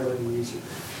conch and the heralding music.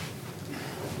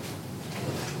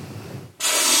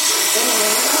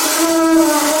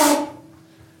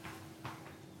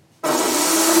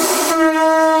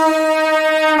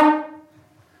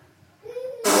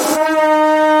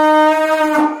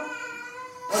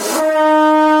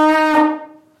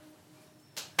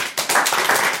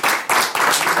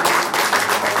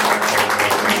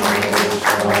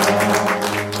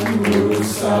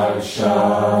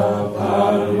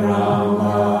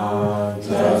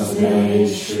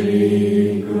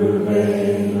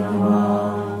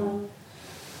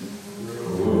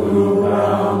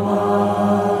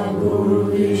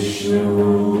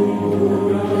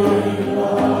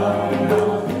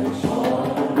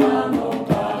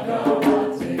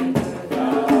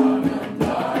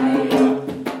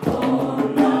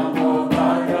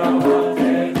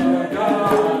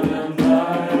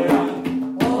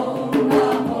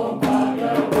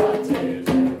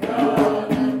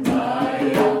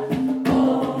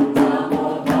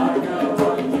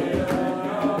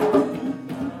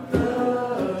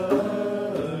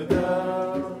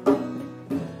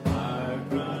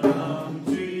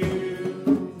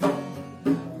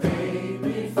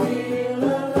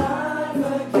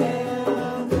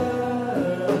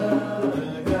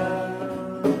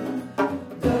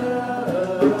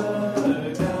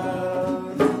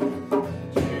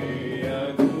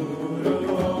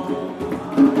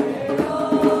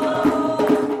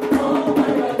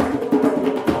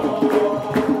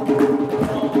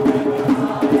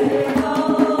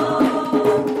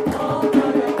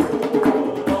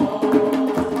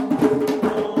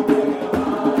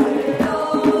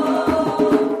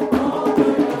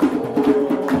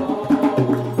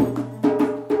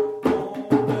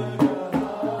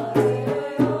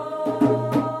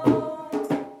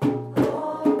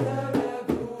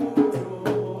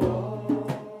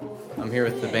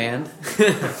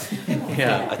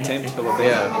 Yeah, attempt to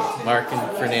yeah, Mark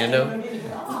and Fernando,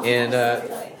 and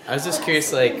I was just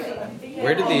curious, like,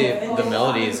 where did the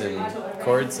melodies and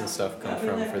chords and stuff come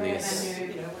from for these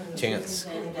chants?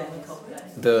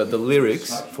 The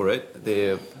lyrics for it,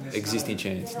 the existing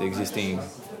chants, the existing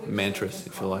mantras,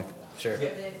 if you like. Sure.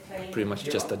 Pretty much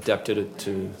just adapted it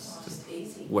to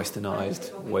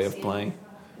westernized way of playing.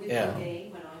 Yeah.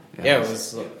 Yeah, it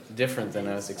was different than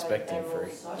I was expecting for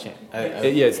chant.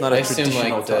 Yeah, it's not a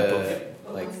traditional like type of...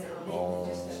 like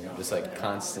just like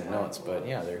constant notes, but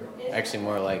yeah, they're actually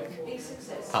more like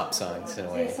pop songs in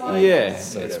a way. Yeah,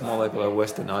 it's more like a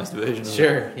westernized version.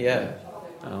 Sure, of it. yeah.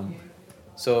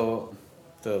 So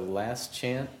the last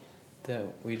chant that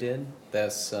we did,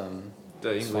 that's the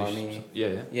English, Swami.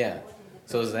 Yeah.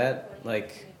 So is that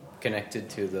like connected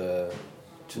to the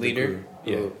leader?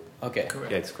 The guru. Yeah. Okay.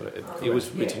 Yeah, it's correct. It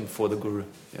was written for the guru.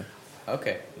 Yeah.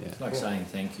 Okay. Yeah. It's like saying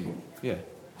thank you. Yeah.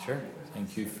 Sure.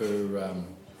 Thank you for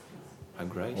her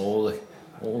grace. All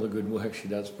the good work she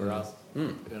does for us.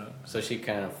 Mm. You know. So she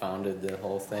kind of founded the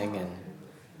whole thing, and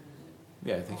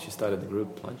yeah, I think she started the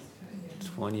group like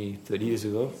 20, 30 years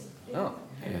ago. Oh.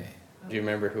 Yeah. Do you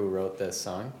remember who wrote that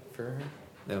song for her?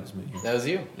 That was me. That was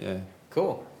you? Yeah.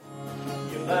 Cool.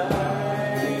 Your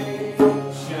light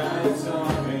shines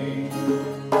on me.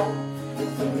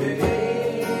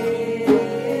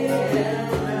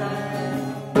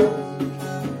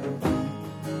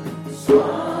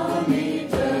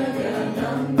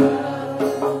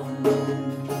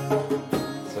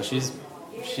 So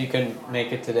she couldn't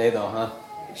make it today though, huh?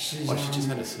 She just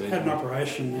had a surgery. had an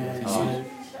operation, yeah. Oh.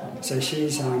 So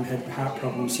she's had heart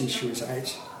problems since she was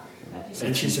 8.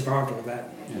 And she survived all that.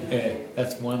 Yeah,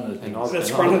 that's one of the things.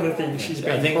 That's one of the things she's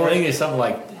been I think there's something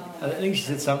like, I think she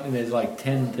said something, there's like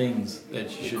 10 things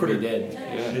that she should be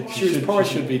dead. She was poisoned.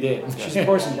 She should be dead. She's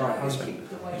poisoned by her husband.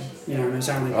 You know, and it's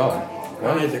only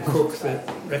Only the cook that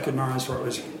recognised what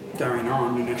was going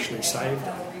on and actually saved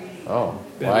her. Oh,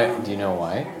 But, why? Do you know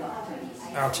why?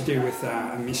 To do with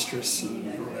a mistress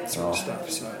and all that sort of stuff.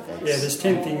 So Thanks. yeah, there's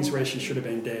 10 things where she should have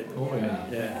been dead. Oh, yeah.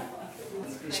 Yeah.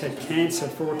 She had cancer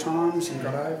 4 times and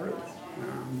got over it.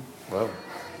 Whoa.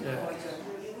 Yeah.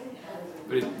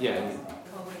 But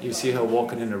you see her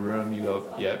walking in the room, you go,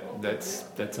 yeah, that's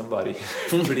somebody.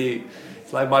 Pretty.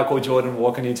 It's like Michael Jordan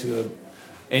walking into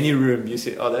any room. You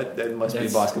see, oh, that must be a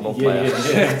basketball player. Yeah,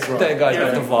 that's right. That guy's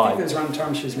got the I think vibe. there was one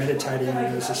time she was meditating and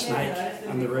there was a snake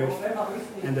on the roof,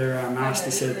 and her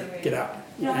master said, "Get up."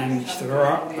 And she said, "All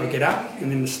right, I'll get up."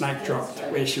 And then the snake dropped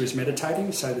where she was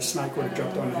meditating, so the snake would have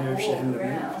dropped on her if she hadn't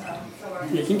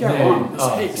moved. You can go on.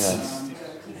 There's heaps. Yes.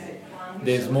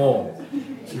 There's more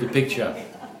to the picture.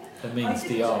 That means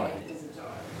the eye.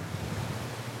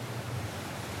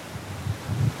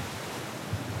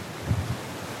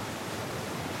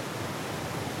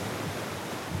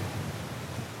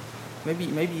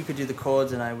 Maybe you could do the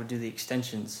chords and I would do the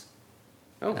extensions.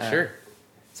 Oh, sure.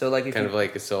 So like if kind of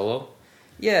like a solo.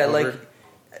 Yeah, over? like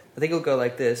I think it'll go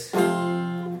like this,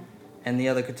 and the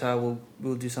other guitar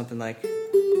will do something like,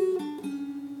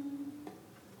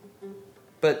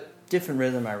 but different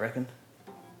rhythm, I reckon.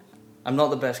 I'm not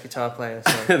the best guitar player,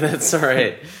 so That's all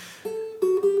right.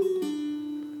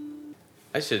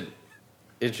 I should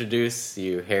introduce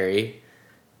you, Harry,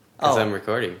 because I'm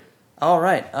recording. All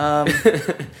right.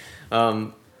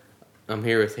 I'm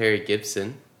here with Harry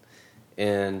Gibson,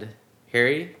 and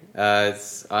Harry,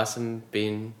 it's awesome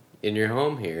being in your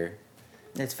home here.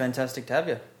 It's fantastic to have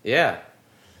you. Yeah,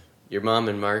 your mom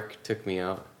and Mark took me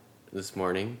out this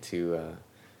morning to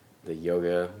the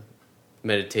yoga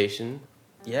meditation.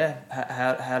 Yeah.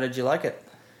 How did you like it?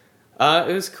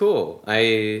 It was cool.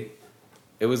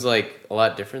 It was like a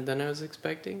lot different than I was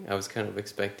expecting. I was kind of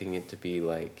expecting it to be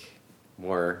like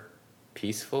more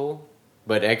peaceful,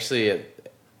 but actually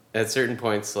at certain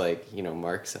points, like, you know,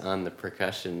 Mark's on the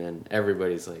percussion and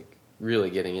everybody's like really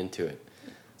getting into it.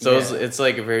 So Yeah. it's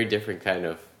like a very different kind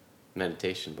of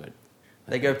meditation, but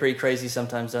They go pretty crazy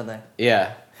sometimes, don't they?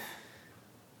 yeah.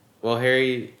 Well,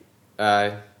 Harry,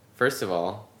 first of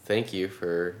all, thank you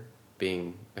for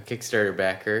being a Kickstarter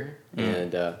backer,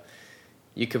 and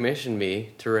you commissioned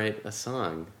me to write a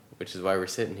song, which is why we're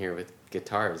sitting here with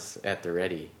guitars at the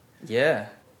ready. Yeah.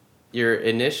 Your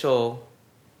initial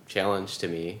challenge to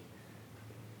me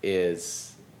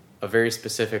is a very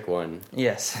specific one.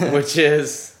 Yes. Which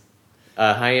is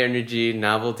a high-energy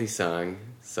novelty song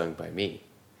sung by me.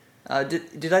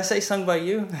 Did I say sung by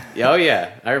you? Oh,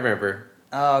 yeah, I remember.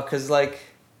 Oh, because, like,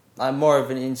 I'm more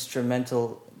of an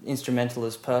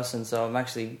instrumentalist person, so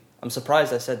I'm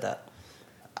surprised I said that.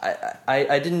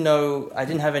 I didn't know, I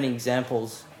didn't have any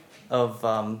examples of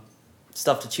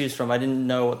stuff to choose from. I didn't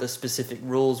know what the specific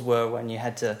rules were when you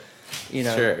had to, you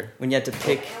know, Sure. when you had to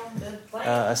pick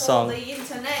a song.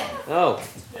 Oh,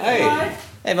 hey.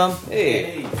 Hey, Mum.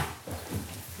 Hey.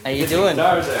 How you doing?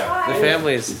 The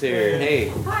family's here. Hey.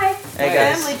 Hi. Hey,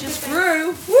 guys. Family just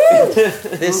grew.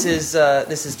 This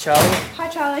is Charlie. Hi,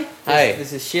 Charlie. Hi.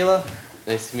 This is Sheila.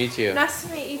 Nice to meet you. Nice to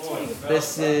meet you too.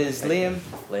 This is Liam.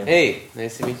 Hey,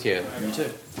 nice to meet you. You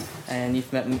too. And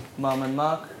you've met Mum and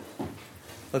Mark.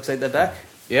 Looks like they're back.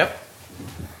 Yep.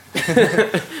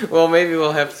 Well, maybe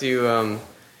we'll have to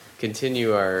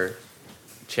continue our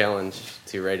challenge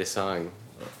to write a song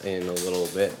in a little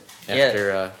bit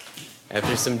after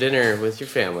after some dinner with your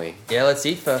family. Yeah, let's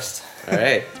eat first. All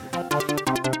right.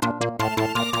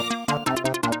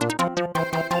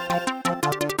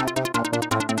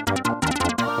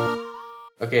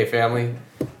 Okay, family.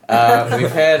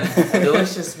 We've had a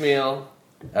delicious meal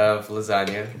of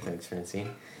lasagna. Thanks,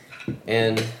 Francine.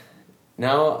 And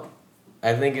now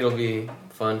I think it'll be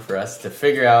fun for us to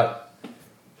figure out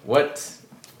what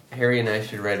Harry and I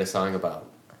should write a song about.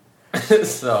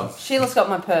 So Sheila's got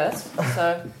my purse,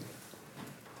 so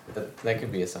that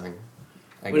could be a song.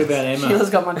 I What guess. about Emma? Sheila's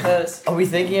got my purse. Are we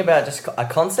thinking about just a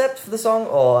concept for the song,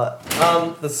 or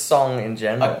the song in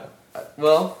general?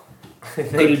 Well, I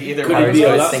think Could either it one be is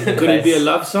a nice. could it be a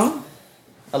love song?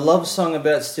 A love song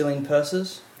about stealing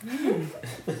purses.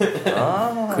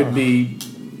 Could be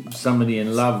somebody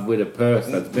in love with a purse.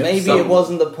 That's better. Maybe it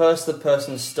wasn't the purse the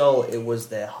person stole, it was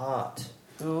their heart.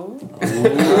 Ooh.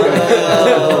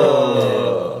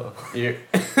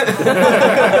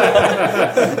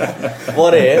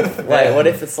 What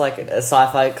if it's like a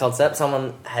sci-fi concept?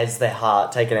 Someone has their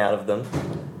heart taken out of them,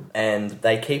 and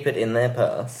they keep it in their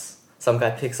purse. Some guy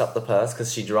picks up the purse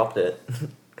because she dropped it.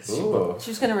 She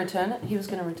was going to return it. He was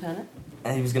going to return it.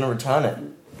 And he was going to return it.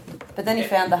 But then he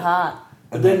found the heart.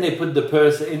 But then they put the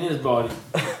purse in his body.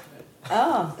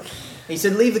 Oh. He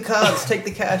said, "Leave the cards, take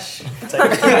the cash."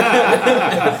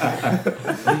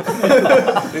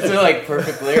 These are like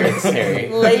perfect lyrics, Harry.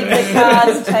 Leave the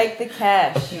cards, take the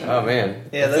cash. Oh man.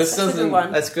 Yeah, If this that's a good doesn't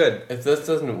one. That's good. If this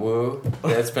doesn't woo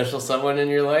that special someone in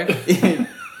your life,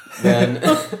 then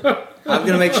I'm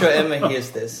gonna make sure Emma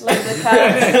hears this. Leave the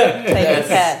cards, take the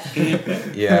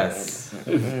cash. yes.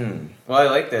 Well, I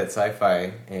like that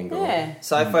sci-fi angle. Yeah.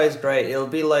 Sci-fi is great. It'll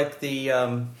be like the.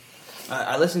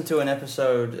 I listened to an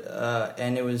episode,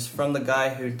 and it was from the guy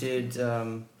who did.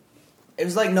 It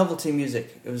was like novelty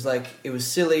music. It was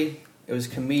silly. It was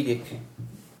comedic.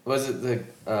 Was it the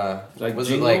Like was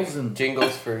jingles it like and-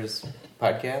 jingles for his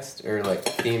podcast or like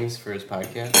themes for his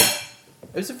podcast?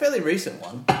 It was a fairly recent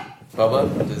one.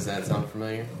 Bubba, does that sound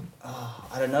familiar? Oh,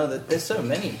 I don't know. There's so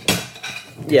many.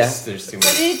 There's too So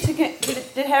many.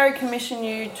 did Harry commission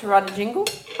you to write a jingle?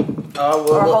 Oh,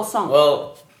 Or a whole song?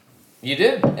 Well, you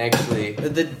did actually.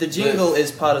 The jingle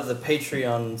is part of the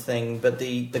Patreon thing, but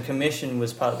the commission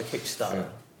was part of the Kickstarter.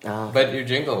 But your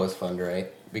jingle was fun, right?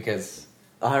 Because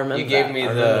I remember you gave that. me I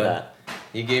remember that.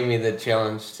 you gave me the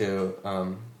challenge to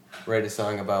write a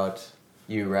song about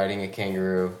you riding a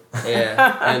kangaroo.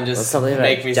 Yeah, and Well, just something about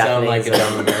make me sound like a Japanese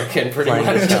dumb American, pretty playing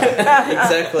much. guitar.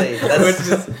 Exactly.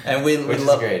 And we which is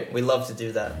love great. We love to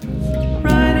do that.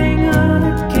 Riding on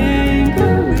a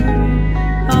kangaroo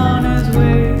on his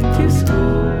way to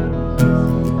school.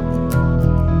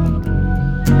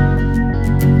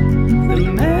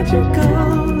 The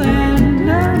magical land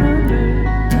down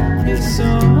under is so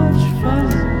much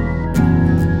fun.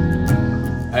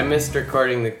 I missed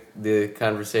recording the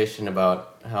conversation about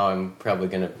how I'm probably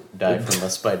gonna die from a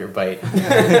spider bite,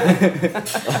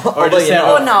 or just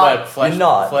have Or not. flesh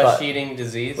but eating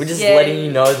disease. We're just Yeah. letting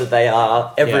you know that they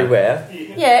are everywhere.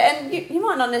 Yeah, and you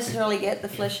might not necessarily get the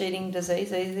flesh-eating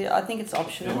disease either. I think it's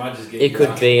optional. It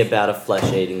could be about a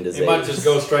flesh-eating disease. It might just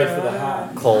go straight for the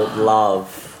heart. Called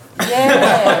love.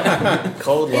 Yeah.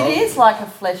 Cold love. It is like a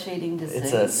flesh-eating disease.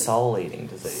 It's a soul-eating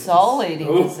disease.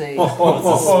 Soul-eating disease. It's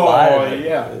a spider that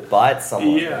yeah. bites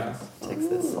someone. Yeah. Takes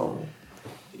their soul.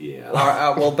 Yeah. All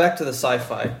right, well, back to the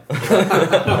sci-fi.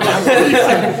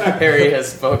 Harry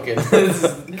has spoken.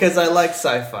 Because I like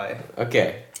sci-fi.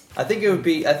 Okay. I think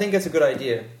it's a good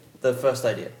idea. The first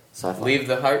idea. Sci-fi. Leave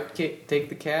the heart, take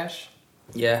the cash.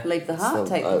 Yeah. Leave the heart,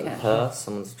 take the cash. Purse.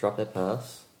 Someone's dropped their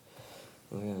purse.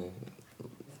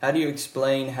 How do you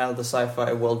explain how the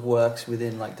sci-fi world works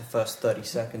within like the first 30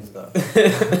 seconds, though?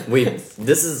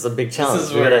 This is a big challenge.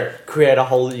 is We're where- gonna create a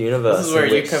whole universe. This is where in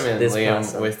you which come in, this Liam,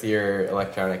 person- with your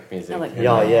electronic music.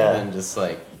 Yeah. And just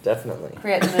like Definitely.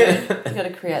 Create the mood. You got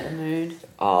to create the mood.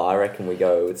 Oh, I reckon we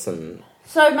go with some.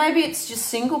 So maybe it's just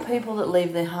single people that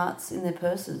leave their hearts in their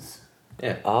purses.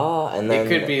 Yeah. Oh, and then it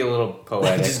could be a little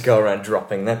poetic. Just go around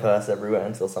dropping their purse everywhere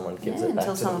until someone gives it back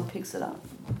until to someone them. picks it up,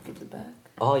 gives it back.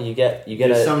 Oh, you get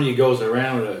There's a. somebody who goes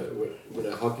around with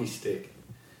a hockey stick.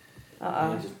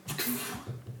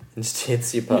 Just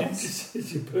hits your purse.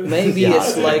 Maybe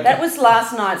it's like That was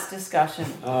last night's discussion.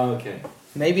 Oh, okay.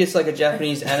 maybe it's like a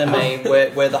Japanese anime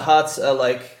where the hearts are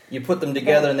like you put them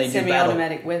together and they do battle.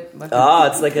 Semi-automatic weapon. Oh,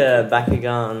 it's like a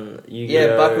Bakugan, Yu-Gi-Oh. Yeah,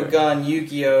 Bakugan,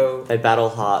 Yu-Gi-Oh. They battle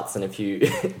hearts, and if you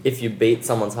if you beat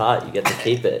someone's heart, you get to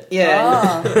keep it.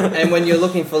 Yeah, and when you're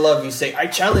looking for love, you say, "I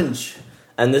challenge."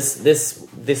 And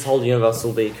this whole universe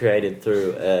will be created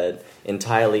through an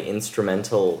entirely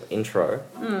instrumental intro.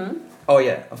 Oh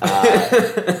yeah.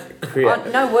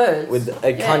 No words. With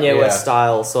a Kanye West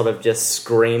style, sort of just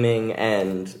screaming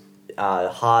and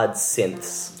hard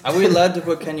synths. Are we allowed to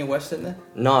put Kanye West in there?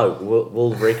 No,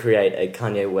 we'll recreate a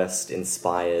Kanye West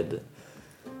inspired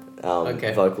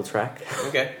vocal track.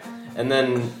 Okay. And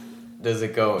then does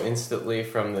it go instantly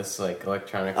from this like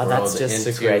electronic world That's just to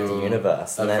into create the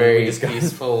universe, a and then very we just go-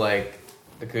 peaceful like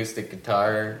acoustic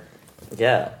guitar?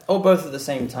 Yeah. Or both at the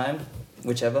same time,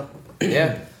 whichever.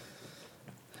 Yeah.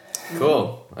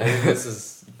 Cool. I think this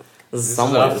is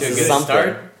somewhere. off to a This is good something.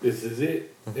 start. This is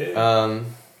it. Yeah.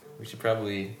 We should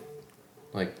probably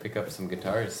like pick up some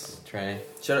guitars. Try.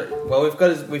 Well,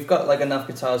 we've got like enough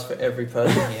guitars for every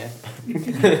person here.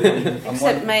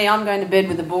 Except me, I'm going to bed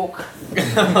with a book.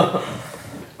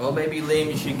 Well, maybe Liam,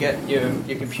 you should get your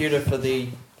computer for the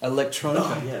electronica.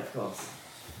 Oh, yeah, of course.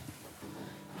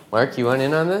 Mark, you want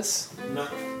in on this? No.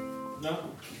 No.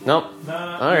 Nope.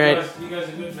 Nah, All right. You guys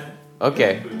are good, man.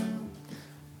 Okay.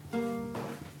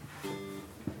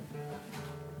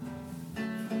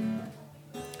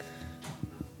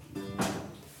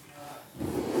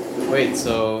 Wait,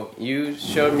 so you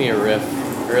showed me a riff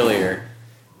earlier,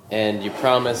 and you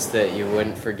promised that you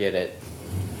wouldn't forget it.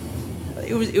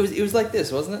 It was like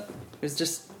this, wasn't it? It was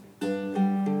just.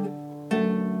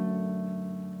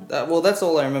 Well, that's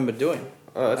all I remember doing.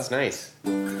 Oh, that's nice.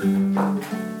 Well,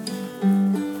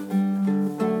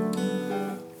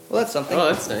 that's something.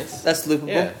 Oh, that's nice. That's loopable.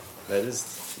 Yeah, that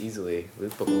is easily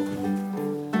loopable.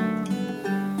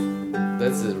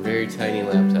 That's a very tiny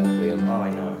laptop, Liam. Oh, I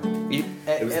know. It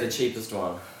was the cheapest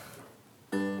one.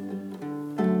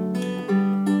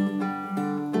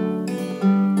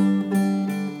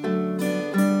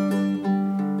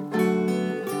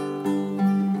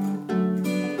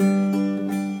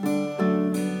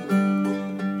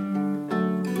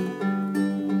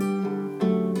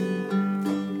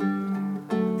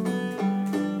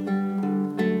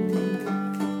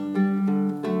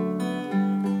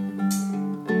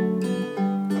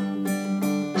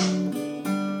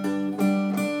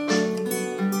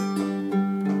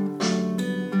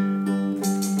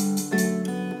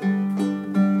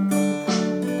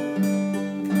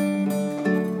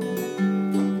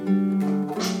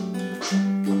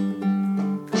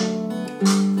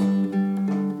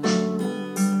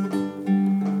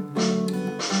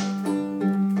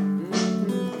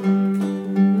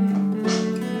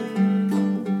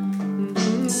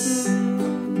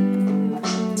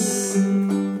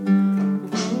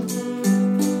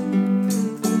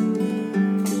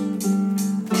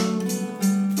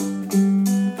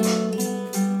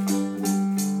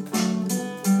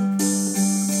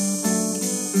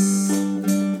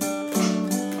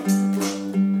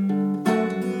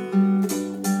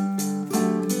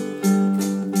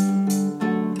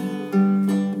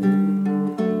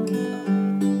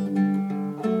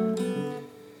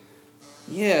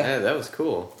 Yeah. That was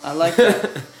cool. I like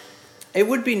that. It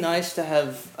would be nice to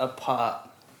have a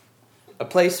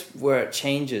place where it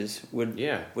changes would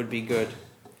be good.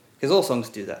 Because all songs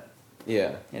do that.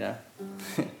 Yeah. You know?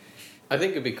 I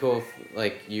think it'd be cool if,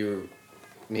 like, you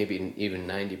maybe even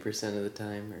 90% of the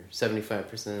time or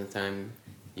 75% of the time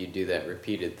you do that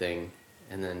repeated thing,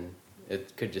 and then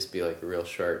it could just be like a real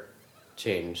short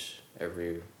change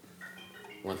every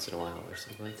once in a while or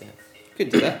something like that. Could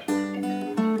do that.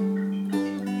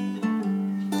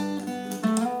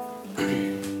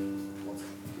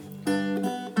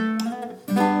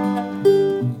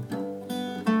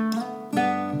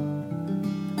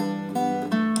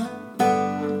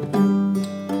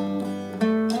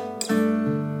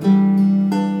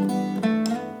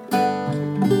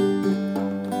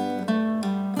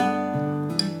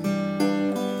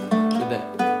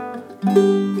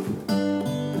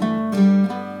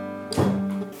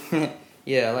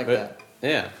 Yeah, I like that.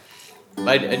 Yeah.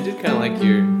 I did kind of like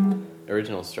your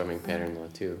original strumming pattern though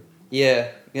too. Yeah,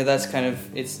 that's kind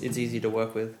of it's easy to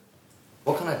work with.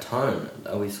 What kind of tone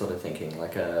are we sort of thinking?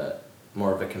 Like a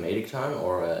more of a comedic tone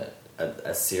or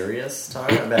a serious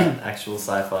tone about actual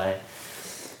sci-fi?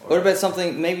 What about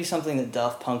maybe something that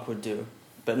Daft Punk would do,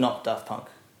 but not Daft Punk?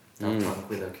 Daft Punk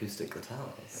with acoustic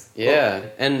guitars. Yeah,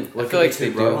 and I feel like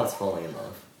two robots falling in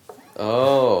love.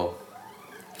 Oh,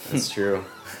 that's true.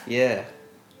 Yeah.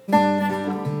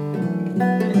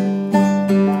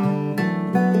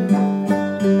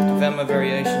 Found my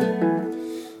variation.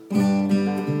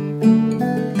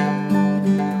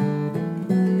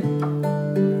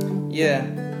 Yeah,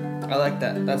 I like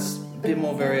that. That's a bit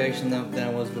more variation than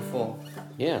it was before.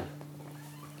 Yeah.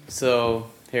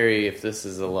 So, Harry, if this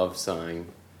is a love song,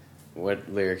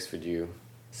 what lyrics would you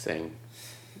sing?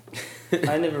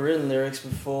 I never written lyrics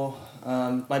before.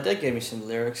 My dad gave me some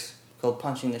lyrics called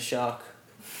Punching the Shark.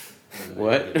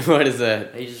 What? What is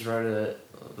that? He just wrote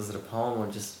was it a poem or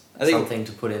just I think something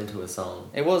to put into a song?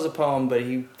 It was a poem, but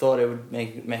he thought it would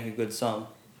make a good song.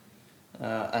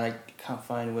 And I can't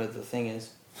find where the thing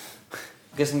is.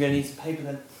 Guess I'm going to need some paper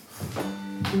then.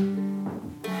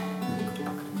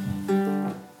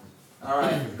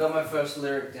 Alright, got my first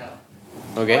lyric down.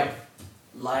 Okay.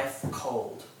 Life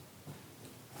cold.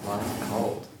 Life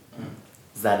cold.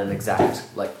 Is that an exact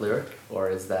lyric, or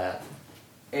is that?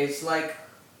 It's like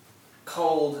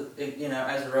cold.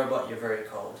 As a robot, you're very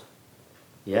cold.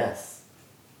 Yes.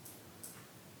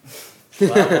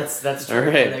 Well, that's true. All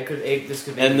right. And this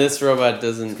could be. And this robot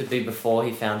doesn't. This could be before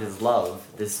he found his love.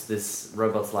 This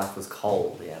robot's life was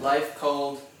cold. Yeah. Life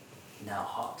cold, now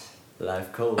hot.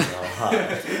 Life cold, now hot.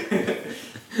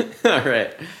 All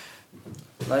right.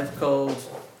 Life cold.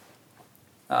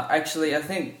 Actually, I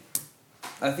think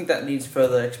that needs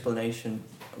further explanation.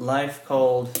 Life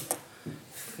cold,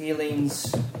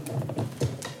 feelings,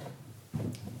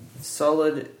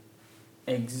 solid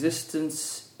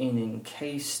existence in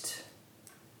encased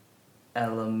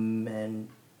aluminium.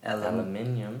 Life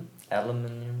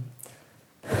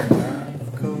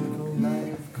cold,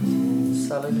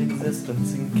 solid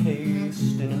existence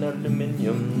encased in an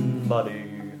aluminium body.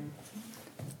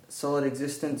 Solid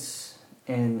existence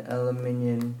in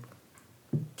aluminium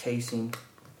casing.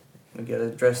 We gotta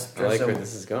dress I like our, where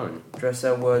this is going. Dress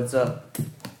our words up.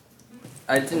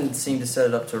 I didn't seem to set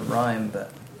it up to rhyme,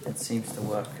 but it seems to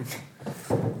work.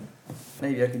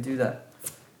 Maybe I could do that.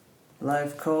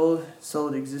 Life cold,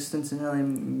 solid existence in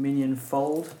aluminium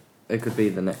fold. It could be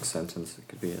the next sentence. It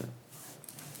could be a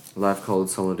life cold,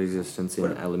 solid existence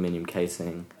in aluminium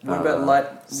casing. What about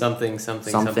light? Something,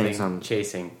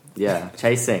 chasing. Yeah,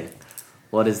 chasing.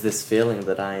 What is this feeling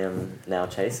that I am now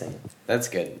chasing? That's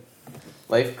good.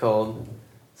 Life cold,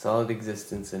 solid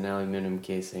existence in aluminum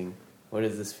casing. What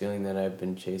is this feeling that I've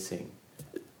been chasing?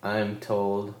 I'm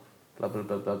told... blah, blah,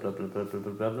 blah, blah, blah, blah, blah, blah,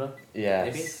 blah, blah.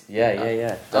 Yes. Maybe?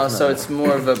 Yeah. Oh, so it's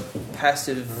more of a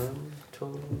passive...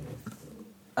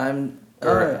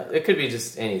 Or it could be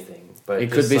just anything. But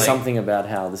it could be something about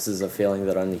how this is a feeling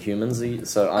that only humans eat.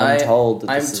 So I'm told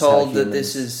that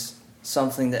this is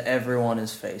something that everyone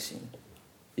is facing.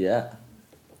 Yeah.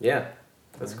 Yeah,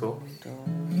 that's cool.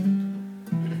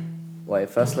 Wait,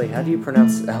 firstly, how do you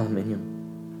pronounce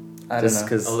aluminium? I don't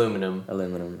know. Aluminum.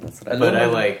 Aluminum, that's what I But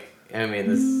I mean,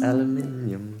 this...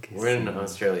 Aluminium. We're in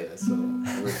Australia, so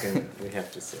we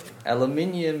have to say...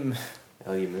 Aluminium.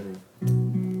 Aluminium.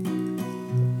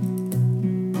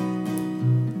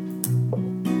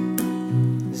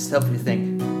 Just help you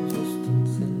think.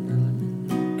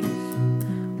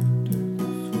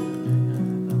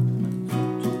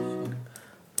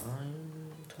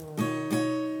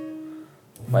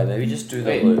 Wait, maybe just do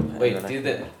the loop. Wait, do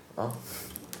that. Oh.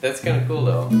 That's kind of cool,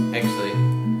 though, actually.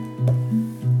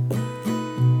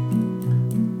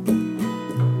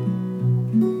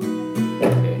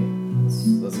 Okay,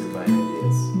 let's combine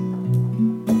ideas.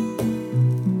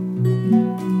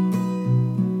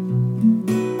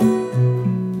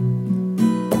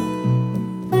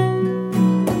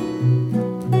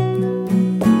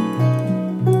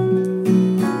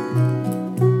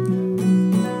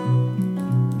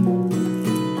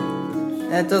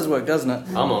 It does work, doesn't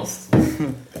it? Almost.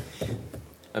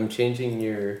 I'm changing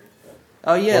your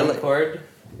one chord.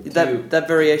 That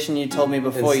variation you told me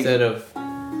before. Instead of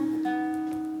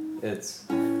it's,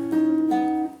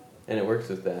 and it works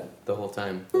with that the whole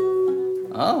time.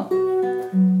 Oh.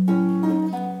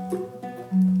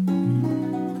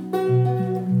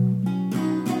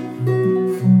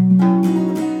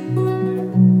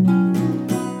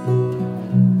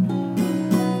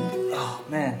 Oh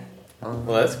man. Well,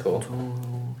 that's cool.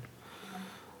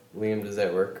 Liam, does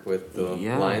that work with the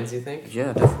lines, you think?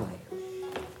 Yeah, definitely.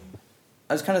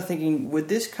 I was kind of thinking, would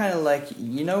this kind of like,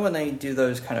 you know when they do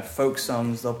those kind of folk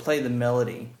songs, they'll play the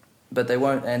melody, but they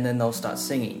won't, and then they'll start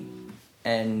singing,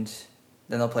 and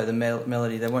then they'll play the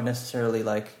melody. They won't necessarily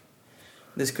like,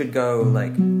 this could go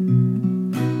like,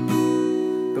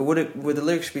 but would the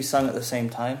lyrics be sung at the same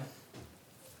time?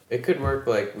 It could work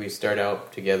like we start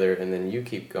out together and then you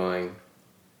keep going.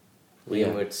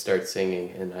 Liam would start singing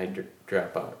and I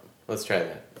drop out. Let's try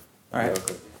that. All right.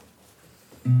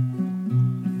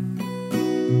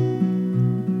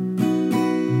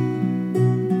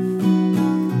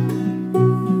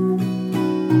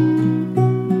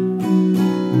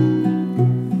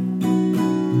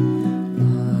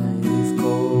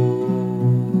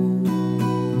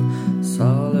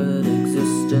 Solid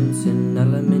existence in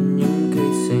aluminium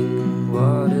casing.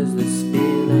 What is this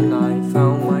feeling I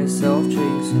found myself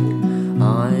chasing?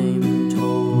 I'm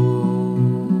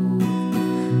told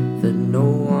that no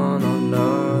one on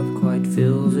earth quite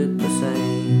feels it the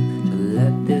same. To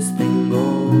let this thing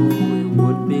go, it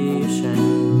would be a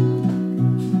shame.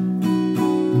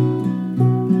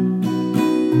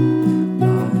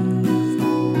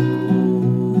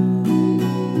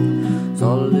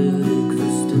 Solid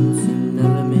existence in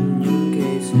aluminium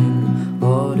casing.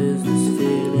 What is this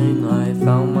feeling I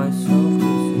found myself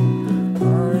missing?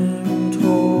 I'm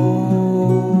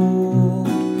told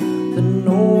that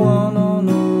no one on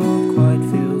earth quite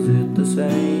feels it the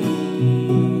same.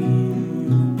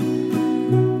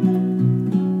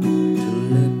 To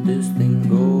let this thing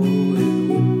go, it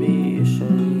would be a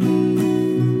shame.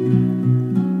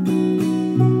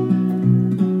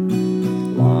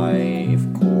 Life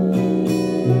cold,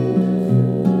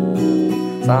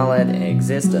 solid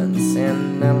existence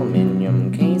in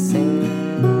aluminium casing.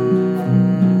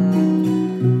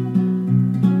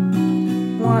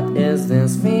 What is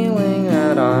this feeling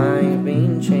that I've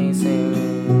been chasing?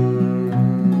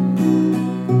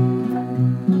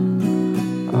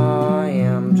 I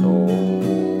am told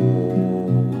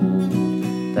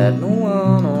that no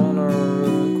one on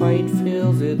earth quite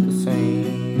feels it the same.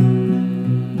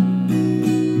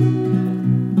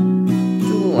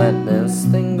 To let this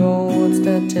thing go would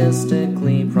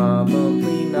statistically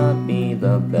probably not be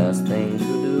the best thing to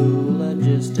do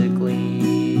logistically.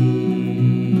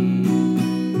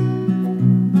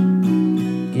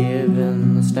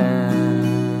 Given the stats,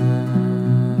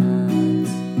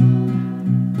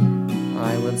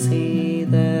 I would see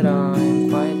that I'm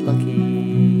quite lucky.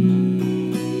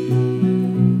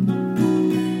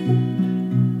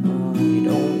 I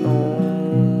don't know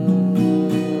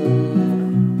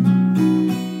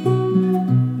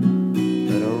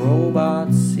that a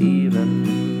robot's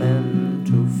even meant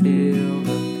to feel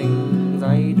the things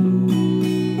I do.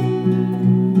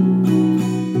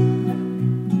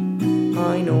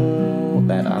 I know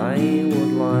that I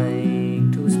would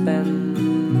like to spend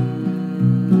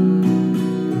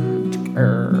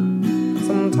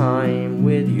some time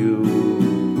with you.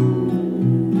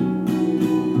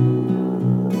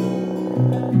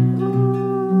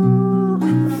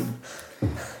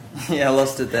 Yeah, I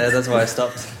lost it there. That's why I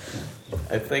stopped.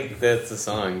 I think that's the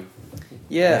song.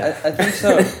 Yeah, I think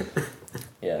so.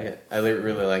 Yeah. I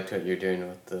really liked what you're doing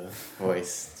with the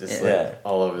voice. Just Yeah. like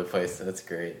all over the place. That's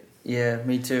great. Yeah,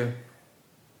 me too.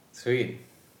 Sweet.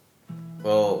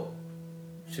 Well,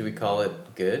 should we call it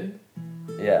good?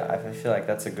 Yeah, I feel like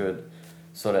that's a good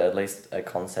sort of, at least a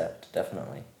concept,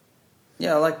 definitely.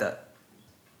 Yeah, I like that.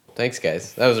 Thanks,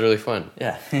 guys. That was really fun.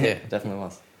 Yeah, Yeah. definitely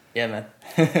was. Yeah, man.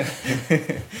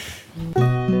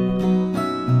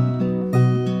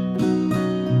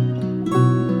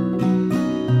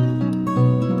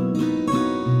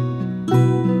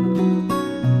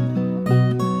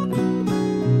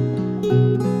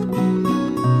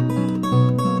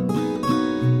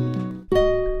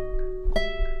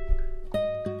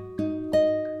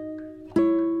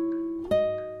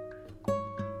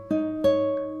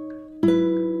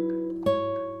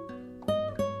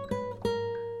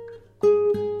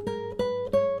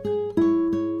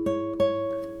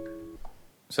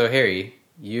 So, Harry,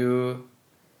 you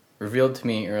revealed to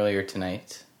me earlier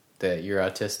tonight that you're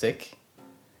autistic.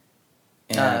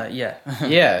 And, Yeah.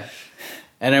 yeah.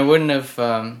 And I wouldn't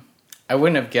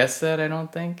have guessed that, I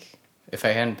don't think, if I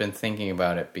hadn't been thinking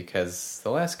about it, because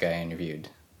the last guy I interviewed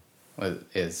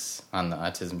is on the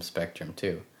autism spectrum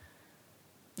too.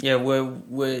 Yeah,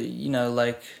 we're you know,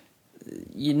 like,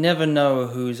 you never know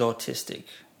who's autistic,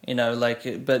 you know,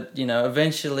 like, but, you know,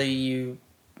 eventually you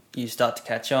start to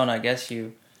catch on, I guess.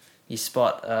 You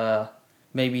spot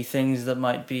maybe things that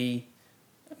might be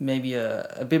maybe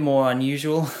a bit more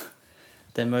unusual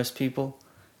than most people.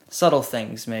 Subtle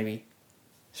things, maybe.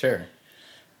 Sure.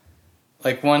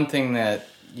 Like, one thing that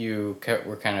you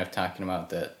were kind of talking about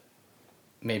that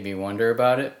made me wonder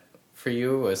about it for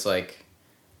you was, like,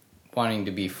 wanting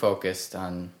to be focused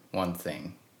on one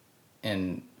thing.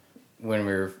 And when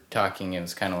we were talking, it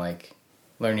was kind of like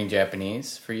learning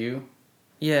Japanese for you.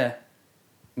 Yeah.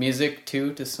 Music,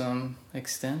 too, to some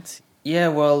extent? Yeah,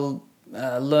 well,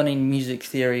 learning music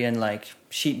theory and, like,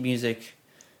 sheet music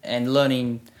and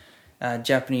learning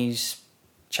Japanese,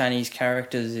 Chinese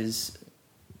characters is...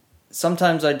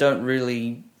 Sometimes I don't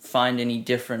really find any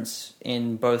difference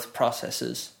in both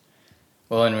processes.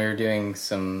 Well, and we were doing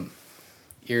some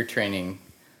ear training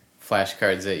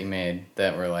flashcards that you made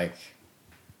that were like,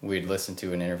 we'd listen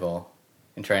to an interval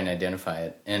and try and identify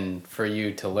it. And for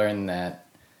you to learn that,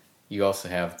 you also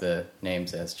have the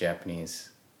names as Japanese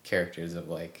characters of,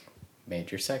 like,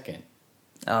 major second,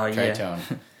 tritone.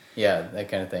 Yeah, that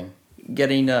kind of thing.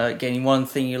 Getting one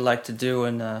thing you like to do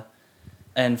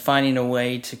and finding a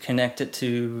way to connect it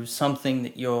to something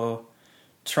that you're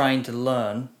trying to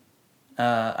learn,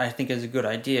 I think is a good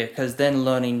idea, because then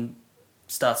learning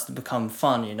starts to become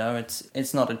fun, you know?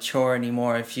 It's not a chore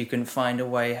anymore if you can find a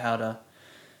way how to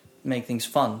make things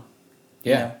fun.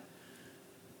 Yeah. You know?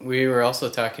 We were also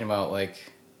talking about,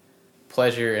 like,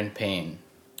 pleasure and pain.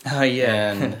 Oh,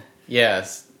 yeah. And,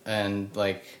 yes, and,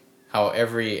 like, how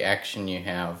every action you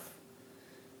have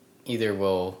either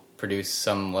will produce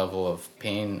some level of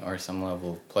pain or some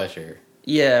level of pleasure.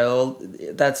 Yeah, well,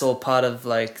 that's all part of,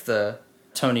 like, the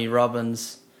Tony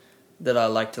Robbins that I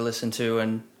like to listen to,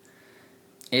 and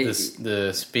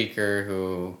the speaker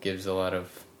who gives a lot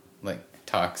of, like,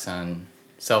 talks on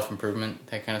self-improvement,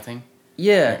 that kind of thing.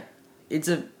 Yeah, right. It's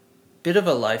a bit of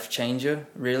a life changer,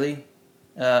 really.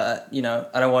 You know,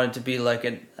 I don't want it to be like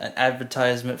an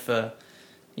advertisement for,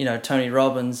 you know, Tony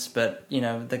Robbins, but, you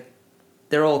know,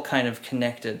 they're all kind of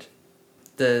connected.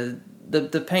 The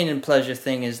pain and pleasure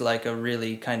thing is like a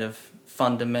really kind of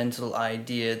fundamental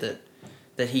idea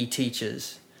that he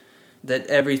teaches. That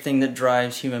everything that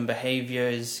drives human behavior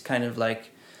is kind of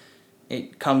like,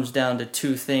 it comes down to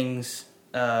two things: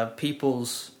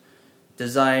 people's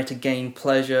desire to gain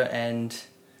pleasure and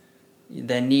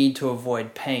their need to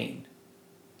avoid pain.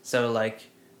 So, like,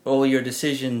 all your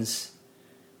decisions,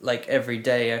 like every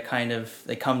day, are kind of,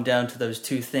 they come down to those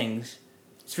two things.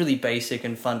 It's really basic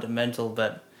and fundamental,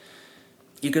 but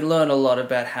you can learn a lot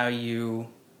about how you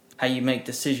make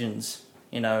decisions,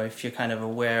 you know, if you're kind of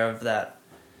aware of that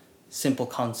simple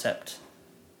concept.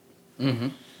 Mm-hmm.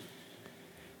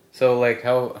 So, like,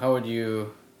 how would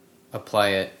you apply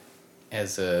it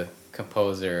as a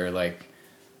composer? Like,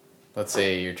 let's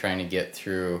say you're trying to get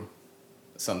through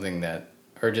something that,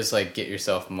 or just like get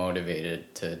yourself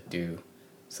motivated to do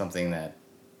something that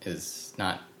is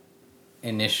not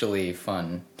initially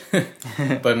fun,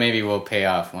 but maybe will pay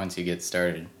off once you get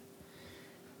started.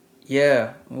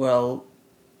 Yeah, well,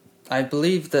 I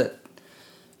believe that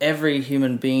every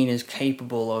human being is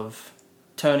capable of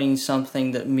turning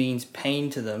something that means pain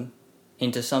to them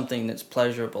into something that's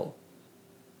pleasurable.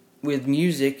 With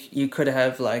music, you could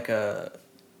have like a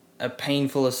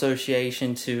painful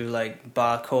association to like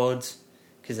bar chords,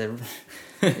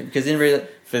 because in real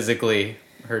physically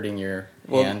hurting your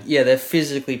hand. Yeah, they're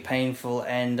physically painful,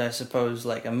 and I suppose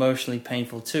like emotionally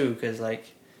painful too, because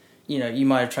like, you know, you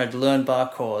might have tried to learn bar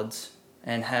chords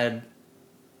and had,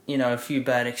 you know, a few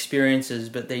bad experiences,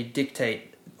 but they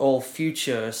dictate all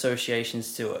future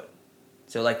associations to it.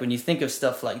 So like when you think of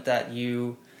stuff like that,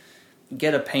 you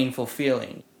get a painful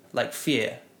feeling, like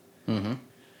fear. Mm-hmm.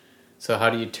 So how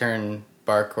do you turn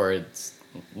bar chords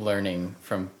learning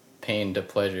from pain to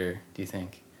pleasure, do you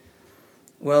think?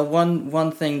 Well,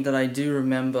 one thing that I do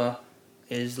remember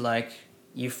is like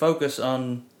you focus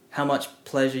on how much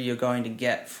pleasure you're going to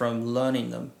get from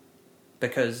learning them,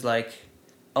 because like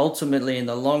ultimately in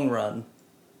the long run,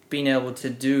 being able to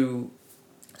do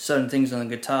certain things on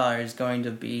the guitar is going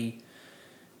to be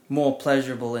more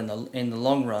pleasurable in the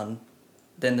long run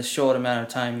than the short amount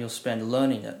of time you'll spend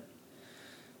learning it.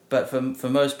 But for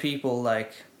most people,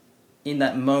 like in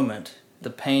that moment, the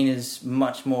pain is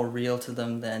much more real to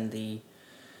them than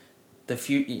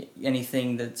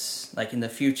anything that's like in the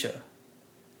future.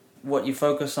 What you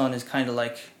focus on is kind of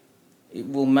like, it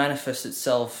will manifest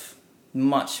itself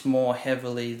much more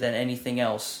heavily than anything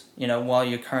else, you know, while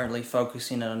you're currently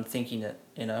focusing on thinking it,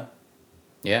 you know?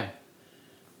 Yeah.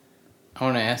 I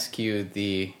want to ask you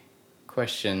the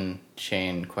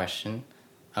chain question.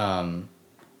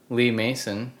 Lee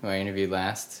Mason, who I interviewed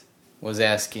last, was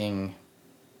asking,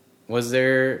 was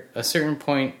there a certain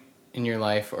point in your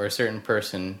life or a certain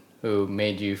person who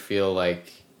made you feel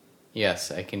like, yes,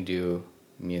 I can do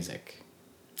music?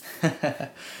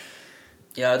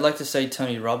 Yeah, I'd like to say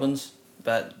Tony Robbins,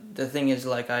 but the thing is,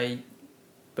 like,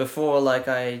 before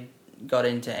I got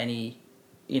into any,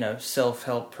 you know,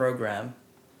 self-help program,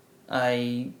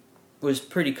 I was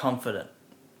pretty confident.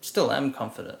 Still am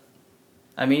confident.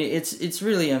 I mean, it's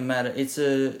really a matter,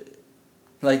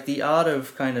 like the art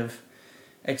of kind of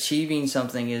achieving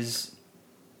something it's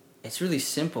really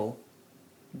simple,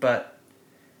 but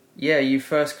yeah, you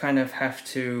first kind of have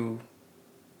to,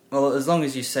 well, as long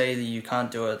as you say that you can't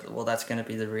do it, well, that's going to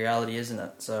be the reality, isn't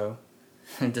it? So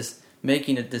just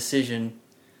making a decision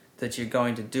that you're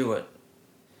going to do it,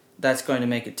 that's going to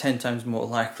make it 10 times more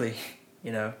likely,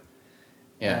 you know?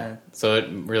 Yeah, so it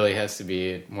really has to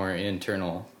be a more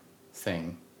internal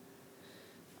thing.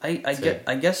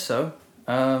 I guess so.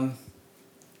 I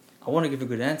want to give a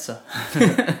good answer.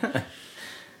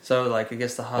 So, like, I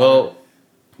guess the hard... Well,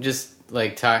 just,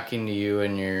 like, talking to you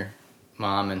and your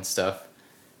mom and stuff,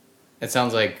 it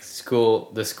sounds like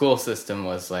the school system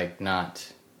was, like,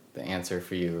 not the answer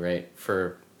for you, right?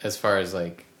 For as far as,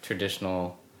 like,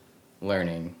 traditional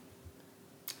learning.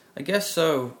 I guess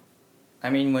so. I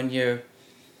mean, when you're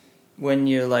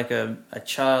like a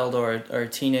child or a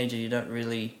teenager, you don't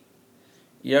really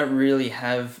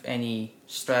have any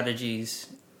strategies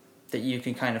that you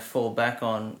can kind of fall back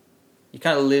on. You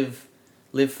kind of live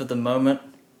for the moment,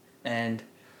 and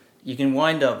you can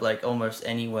wind up like almost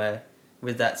anywhere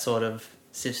with that sort of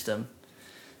system.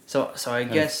 So I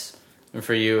guess. And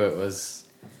for you, it was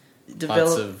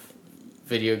lots of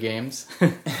video games.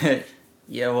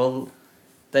 Yeah, well,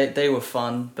 they were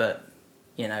fun, but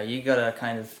you know, you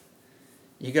gotta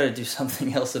do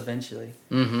something else eventually.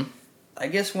 Mm-hmm. I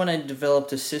guess when I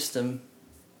developed a system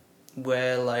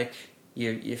where like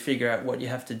you figure out what you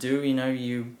have to do, you know,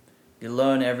 you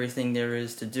learn everything there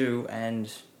is to do,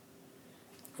 and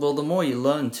well, the more you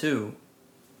learn too,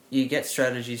 you get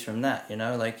strategies from that, you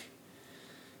know, like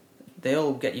they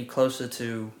all get you closer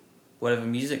to whatever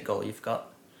music goal you've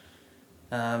got.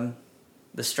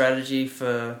 The strategy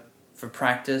for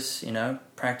practice, you know,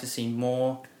 practicing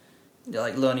more,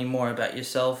 like learning more about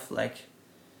yourself, like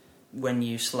when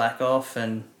you slack off,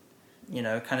 and you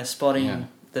know, kind of spotting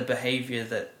the behavior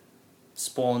that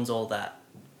spawns all that.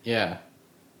 Yeah.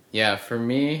 For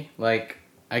me, like,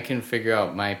 I can figure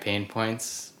out my pain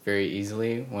points very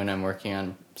easily when I'm working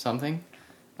on something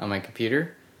on my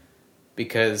computer,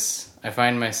 because I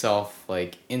find myself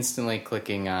like instantly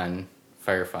clicking on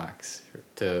Firefox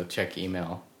to check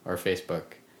email or Facebook.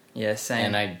 Yeah, same.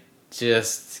 And I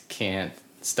just can't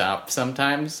stop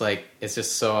sometimes. Like, it's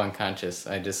just so unconscious.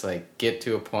 I just like get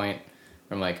to a point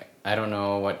where I'm like, I don't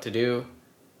know what to do.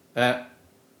 Gonna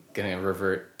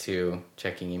revert to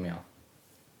checking email.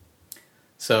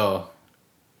 So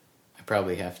I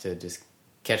probably have to just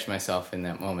catch myself in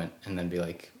that moment and then be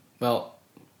like, well,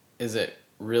 is it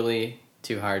really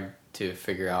too hard to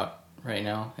figure out right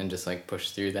now? And just like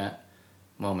push through that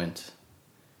moment.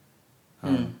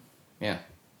 Yeah.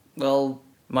 Well,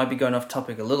 might be going off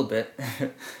topic a little bit,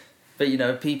 but you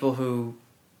know, people who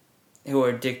are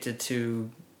addicted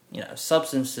to, you know,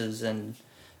 substances and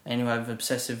who have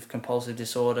obsessive compulsive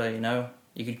disorder, you know,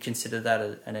 you could consider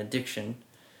that an addiction.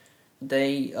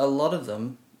 A lot of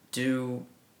them do,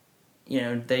 you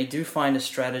know, they do find a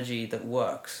strategy that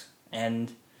works,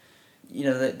 and you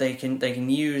know that they can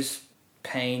use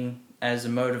pain as a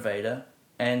motivator,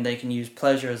 and they can use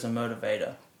pleasure as a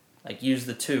motivator. Like, use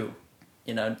the two.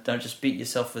 You know, don't just beat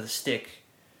yourself with a stick.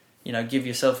 You know, give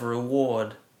yourself a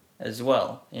reward as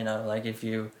well. You know, like if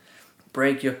you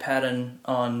break your pattern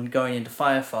on going into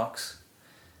Firefox,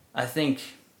 I think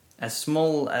as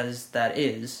small as that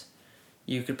is,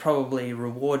 you could probably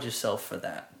reward yourself for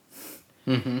that.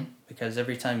 Mm-hmm. Because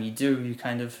every time you do,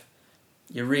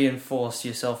 you reinforce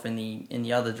yourself in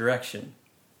the other direction.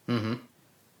 Mm-hmm.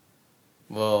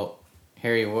 Well,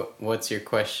 Harry, what's your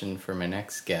question for my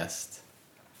next guest?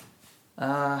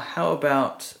 How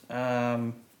about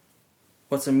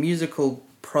what's a musical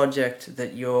project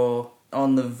that you're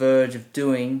on the verge of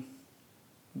doing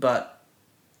but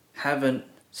haven't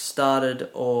started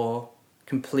or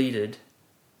completed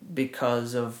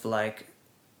because of like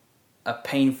a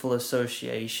painful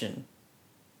association?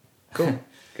 Cool.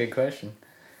 Good question.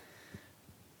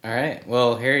 All right.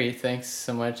 Well, Harry, thanks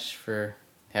so much for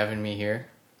having me here,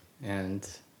 and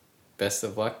best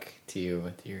of luck to you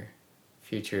with your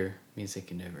future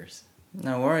music endeavors.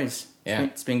 No worries. Yeah.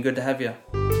 It's been good to have you.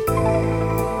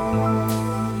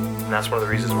 And that's one of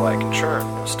the reasons why I can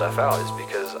churn stuff out, is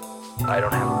because I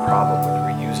don't have a problem with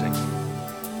reusing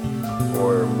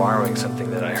or borrowing something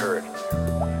that I heard.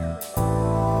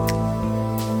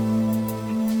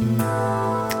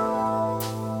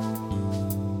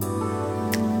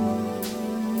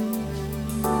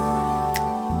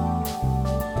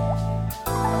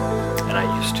 And I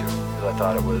used to, because I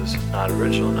thought it was not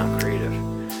original, not creative.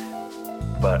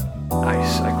 But I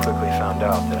quickly found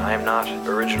out that I am not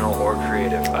original or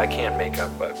creative. I can't make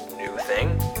up a new thing.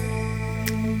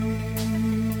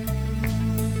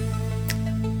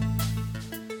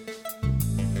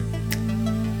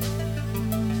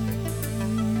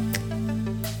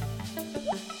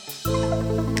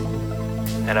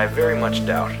 And I very much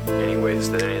doubt, anyways,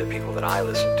 that any of the people that I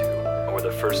listen to were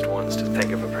the first ones to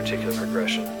think of a particular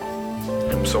progression.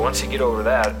 And so once you get over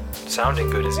that, sounding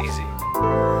good is easy.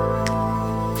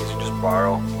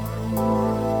 Borrow.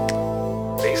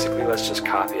 Basically, let's just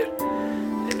copy it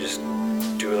and just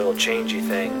do a little changey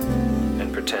thing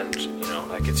and pretend, you know,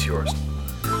 like it's yours.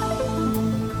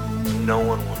 No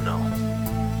one will know.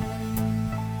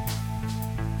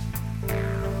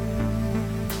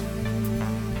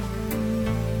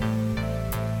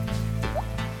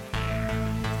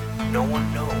 No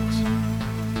one knows.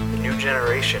 The new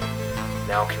generation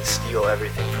now can steal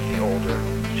everything from the older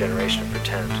generation and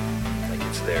pretend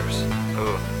it's theirs.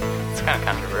 Ooh, it's kind of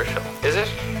controversial. Is it?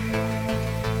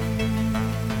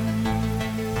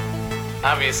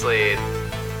 Obviously,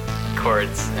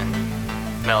 chords and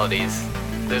melodies,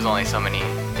 there's only so many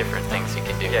different things you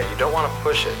can do. Yeah, you don't want to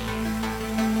push it.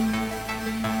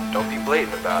 Don't be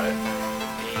blatant about it.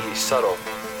 Be subtle.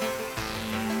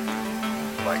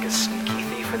 Like a sneaky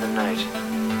thief in the night.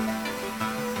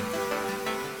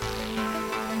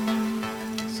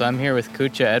 So I'm here with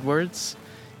Kucha Edwards,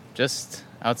 just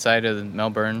outside of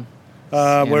Melbourne.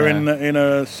 We're in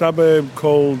a suburb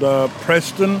called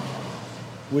Preston,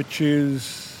 which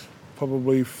is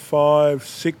probably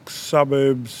 5-6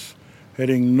 suburbs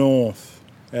heading north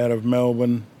out of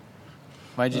Melbourne.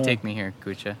 Why'd you take me here,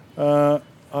 Kucha?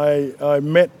 I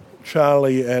met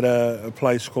Charlie at a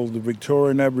place called the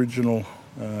Victorian Aboriginal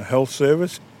Health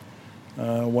Service,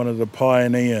 one of the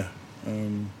pioneer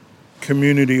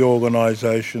community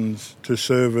organisations to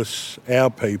service our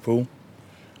people.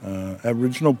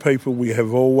 Aboriginal people, we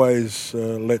have always,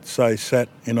 let's say, sat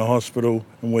in a hospital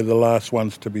and we're the last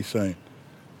ones to be seen.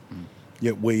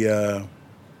 Yet we are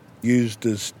used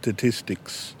as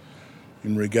statistics.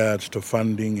 in regards to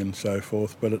funding and so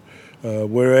forth. But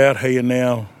we're out here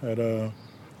now at a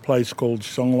place called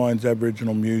Songlines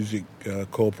Aboriginal Music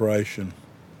Corporation.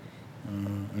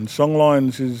 And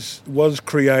Songlines was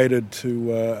created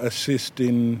to assist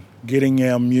in getting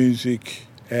our music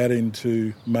out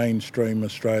into mainstream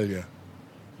Australia.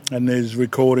 And there's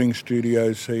recording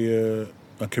studios here,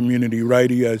 a community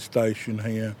radio station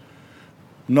here.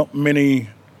 Not many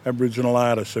Aboriginal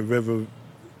artists have ever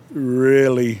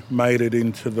really made it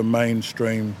into the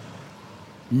mainstream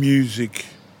music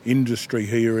industry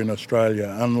here in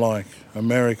Australia, unlike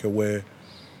America, where,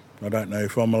 I don't know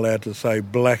if I'm allowed to say,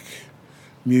 black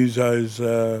musos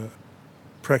are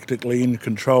practically in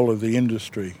control of the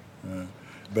industry.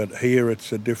 But here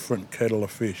it's a different kettle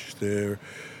of fish. There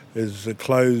is a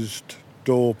closed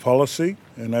door policy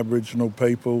in Aboriginal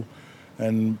people,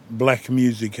 and black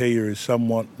music here is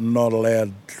somewhat not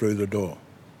allowed through the door.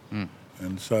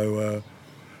 And so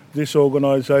this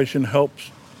organisation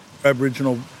helps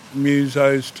Aboriginal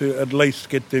musos to at least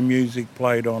get their music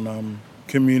played on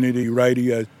community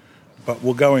radio. But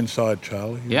we'll go inside,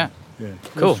 Charlie. Yeah. Yeah.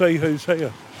 Cool. We'll see who's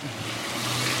here.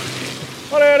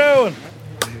 What are you doing?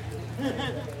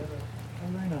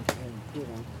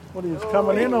 What are you,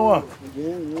 coming in or what?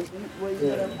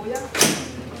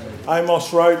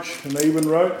 Amos Roach and Eben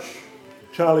Roach.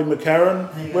 Charlie McCarran.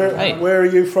 Where are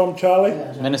you from, Charlie?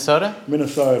 Minnesota.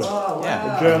 Minnesota. Oh,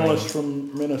 yeah. A journalist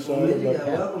from Minnesota.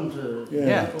 Welcome to.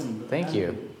 Yeah. Thank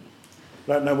you.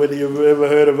 Don't know whether you've ever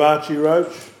heard of Archie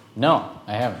Roach. No,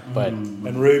 I haven't. But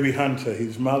and Ruby Hunter,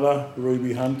 his mother,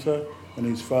 Ruby Hunter, and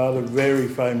his father, very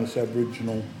famous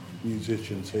Aboriginal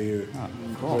musicians here. Oh,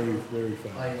 cool. Very, very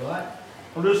famous.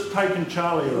 I'm just taking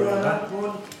Charlie around.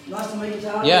 Nice to meet you,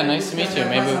 Charlie. Yeah, nice to meet you.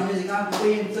 Maybe. Some music will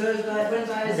be in Thursday,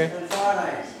 Wednesdays, and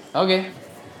Fridays. Okay.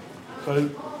 So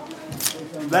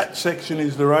that section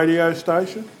is the radio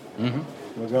station. Mm-hmm.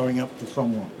 We're going up to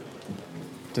Songlines.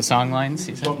 To Songlines,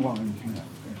 you said? Songlines, yeah.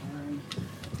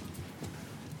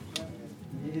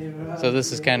 So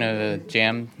this is kind of a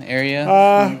jam area?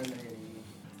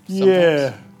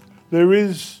 Yeah. There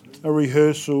is a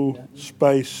rehearsal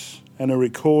space and a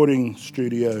recording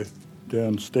studio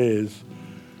downstairs.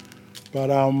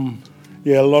 But, a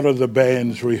lot of the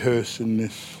bands rehearse in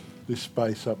this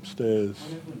space upstairs.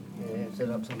 Yeah, set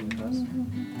up something for us.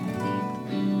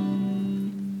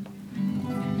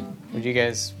 Would you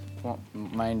guys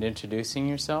mind introducing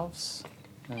yourselves?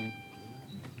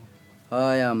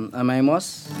 Hi, I'm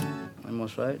Amos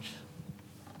Roach.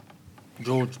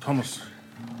 George Thomas.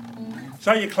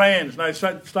 Say your clans. No,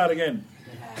 start again.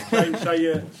 Say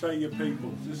your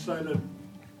people. Just say that.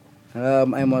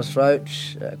 Amos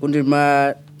Roach.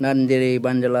 Kundirma Nandiri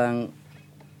Banjalang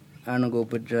Anago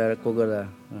Putra Kogara.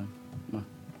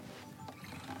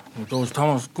 George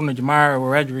Thomas Kunajamar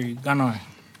Radri Ganoi.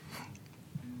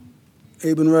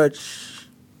 Eben Roach.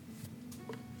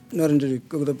 Narandiri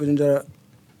Kogara Punjara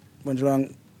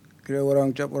Banjalang Kira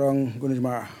Warang Chap Warang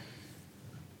Kunajamar.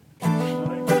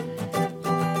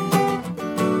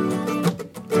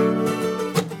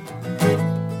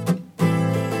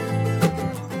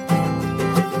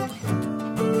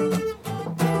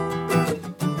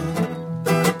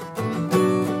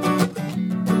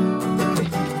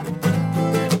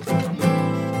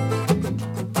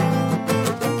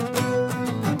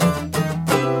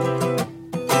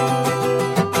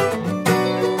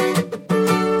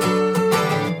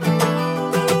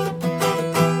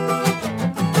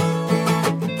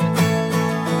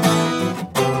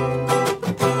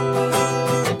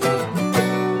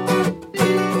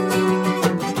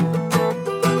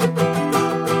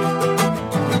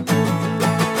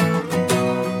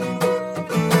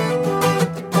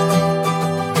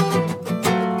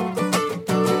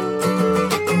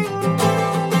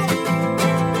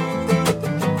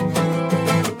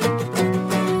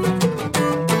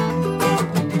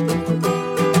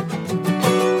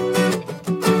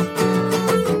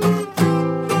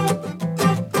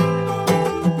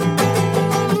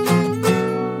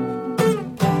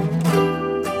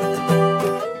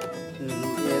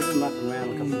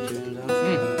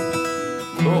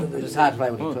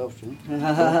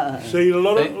 See, a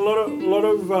lot of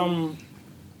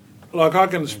like I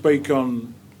can speak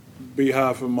on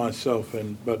behalf of myself,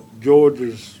 but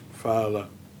George's father.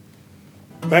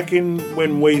 Back in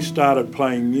when we started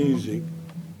playing music,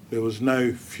 there was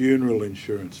no funeral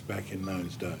insurance back in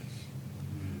those days,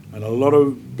 and a lot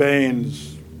of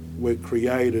bands were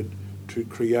created to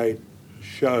create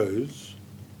shows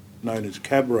known as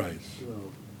cabarets.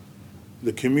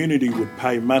 The community would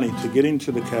pay money to get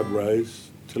into the cabarets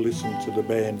to listen to the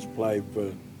bands play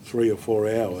for 3 or 4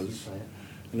 hours,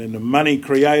 and then the money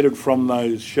created from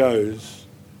those shows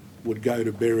would go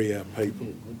to bury our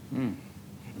people. And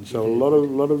so a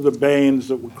lot of the bands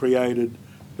that were created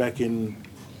back in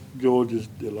George's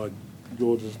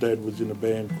dad was in a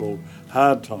band called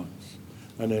Hard Times,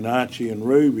 and then Archie and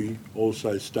Ruby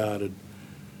also started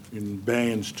in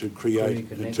bands to create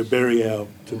to bury our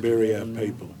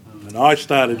people. And I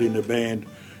started in a band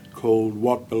called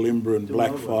Wat Balimba and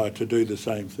Blackfire to do the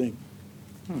same thing.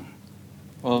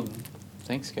 Well,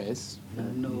 thanks, guys.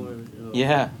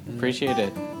 Yeah, appreciate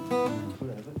it.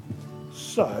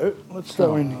 So let's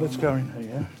go in. Let's go in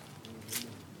here.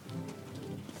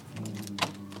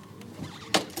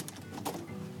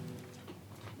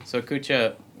 So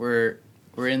Kucha, we're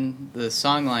in the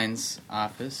Songlines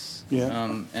office.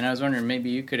 Yeah. And I was wondering, maybe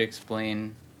you could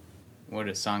explain what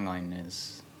a songline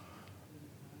is.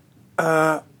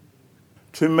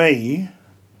 To me,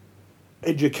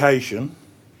 education,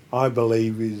 I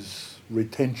believe, is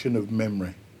retention of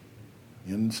memory.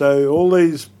 And so all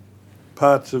these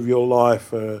parts of your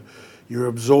life, you're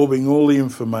absorbing all the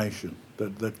information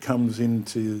that comes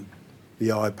into the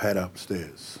iPad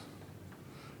upstairs.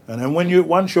 And then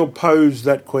once you're posed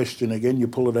that question again, you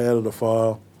pull it out of the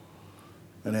file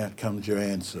and out comes your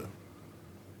answer.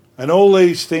 And all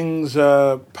these things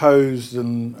are posed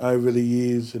and over the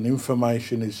years and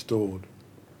information is stored.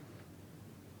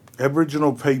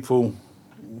 Aboriginal people,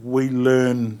 we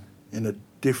learn in a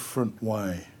different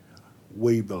way,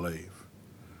 we believe.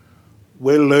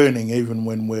 We're learning even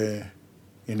when we're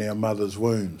in our mother's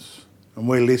wombs, and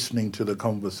we're listening to the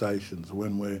conversations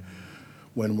when we're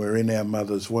in our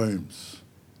mother's wombs.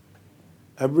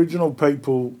 Aboriginal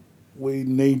people, we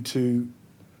need to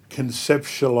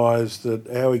conceptualise that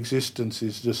our existence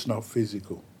is just not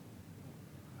physical.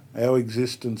 Our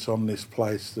existence on this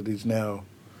place that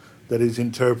is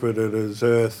interpreted as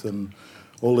Earth and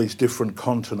all these different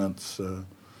continents,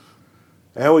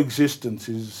 our existence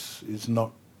is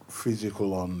not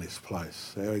physical on this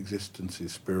place. Our existence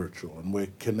is spiritual, and we're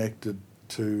connected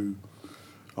to...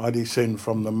 I descend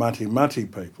from the Mati Mati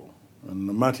people, and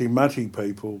the Mati Mati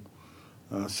people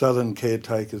are southern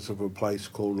caretakers of a place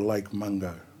called Lake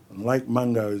Mungo. And Lake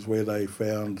Mungo is where they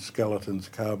found skeletons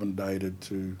carbon dated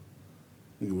to,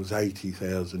 I think it was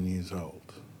 80,000 years old.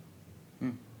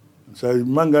 And so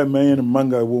Mungo man and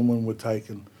Mungo woman were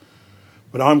taken,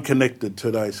 but I'm connected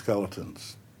to those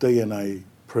skeletons, DNA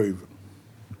proven.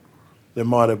 There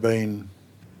might have been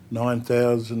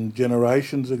 9,000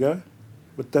 generations ago,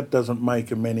 but that doesn't make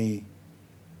them any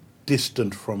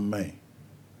distant from me.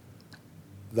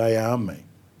 They are me.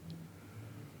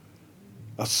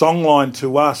 A songline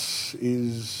to us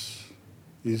is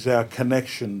our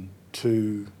connection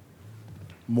to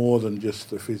more than just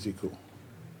the physical.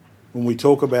 When we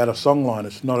talk about a songline,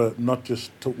 it's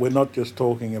we're not just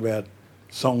talking about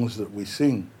songs that we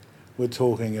sing. We're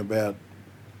talking about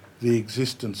the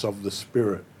existence of the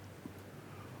spirit.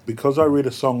 Because I read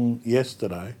a song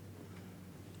yesterday,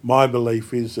 my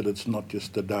belief is that it's not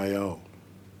just a day old.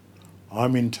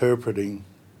 I'm interpreting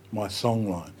my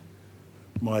songline,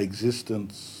 my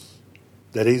existence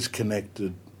that is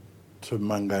connected to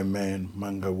Mungo man,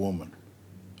 Mungo woman.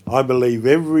 I believe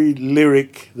every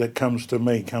lyric that comes to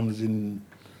me comes in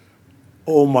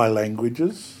all my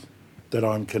languages that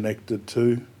I'm connected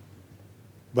to,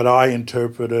 but I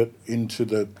interpret it into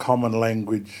the common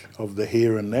language of the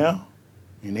here and now,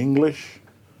 in English,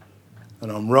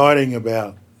 and I'm writing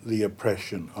about the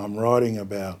oppression. I'm writing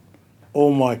about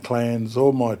all my clans,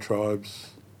 all my tribes,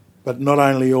 but not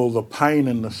only all the pain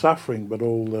and the suffering, but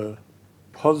all the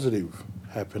positive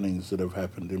happenings that have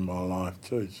happened in my life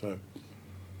too. So,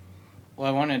 well,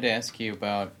 I wanted to ask you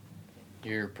about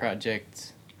your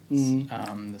project, the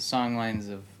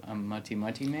Songlines of Mati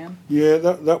Mati Man. Yeah,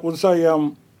 that was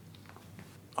a...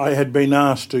 I had been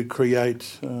asked to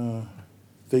create a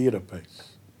theatre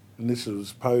piece, and this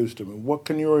was posed to me. What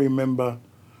can you remember?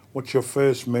 What's your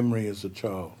first memory as a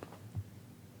child?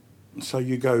 And so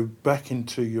you go back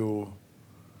into your,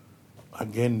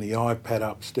 again, the iPad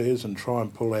upstairs and try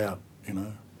and pull out,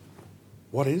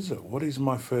 what is it? What is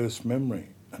my first memory?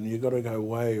 And you've got to go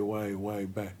way, way, way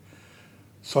back.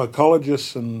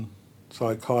 Psychologists and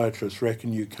psychiatrists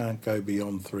reckon you can't go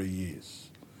beyond 3 years,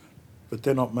 but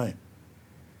they're not me.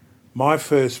 My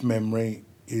first memory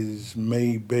is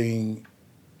me being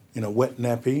in a wet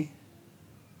nappy,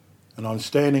 and I'm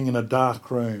standing in a dark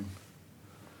room.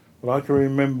 But I can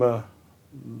remember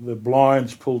the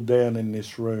blinds pulled down in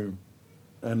this room,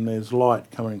 and there's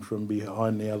light coming from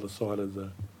behind the other side of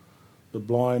the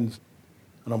blinds,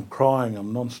 and I'm crying.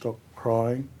 I'm non-stop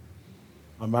crying.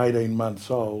 I'm 18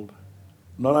 months old.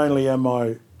 Not only am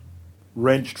I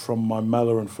wrenched from my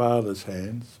mother and father's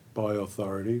hands by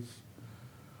authorities,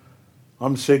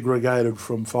 I'm segregated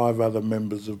from 5 other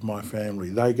members of my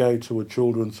family. They go to a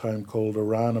children's home called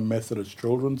Arana Methodist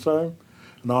Children's Home,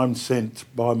 and I'm sent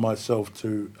by myself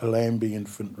to Allambie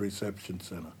Infant Reception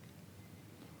Centre.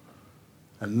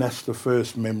 And that's the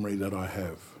first memory that I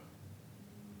have.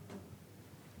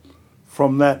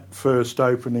 From that first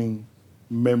opening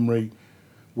memory,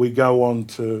 we go on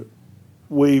to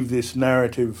weave this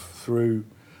narrative through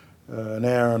an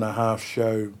hour-and-a-half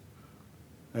show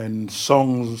and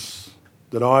songs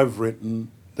that I've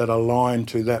written that align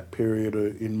to that period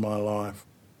in my life.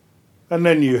 And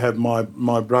then you have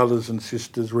my brothers and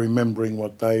sisters remembering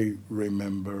what they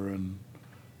remember and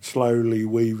slowly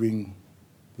weaving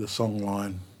the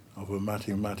songline of a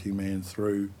Mati Mati man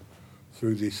through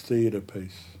this theatre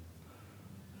piece.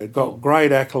 It got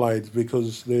great accolades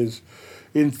because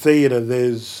in theatre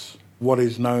there's what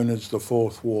is known as the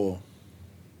fourth wall.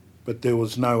 But there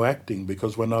was no acting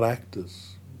because we're not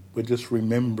actors. We're just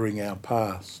remembering our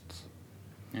past.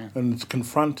 Yeah. And it's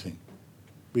confronting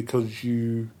because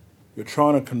you're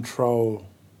trying to control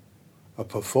a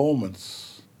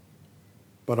performance,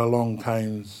 but along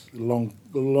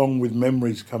with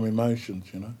memories come emotions,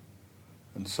 you know.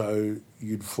 And so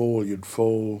you'd fall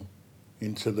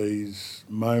into these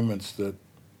moments that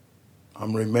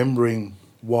I'm remembering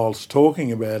whilst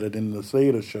talking about it in the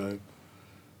theatre show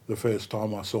the first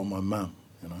time I saw my mum,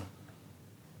 you know,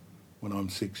 when I'm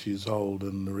 6 years old,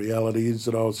 and the reality is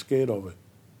that I was scared of it.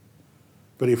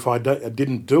 But if I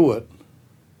didn't do it,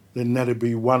 then that'd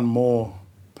be one more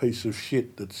piece of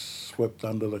shit that's swept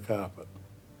under the carpet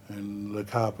and the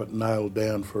carpet nailed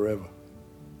down forever.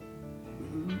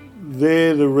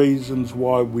 They're the reasons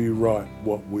why we write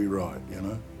what we write, you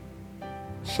know,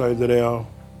 so that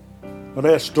not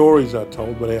our stories are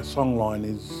told, but our songline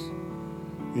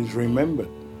is remembered.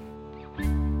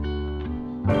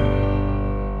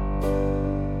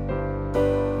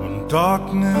 When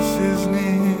darkness is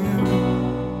near,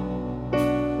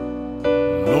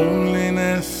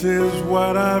 loneliness is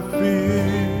what I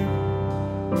fear.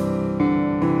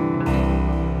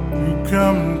 You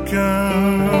come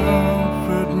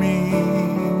comfort me.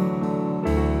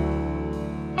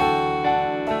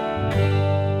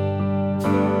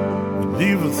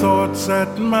 Leave the thoughts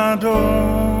at my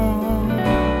door,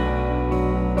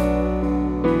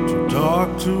 too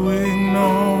dark to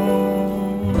ignore.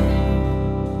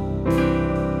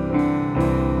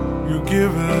 You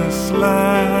give us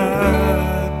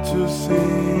light to see.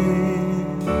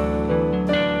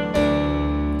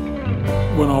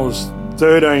 When I was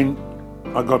 13,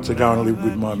 I got to go and live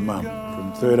with my mum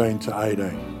from 13 to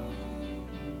 18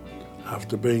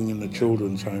 after being in the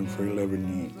children's home for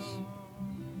 11 years.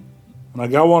 And I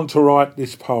go on to write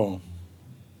this poem.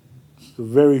 It's the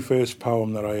very first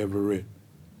poem that I ever wrote.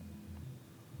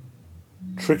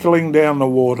 Trickling down the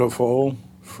waterfall,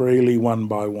 freely one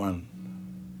by one,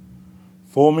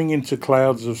 forming into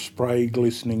clouds of spray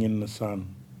glistening in the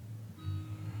sun.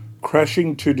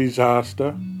 Crashing to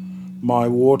disaster, my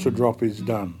water drop is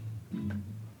done.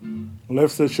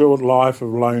 Left the short life of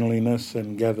loneliness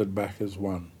and gathered back as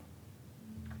one.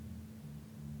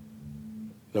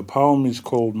 The poem is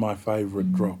called My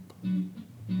Favourite Drop.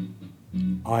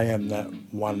 I am that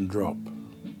one drop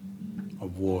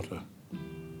of water.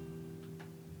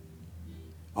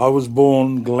 I was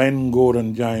born Glenn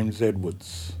Gordon James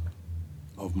Edwards,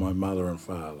 of my mother and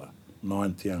father,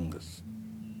 9th youngest.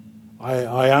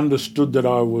 I understood that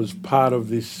I was part of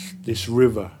this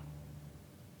river,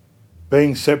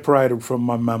 being separated from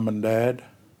my mum and dad,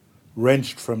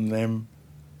 wrenched from them,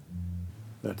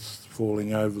 that's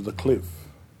falling over the cliff,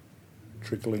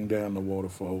 trickling down the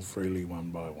waterfall freely one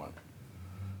by one.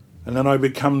 And then I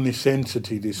become this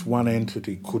entity, this one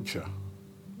entity, Kutcha.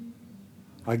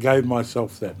 I gave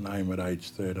myself that name at age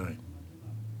 13.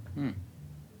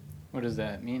 What does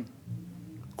that mean?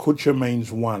 Kutcha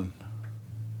means one.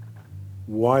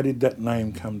 Why did that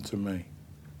name come to me?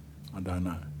 I don't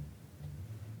know.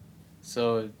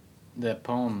 So, that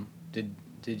poem, did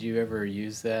you ever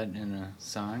use that in a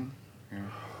song?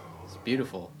 It's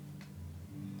beautiful.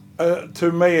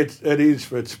 To me,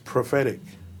 it's prophetic.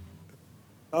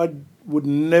 I would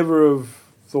never have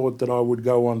thought that I would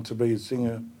go on to be a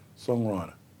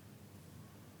singer-songwriter.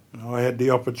 I had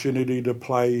the opportunity to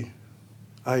play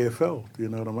AFL, do you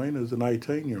know what I mean, as an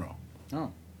 18-year-old.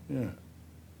 Oh. Yeah.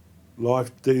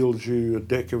 Life deals you a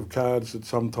deck of cards that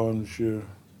sometimes you're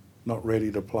not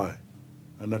ready to play.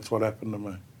 And that's what happened to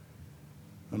me.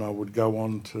 And I would go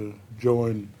on to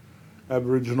join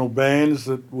Aboriginal bands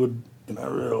that would,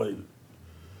 really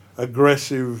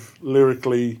aggressive,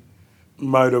 lyrically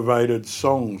motivated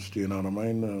songs, do you know what I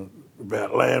mean?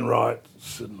 About land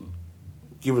rights and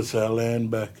give us our land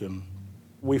back and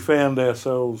we found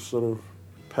ourselves sort of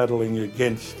paddling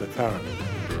against the current.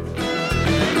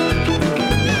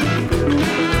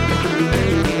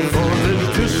 For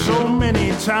there's just so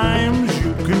many times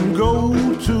you can go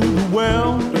to the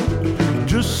well,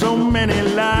 just so many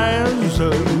lies a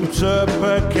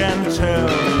usurper can tell.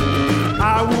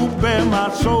 I will bare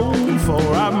my soul, for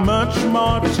I've much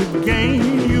more to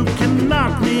gain. You can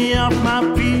knock me off my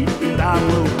feet, but I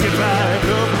will get back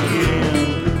up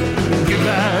again. Get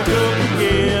back up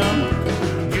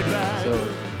again. Get back. So,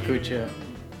 Kucha,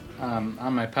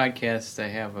 on my podcast, I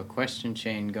have a question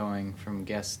chain going from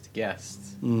guest to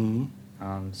guest.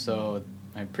 Mm-hmm. So,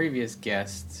 my previous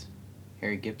guest,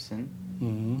 Harry Gibson,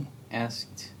 Mm-hmm.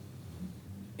 asked,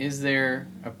 is there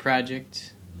a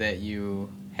project that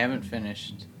you haven't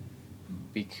finished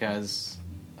because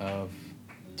of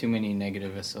too many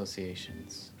negative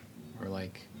associations or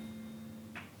like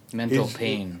mental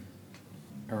pain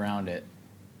around it?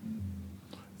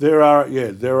 There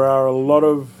are a lot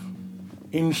of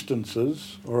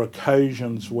instances or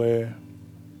occasions where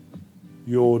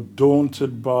you're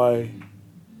daunted by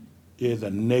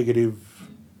the negative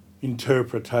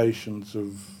interpretations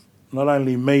of not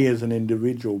only me as an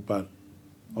individual but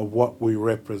of what we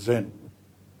represent.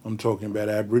 I'm talking about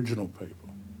Aboriginal people.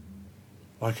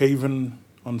 Like even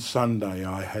on Sunday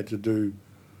I had to do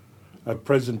a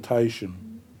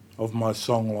presentation of my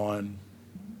songline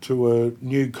to a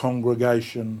new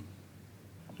congregation,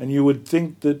 and you would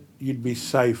think that you'd be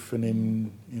safe and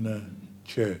in a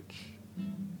church.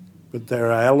 But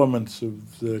there are elements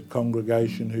of the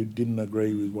congregation who didn't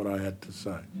agree with what I had to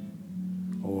say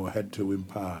or had to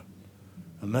impart.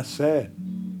 And that's sad.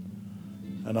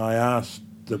 And I asked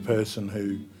the person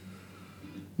who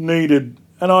needed,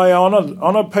 and I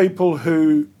honour people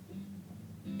who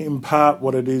impart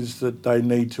what it is that they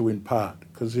need to impart,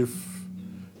 because if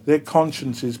their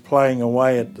conscience is playing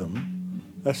away at them,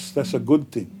 that's a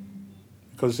good thing,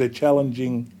 because they're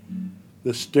challenging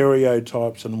the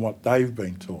stereotypes and what they've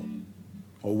been taught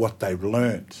or what they've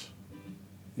learnt.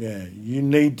 Yeah, you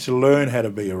need to learn how to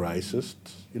be a racist.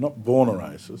 You're not born a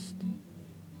racist.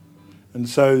 And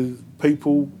so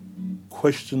people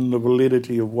question the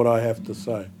validity of what I have to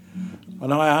say.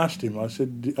 And I asked him, I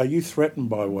said, are you threatened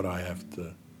by what I have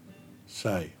to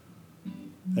say?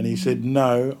 And he said,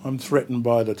 no, I'm threatened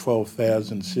by the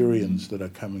 12,000 Syrians that are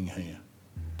coming here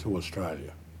to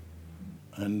Australia.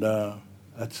 And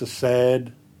that's a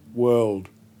sad world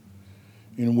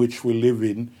in which we live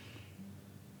in.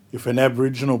 If an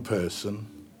Aboriginal person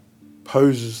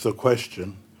poses the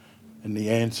question and the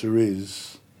answer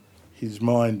is his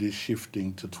mind is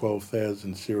shifting to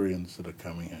 12,000 Syrians that are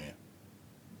coming here.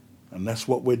 And that's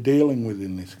what we're dealing with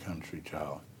in this country,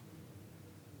 Charlie.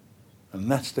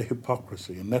 And that's the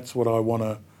hypocrisy, and that's what I want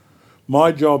to...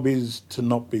 My job is to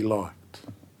not be liked.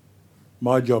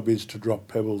 My job is to drop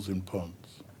pebbles in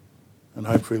ponds. And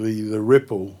hopefully the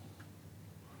ripple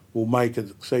will make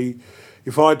it... See,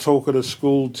 if I talk at a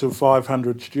school to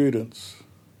 500 students,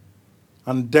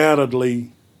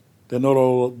 undoubtedly they're not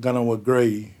all going to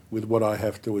agree with what I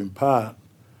have to impart,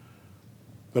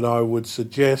 but I would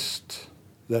suggest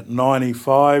that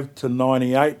 95 to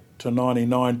 98 to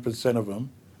 99% of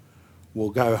them will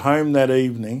go home that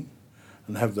evening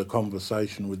and have the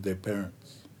conversation with their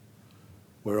parents,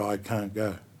 where I can't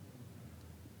go.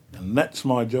 And that's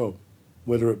my job,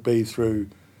 whether it be through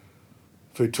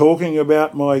talking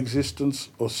about my existence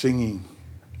or singing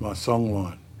my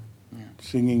songline,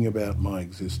 singing about my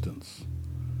existence.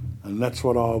 And that's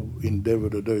what I'll endeavour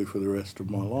to do for the rest of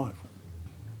my life.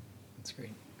 That's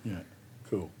great. Yeah,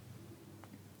 cool.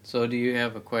 So do you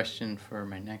have a question for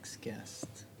my next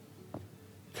guest?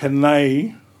 Can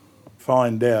they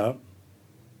find out,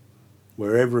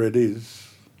 wherever it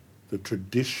is, the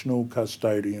traditional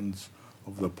custodians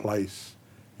of the place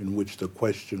in which the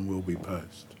question will be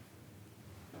posed?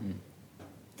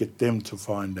 Get them to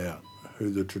find out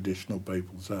who the traditional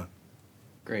peoples are.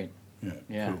 Great.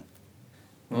 Yeah. Cool.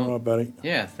 Well, all right, buddy.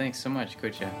 Yeah, thanks so much,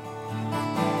 Kucha.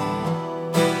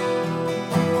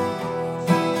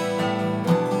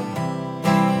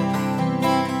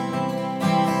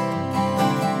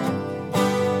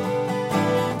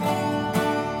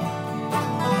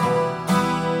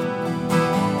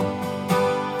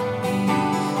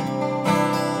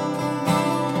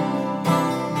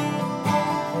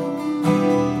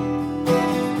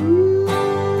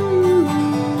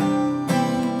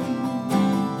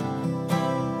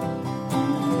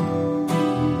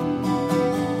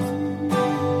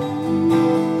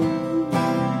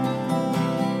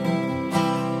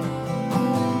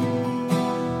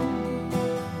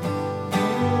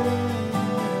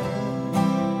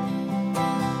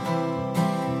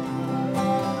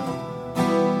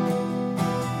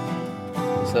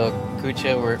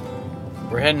 Kucha,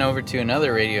 we're heading over to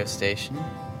another radio station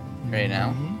right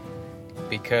now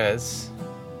because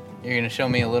you're going to show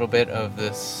me a little bit of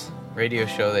this radio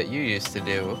show that you used to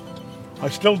do. I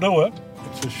still do it.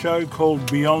 It's a show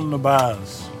called Beyond the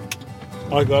Bars.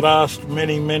 I got asked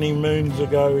many, many moons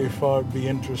ago if I'd be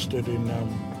interested in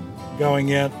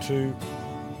going out to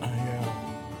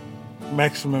a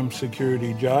maximum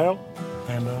security jail,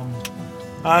 and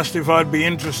asked if I'd be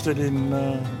interested in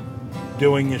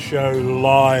doing a show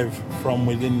live from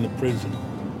within the prison.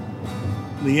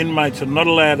 The inmates are not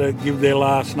allowed to give their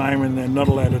last name, and they're not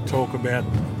allowed to talk about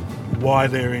why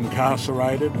they're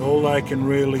incarcerated. All they can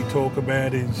really talk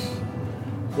about is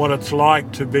what it's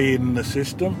like to be in the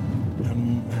system,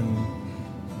 and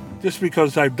just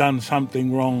because they've done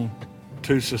something wrong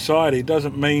to society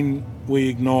doesn't mean we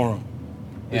ignore them.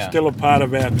 They're still a part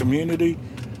of our community,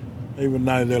 even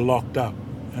though they're locked up,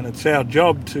 and it's our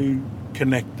job to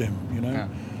connect them, you know. Yeah.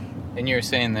 And you were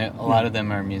saying that a lot of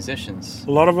them are musicians.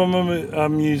 A lot of them are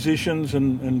musicians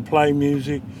and play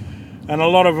music, and a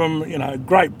lot of them, you know,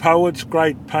 great poets,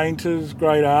 great painters,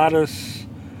 great artists.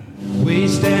 We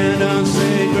stand on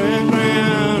sacred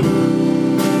ground.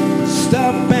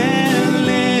 Stop and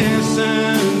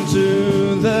listen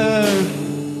to the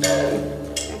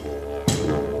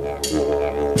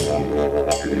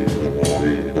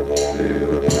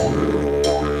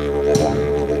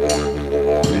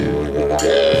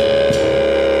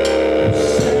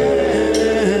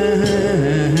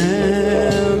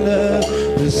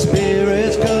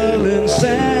Spirit's calling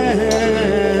sound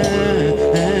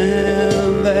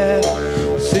that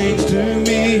sings to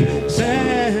me.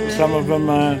 Some of them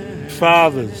are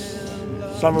fathers,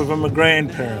 some of them are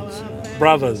grandparents,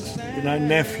 brothers, you know,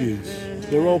 nephews.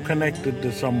 They're all connected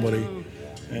to somebody,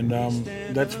 and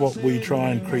that's what we try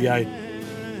and create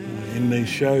in these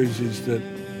shows, is that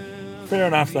fair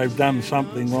enough they've done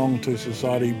something wrong to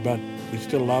society, but we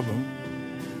still love them.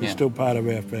 They're still part of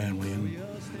our family, and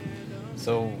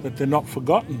but they're not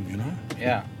forgotten, you know.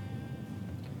 Yeah.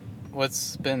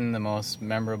 What's been the most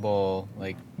memorable,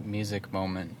 like, music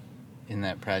moment in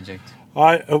that project?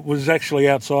 It was actually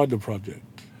outside the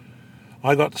project.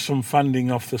 I got some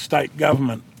funding off the state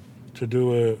government to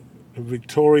do a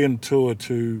Victorian tour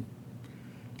to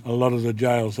a lot of the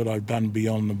jails that I've done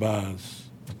beyond the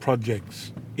bars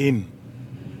projects in.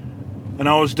 And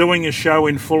I was doing a show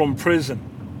in Fulham Prison,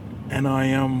 and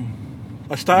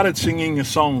I started singing a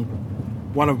song,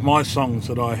 one of my songs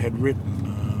that I had written,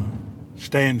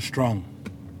 Stand Strong.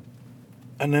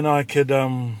 And then I could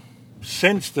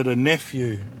sense that a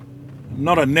nephew,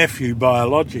 not a nephew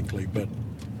biologically, but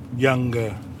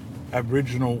younger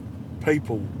Aboriginal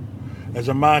people, as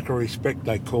a mark of respect,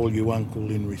 they call you uncle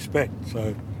in respect.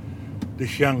 So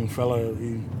this young fella,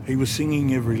 he was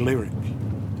singing every lyric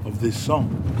of this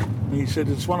song. And he said,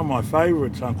 "It's one of my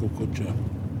favourites, Uncle Kucha."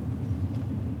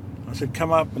 I said,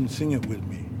 "Come up and sing it with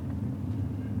me."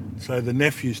 So the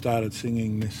nephew started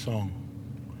singing this song,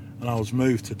 and I was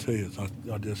moved to tears. I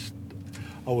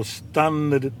was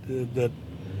stunned that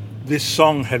this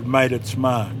song had made its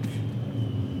mark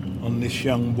on this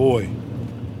young boy.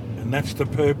 And that's the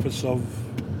purpose of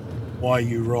why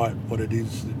you write what it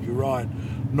is that you write,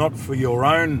 not for your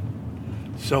own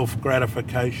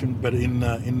self-gratification, but in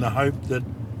the hope that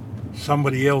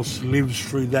somebody else lives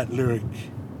through that lyric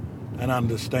and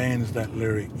understands that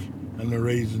lyric and the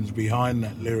reasons behind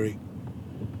that lyric.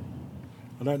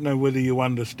 I don't know whether you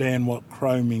understand what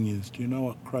chroming is. Do you know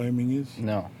what chroming is?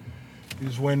 No.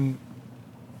 Is when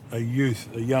a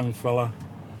young fella,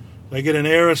 they get an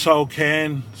aerosol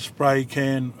spray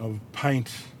can of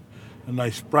paint, and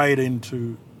they spray it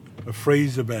into a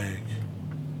freezer bag,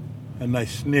 and they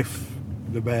sniff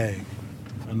the bag,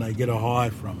 and they get a high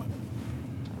from it.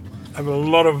 I have a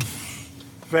lot of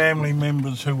family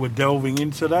members who were delving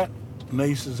into that,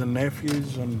 nieces and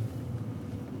nephews, and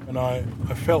I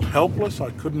felt helpless.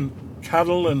 I couldn't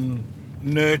cuddle and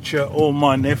nurture all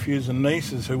my nephews and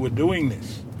nieces who were doing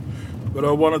this. But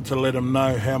I wanted to let them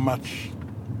know how much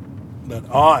that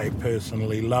I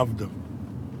personally loved them.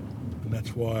 And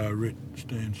that's why I wrote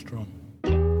Stand Strong.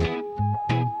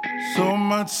 So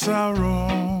much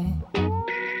sorrow,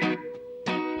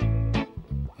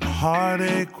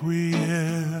 heartache we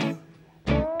have,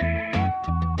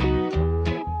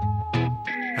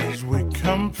 as we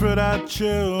comfort our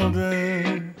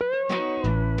children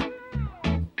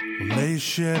when they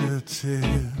shed a tear.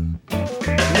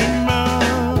 We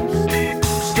must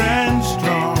stand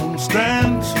strong,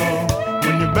 stand tall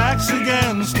when your back's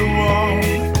against the wall.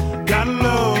 Gotta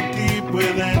look deep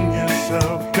within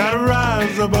yourself, gotta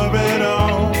rise above it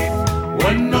all.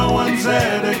 When no one's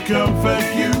there to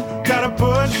comfort you, gotta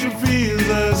push your fears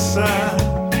aside.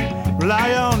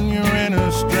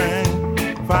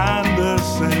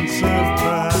 sense of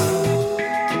pride.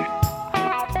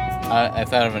 I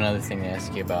thought of another thing to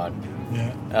ask you about.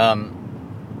 Yeah.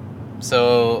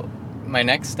 So my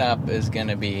next stop is going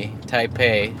to be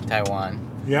Taipei, Taiwan.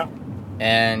 Yeah.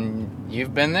 And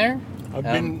you've been there?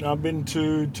 I've been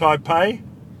to Taipei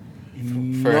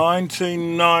in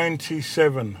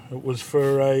 1997. It was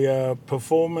for a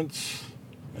performance,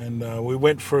 and we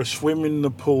went for a swim in the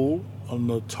pool on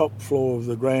the top floor of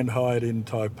the Grand Hyatt in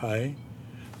Taipei,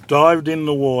 dived in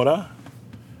the water,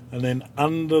 and then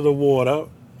under the water,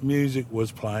 music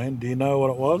was playing. Do you know what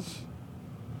it was?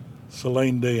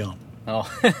 Celine Dion. Oh.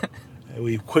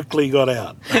 We quickly got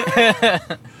out.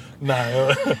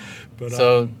 No. But,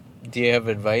 so, do you have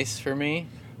advice for me?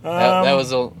 That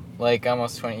was like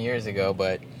almost 20 years ago,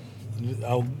 but...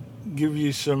 I'll give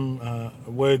you some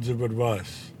words of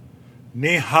advice.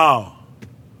 Ni hao.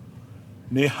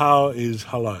 Ni hao is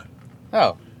hello.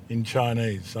 Oh. In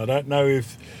Chinese. I don't know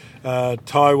if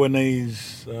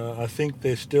Taiwanese, I think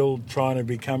they're still trying to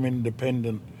become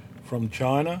independent from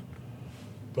China.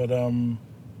 But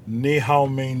ni hao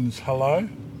means hello.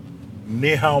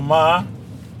 Ni hao ma,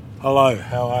 hello,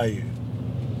 how are you?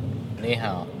 Ni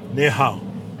hao. Ni hao.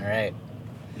 All right.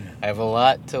 I have a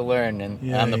lot to learn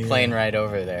on the plane ride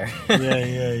over there.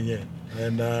 Yeah.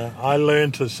 And I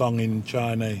learned a song in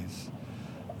Chinese.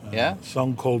 Yeah? A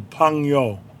song called Pang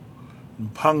Yo.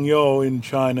 And Pang Yo in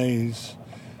Chinese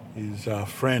is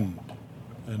friend.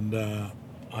 And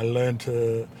I learned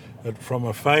it from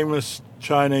a famous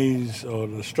Chinese or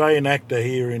Australian actor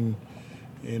here in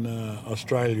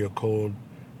Australia called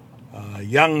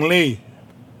Yang Li.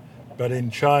 But in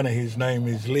China his name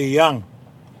is Li Yang.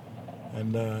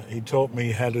 And he taught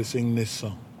me how to sing this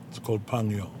song. It's called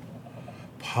Pang Yo.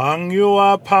 Pang Yo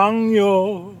ah Pang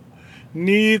Yo,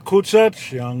 你哭着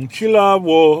想起了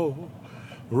我，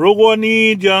如果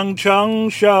你将长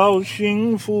啸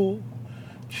幸福，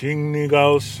请你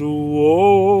告诉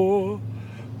我。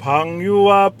朋友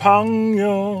啊朋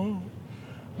友，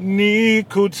你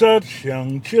哭着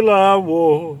想起了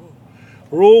我，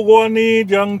如果你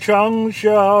将长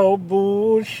啸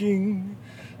不行，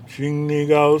请你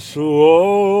告诉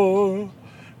我。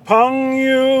朋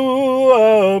友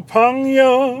啊朋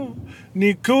友，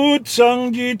你哭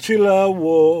着记起了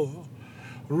我，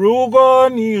如果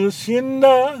你有新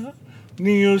的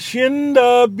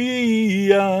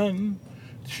彼岸，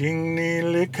请你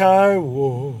离开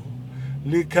我，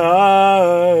离开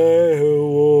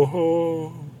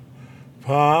我，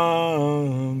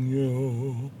朋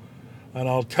友。And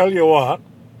I'll tell you what,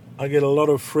 I get a lot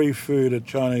of free food at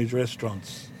Chinese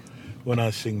restaurants when I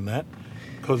sing that,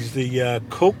 because the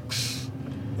cooks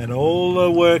and all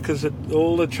the workers at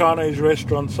all the Chinese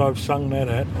restaurants I've sung that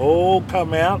at all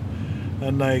come out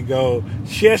and they go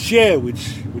xie xie,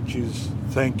 which is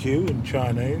thank you in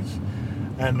Chinese,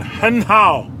 and hen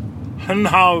hao. Hen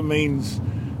hao means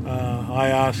I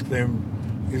ask them,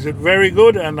 is it very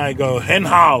good? And they go hen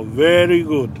hao, very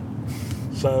good.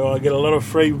 So I get a lot of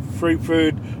free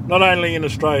food, not only in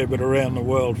Australia but around the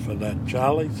world for that,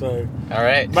 Charlie. So all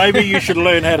right, maybe you should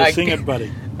learn how to sing it,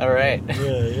 buddy. All right.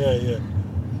 Yeah.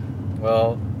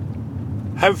 Well,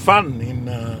 have fun in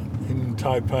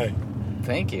Taipei.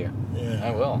 Thank you. Yeah,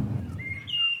 I will.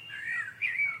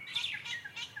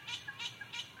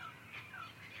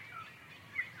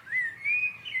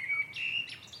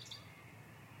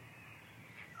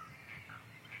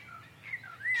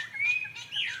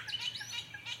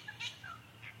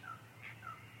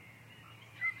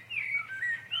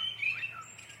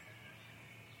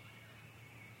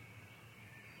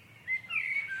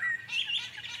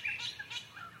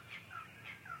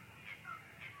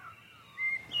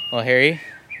 Well, Harry,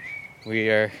 we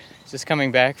are just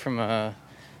coming back from a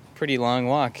pretty long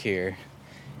walk here.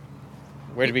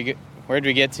 Where did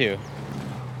we get to?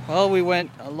 Well, we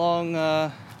went along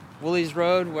Woolies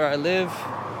Road, where I live,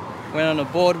 went on a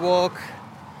boardwalk,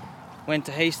 went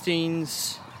to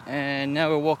Hastings, and now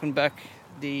we're walking back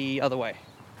the other way.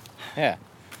 Yeah.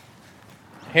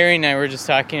 Harry and I were just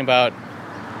talking about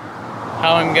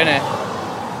how I'm going to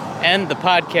end the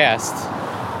podcast.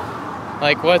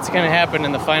 Like, what's going to happen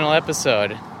in the final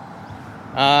episode. And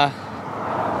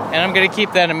I'm going to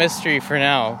keep that a mystery for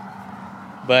now.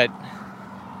 But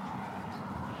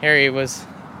Harry was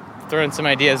throwing some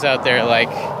ideas out there, like,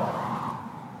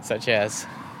 such as...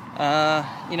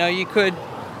 you could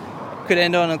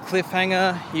end on a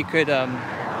cliffhanger. You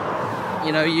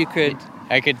could,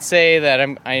 I could say that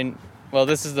well,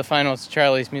 this is the final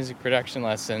Charlie's music production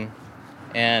lesson.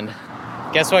 And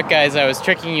guess what, guys? I was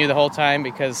tricking you the whole time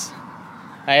because...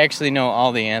 I actually know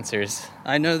all the answers.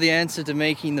 I know the answer to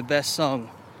making the best song.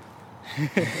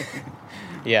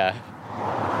 Yeah.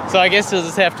 So I guess you'll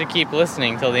just have to keep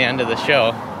listening till the end of the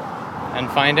show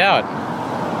and find out.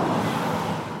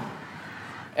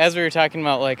 As we were talking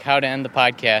about like how to end the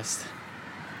podcast,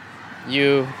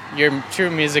 your true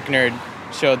music nerd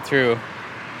showed through,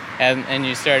 and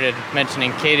you started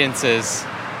mentioning cadences,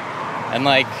 and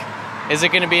like, is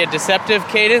it going to be a deceptive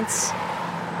cadence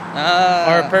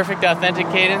or a perfect authentic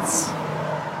cadence?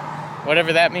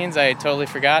 Whatever that means, I totally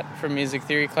forgot from music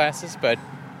theory classes, but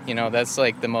you know, that's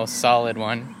like the most solid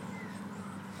one.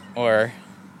 Or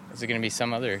is it going to be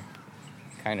some other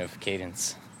kind of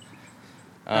cadence?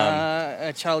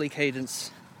 A Charlie cadence.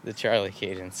 The Charlie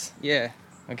cadence. Yeah.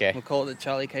 Okay. We'll call it the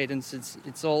Charlie cadence.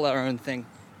 It's all our own thing.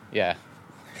 Yeah.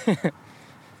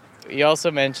 You also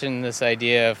mentioned this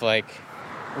idea of like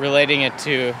relating it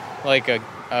to like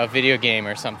a video game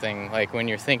or something, like when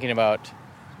you're thinking about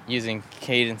using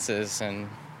cadences and...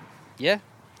 Yeah.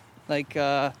 Like,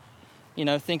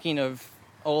 thinking of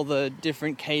all the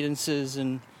different cadences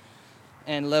and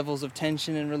levels of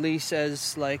tension and release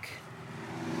as like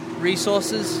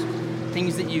resources,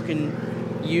 things that you can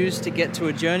use to get to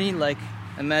a journey, like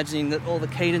imagining that all the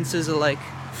cadences are like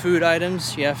food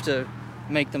items. You have to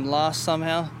make them last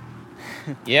somehow.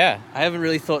 Yeah. I haven't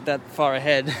really thought that far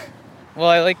ahead. Well,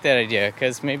 I like that idea,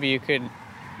 because maybe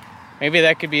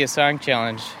that could be a song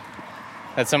challenge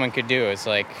that someone could do. It's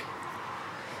like,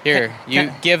 here, you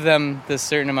give them this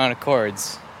certain amount of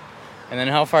chords, and then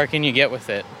how far can you get with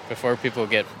it before people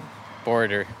get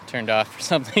bored or turned off or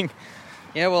something?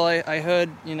 Yeah, well, I heard,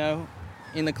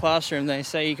 in the classroom they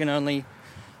say you can only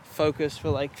focus for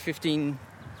like 15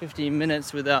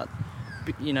 minutes without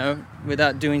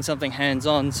doing something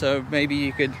hands-on. So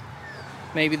maybe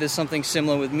there's something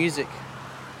similar with music.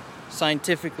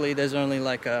 Scientifically, there's only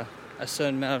like a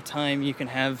certain amount of time you can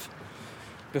have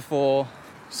before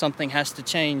something has to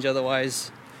change,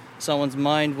 otherwise someone's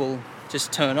mind will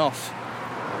just turn off.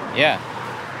 Yeah.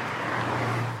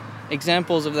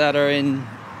 Examples of that are in,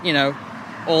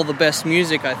 all the best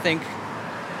music, I think.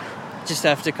 Just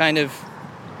have to kind of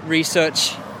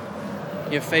research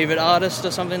your favorite artist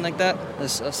or something like that,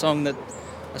 a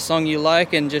song you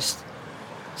like, and just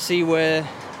see where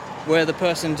the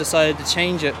person decided to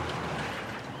change it.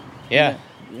 Yeah.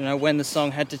 When the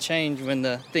song had to change, when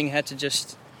the thing had to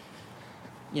just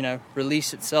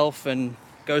release itself and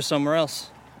go somewhere else.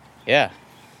 Yeah.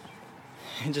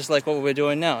 Just like what we're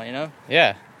doing now,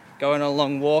 Yeah. Going on a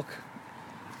long walk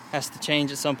has to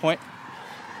change at some point.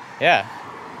 Yeah.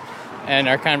 And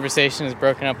our conversation is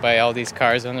broken up by all these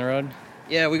cars on the road.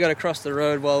 Yeah, we got to cross the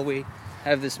road while we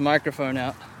have this microphone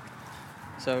out.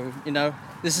 So,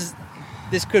 this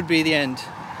could be the end.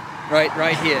 Right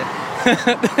here.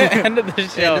 The end of the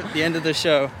show. The end of the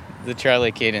show. The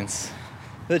Charlie cadence.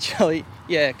 The Charlie,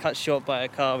 yeah, cut short by a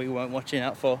car we weren't watching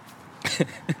out for.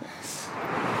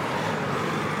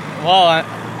 Well,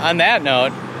 on that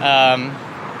note,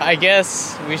 I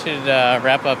guess we should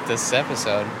wrap up this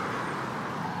episode.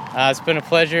 It's been a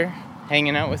pleasure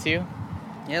hanging out with you.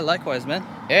 Yeah, likewise, man.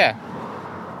 Yeah.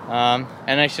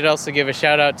 And I should also give a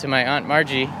shout out to my Aunt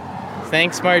Margie.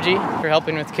 Thanks, Margie, for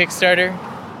helping with Kickstarter.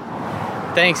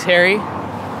 Thanks, Harry.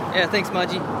 Yeah, thanks,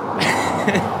 Margie.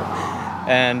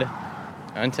 And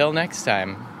until next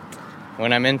time,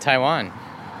 when I'm in Taiwan.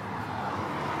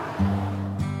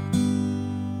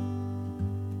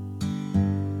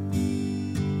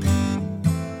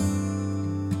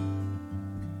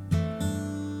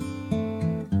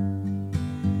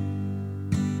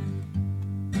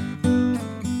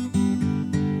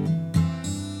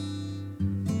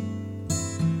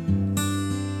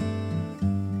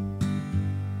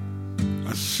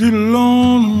 I sit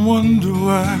alone and wonder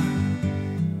why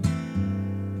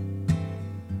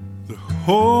the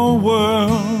whole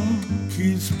world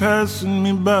keeps passing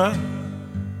me by.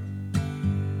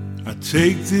 I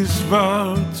take this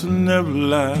vow to never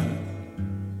lie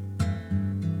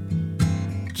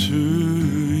to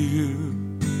you.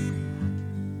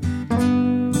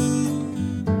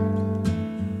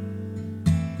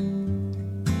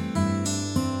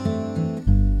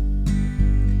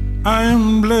 I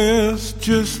am blessed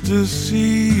just to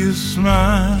see you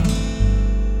smile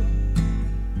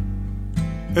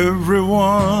every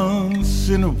once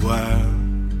in a while.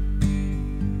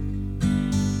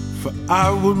 For I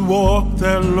would walk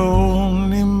that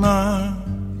lonely mile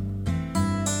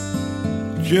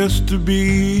just to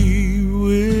be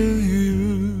with you.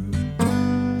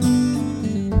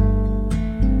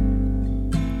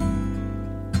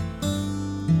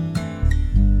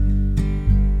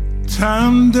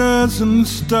 Time doesn't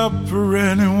stop for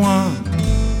anyone.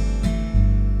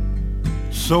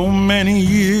 So many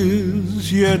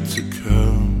years yet to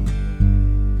come.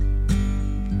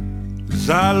 As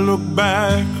I look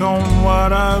back on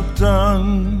what I've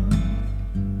done,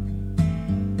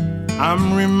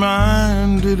 I'm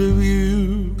reminded of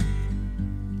you.